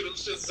to Jamaica, them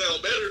shit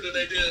sound better than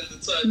they did at the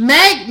time.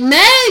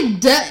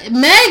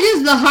 Meg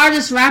is the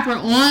hardest rapper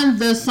on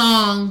the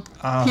song.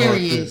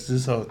 Period.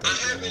 This whole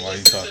thing. Why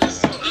you talking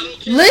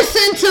about?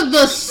 Listen to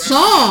the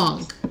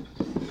song.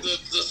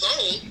 The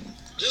song.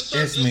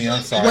 It's me.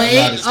 I'm sorry.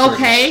 Wait.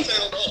 Okay.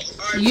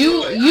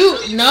 You.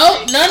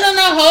 No.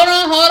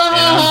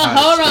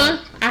 Hold on.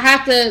 I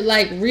have to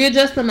like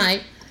readjust the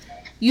mic.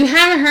 You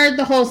haven't heard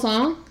the whole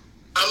song?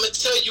 I'm gonna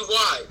tell you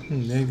why. I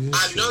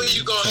know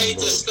you gonna hate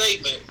this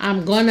statement.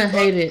 I'm gonna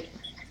hate it.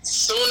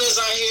 Soon as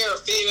I hear a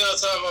female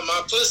talking about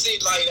my pussy,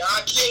 like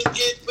I can't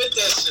get with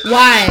that shit.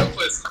 Why?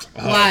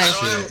 Why?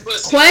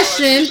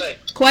 Question.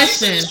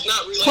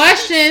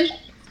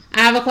 I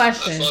have a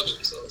question.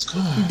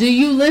 Do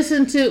you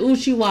listen to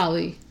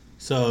Uchiwali?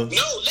 So.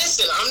 No,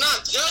 listen. I'm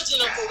not judging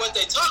them for what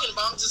they're talking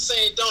about. I'm just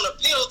saying it don't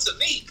appeal to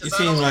me. It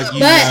seems like you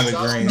but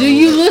not agreeing. Do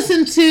you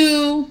listen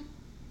to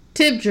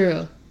Tip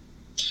Drill?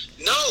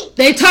 No.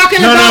 They talking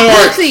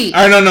about pussy.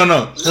 All right,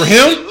 no. For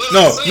him,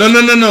 no.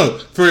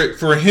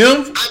 For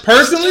him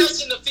personally,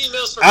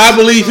 I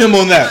believe him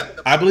on that.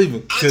 I believe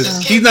him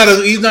because he's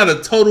not a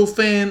total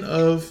fan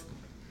of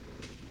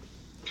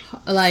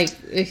like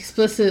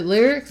explicit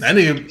lyrics. That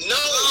nigga.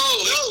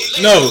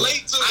 No.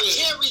 I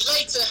can't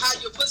relate to how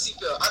your pussy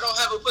feel. I don't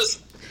have a pussy.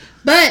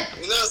 But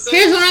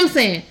here's what I'm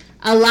saying: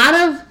 a lot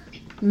of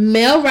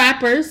male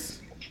rappers.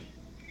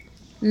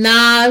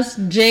 Nas,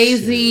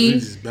 Jay-Z. We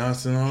just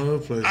bouncing all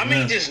over the place. I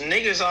mean, just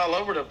niggas all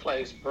over the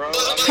place, bro.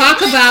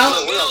 Talk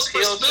about.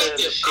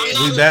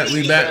 We back.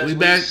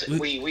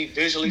 We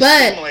visually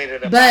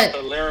stimulated about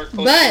the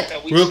lyrical shit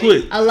that we real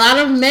quick. A lot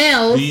of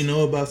males. Do you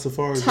know about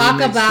Safari? Talk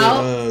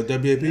about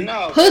WAP?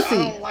 No, pussy.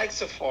 I don't like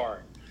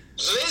Safari.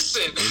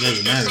 Listen, it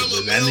doesn't matter,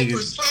 but that nigga,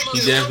 he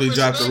definitely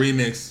dropped a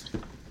remix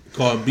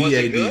called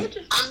BAD.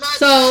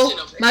 So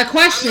my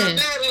question,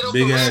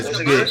 big ass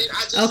dick.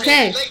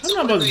 Okay, I'm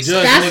not about to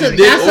judge.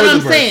 That's what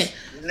I'm saying.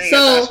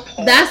 So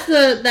that's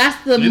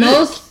the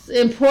most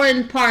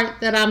important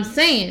part that I'm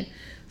saying.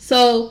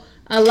 So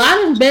a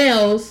lot of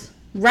males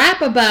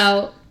rap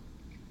about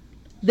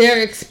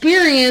their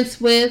experience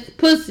with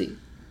pussy.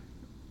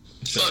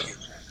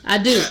 I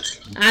do.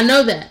 I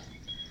know that.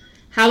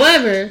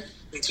 However,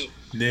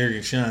 Derek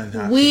and Sean,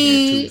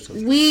 we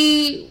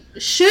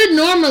should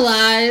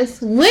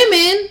normalize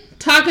women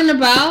talking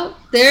about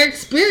their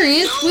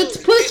experience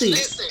with pussy.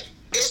 Listen,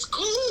 it's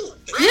cool.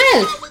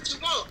 Yes. What you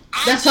want.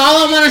 That's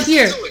all I want to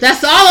hear.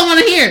 That's all I want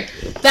to hear.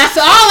 That's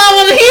all I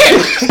want to hear.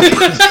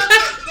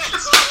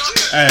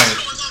 Hey,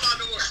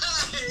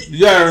 You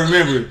gotta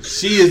remember,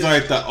 she is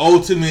like the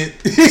ultimate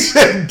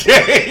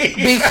gay.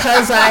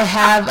 Because I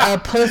have a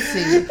pussy.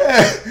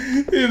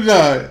 You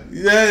know,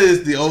 that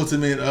is the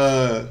ultimate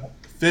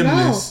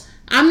feminist.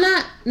 I'm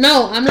not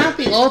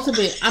the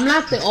ultimate. I'm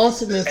not the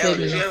ultimate Hell,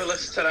 did you feminist. ever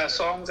listen to that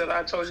song that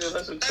I told you to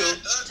listen to?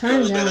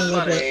 Turn it down a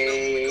little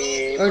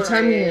bit. Or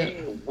turn me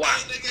up. Wow.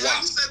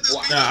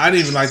 Nah, I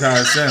didn't even like how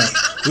it sounded.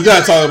 We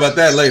gotta talk about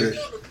that later.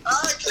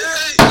 I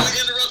can't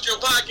interrupt your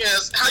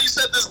podcast. How you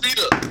set this beat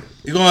up?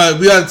 We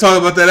gotta talk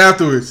about that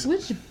afterwards.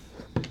 Which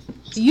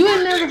you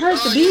ain't never heard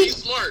the beat?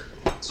 Smart.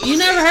 So You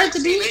never heard the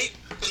beat?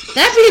 16,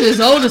 That beat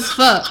is old as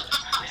fuck.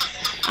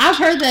 I've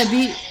heard that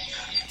beat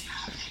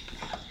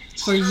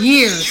for You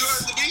years.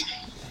 heard the beat?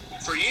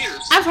 For years.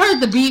 I've heard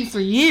the beat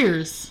for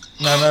years.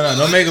 No.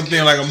 Don't make them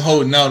think like I'm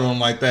holding out on them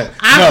like that.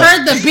 I've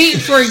heard the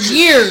beat for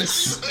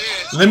years.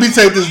 Let me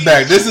take this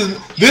back. This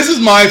is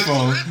my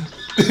phone.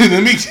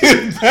 Let me get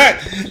it back.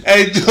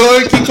 Hey,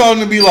 Jordan, keep calling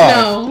to be live.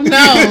 No,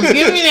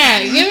 give me that.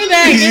 Give me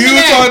that. Give me You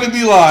that. calling to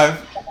be live.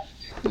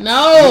 You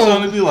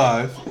calling No. to be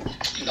live.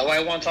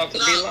 Nobody want to talk to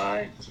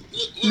B-Line?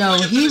 No,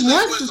 he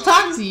wants to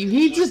talk to you.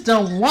 He just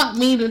don't want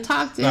me to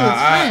talk to his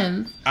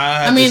friends.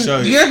 I I mean, to show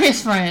you. you're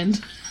his friend.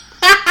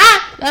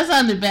 That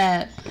sounded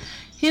bad.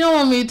 He don't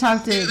want me to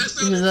talk to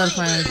his other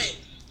friends.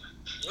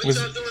 What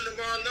y'all doing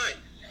tomorrow night?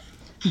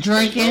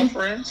 Drinking.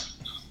 Friends?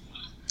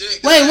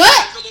 Wait,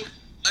 what?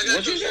 I gotta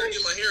What come you here and say?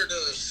 get my hair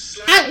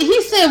done.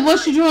 He said,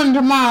 "What you doing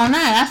tomorrow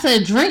night?" I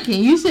said,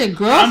 "Drinking." You said,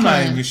 "Girlfriend."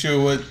 I'm not even sure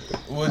what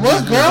What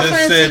just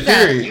girlfriends said. he got?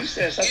 Period. You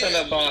said something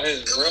about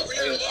his girl.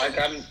 I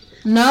got him.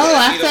 No,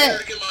 I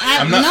said,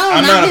 I'm no,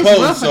 not not his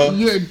opposed, girlfriend. so-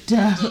 You're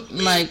dumb,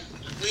 like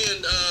Me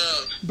and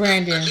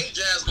Brandon. I think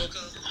Jazz gonna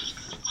come.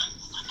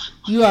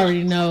 You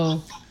already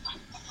know.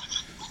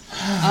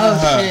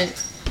 Oh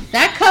shit!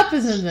 That cup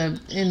is in the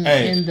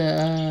Hey. in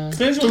the.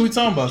 Finish what we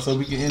talking about so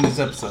we can end this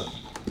episode.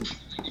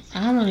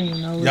 I don't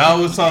even know.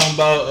 Y'all was talking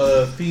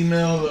about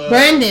female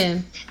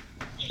Brandon,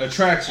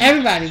 attraction.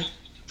 everybody.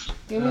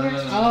 Give me No, that.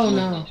 no, no. Oh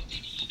no,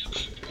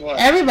 What?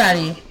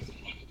 everybody.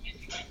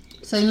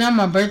 So you know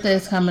my birthday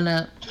is coming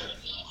up.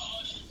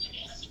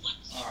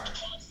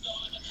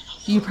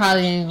 You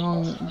probably ain't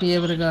gonna be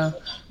able to go.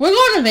 We're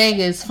going to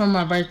Vegas for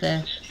my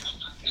birthday.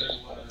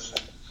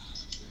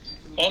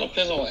 All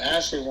depends on what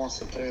Ashley wants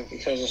to do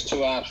because there's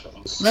two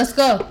options. Let's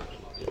go.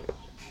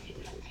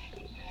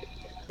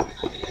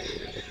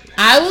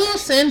 I will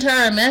send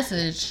her a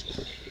message.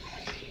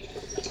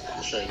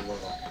 I'm sure you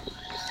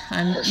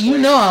will. You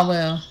know I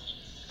will.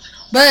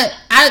 But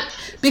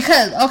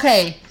because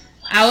okay,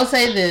 I will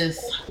say this.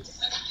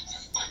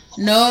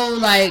 No,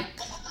 like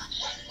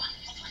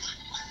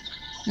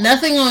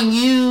nothing on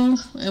you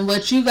and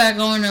what you got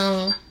going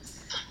on.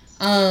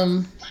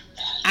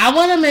 I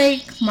want to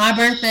make my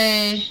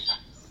birthday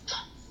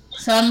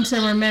something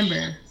to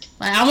remember.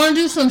 Like I want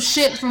to do some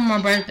shit for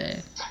my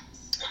birthday.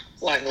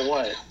 Like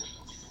what?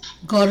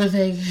 Go to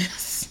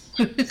Vegas.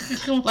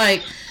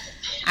 Like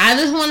I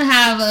just want to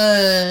have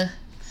a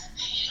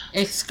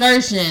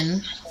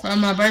excursion for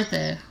my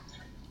birthday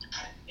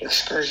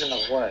Excursion of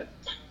what?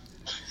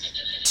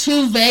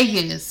 to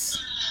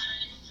Vegas.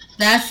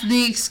 That's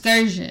the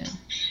excursion.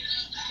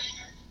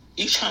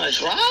 You trying to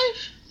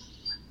drive?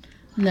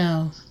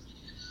 No,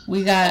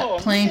 we got Oh,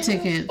 plane man,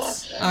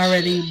 tickets fuck that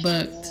already shit.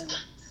 booked.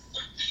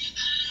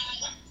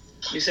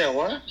 You said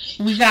what?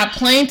 We got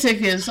plane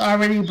tickets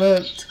already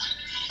booked.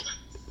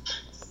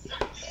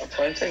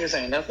 Plane tickets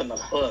ain't nothing to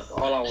book.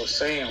 All I was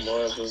saying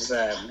was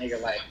that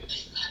nigga like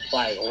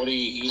what are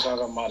you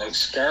talking about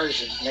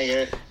excursion,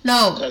 nigga?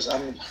 No, Because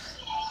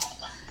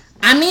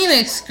I mean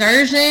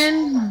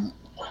excursion.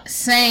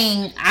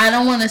 Saying I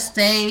don't want to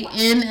stay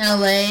in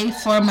LA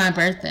for my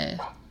birthday.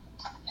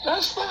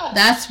 that's fine.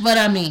 That's what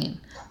I mean.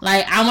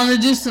 Like, I want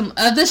to do some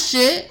other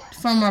shit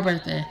for my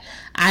birthday.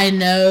 I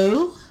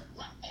know.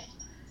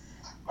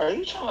 Are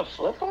you trying to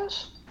flip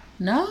us?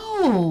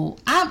 No.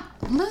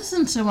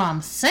 Listen to what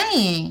I'm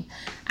saying.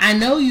 I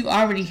know you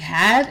already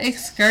had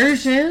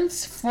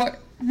excursions for...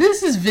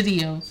 This is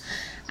video.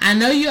 I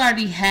know you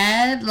already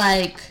had,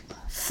 like,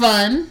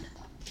 fun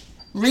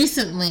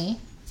recently.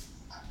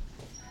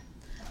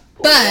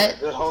 But...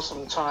 Good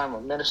wholesome time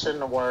of ministering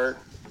the word.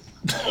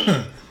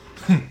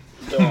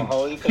 Doing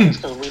holy things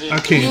because we didn't. I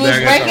kicked You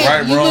back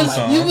at the right wrong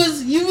time.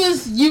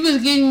 you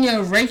was getting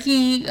your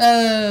Reiki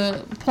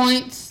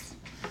points,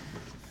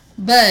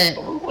 but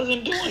We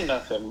wasn't doing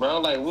nothing, bro.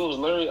 Like we was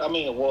literally. I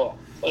mean, well.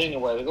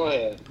 Anyway, go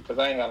ahead because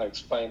I ain't gotta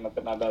explain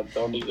nothing. I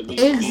don't need to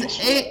be.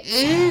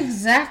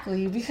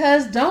 exactly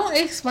because don't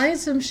explain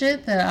some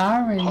shit that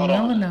I already Hold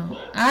on. know.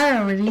 I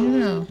already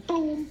know.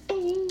 Boom,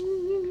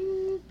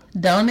 boom.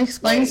 Don't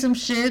explain Wait. some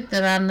shit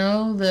that I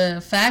know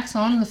the facts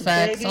on the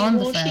facts Baby, on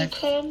the won't you facts.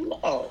 come?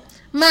 Oh,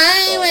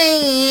 My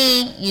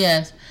way.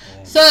 Yes.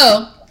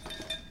 So,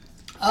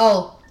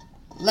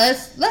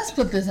 let's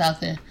put this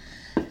out there.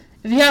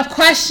 If you have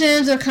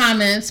questions or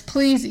comments,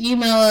 please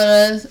email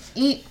us.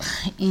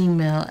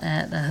 Email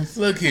at us.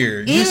 Look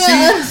here. Email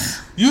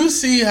us. You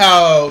see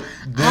how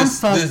I'm this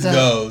fucked up.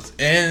 goes,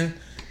 and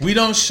we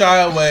don't shy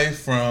away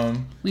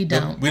from. We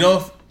don't. We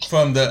don't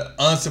from the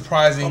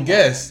unsurprising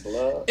guest.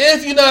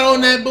 If you're not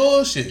on that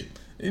bullshit,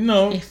 you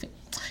know.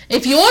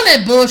 If you on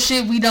that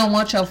bullshit, we don't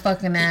want your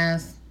fucking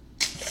ass.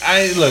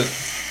 At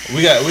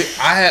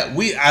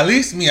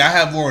least me, I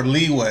have more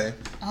leeway.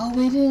 Oh,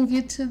 we didn't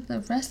get to the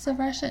rest of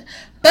our shit.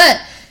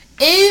 But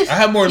if I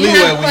have more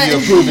leeway when you're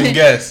approving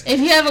guests. If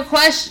you have a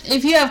question,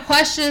 if you have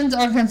questions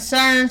or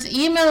concerns,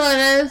 email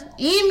us.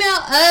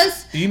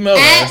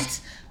 At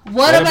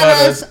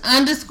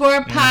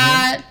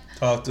whataboutus_pod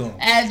Talk to them.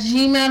 at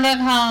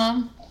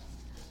gmail.com.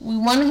 We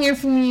want to hear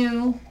from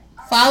you.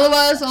 Follow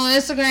us on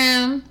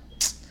Instagram.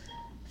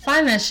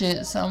 Find that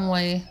shit some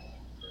way.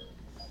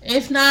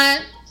 If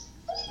not,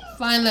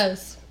 find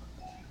us.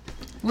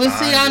 We'll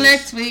see y'all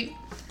next week.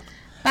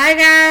 Bye,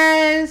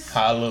 guys.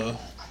 Holla.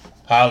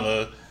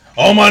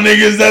 All my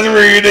niggas that's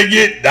ready to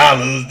get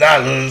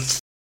dollars.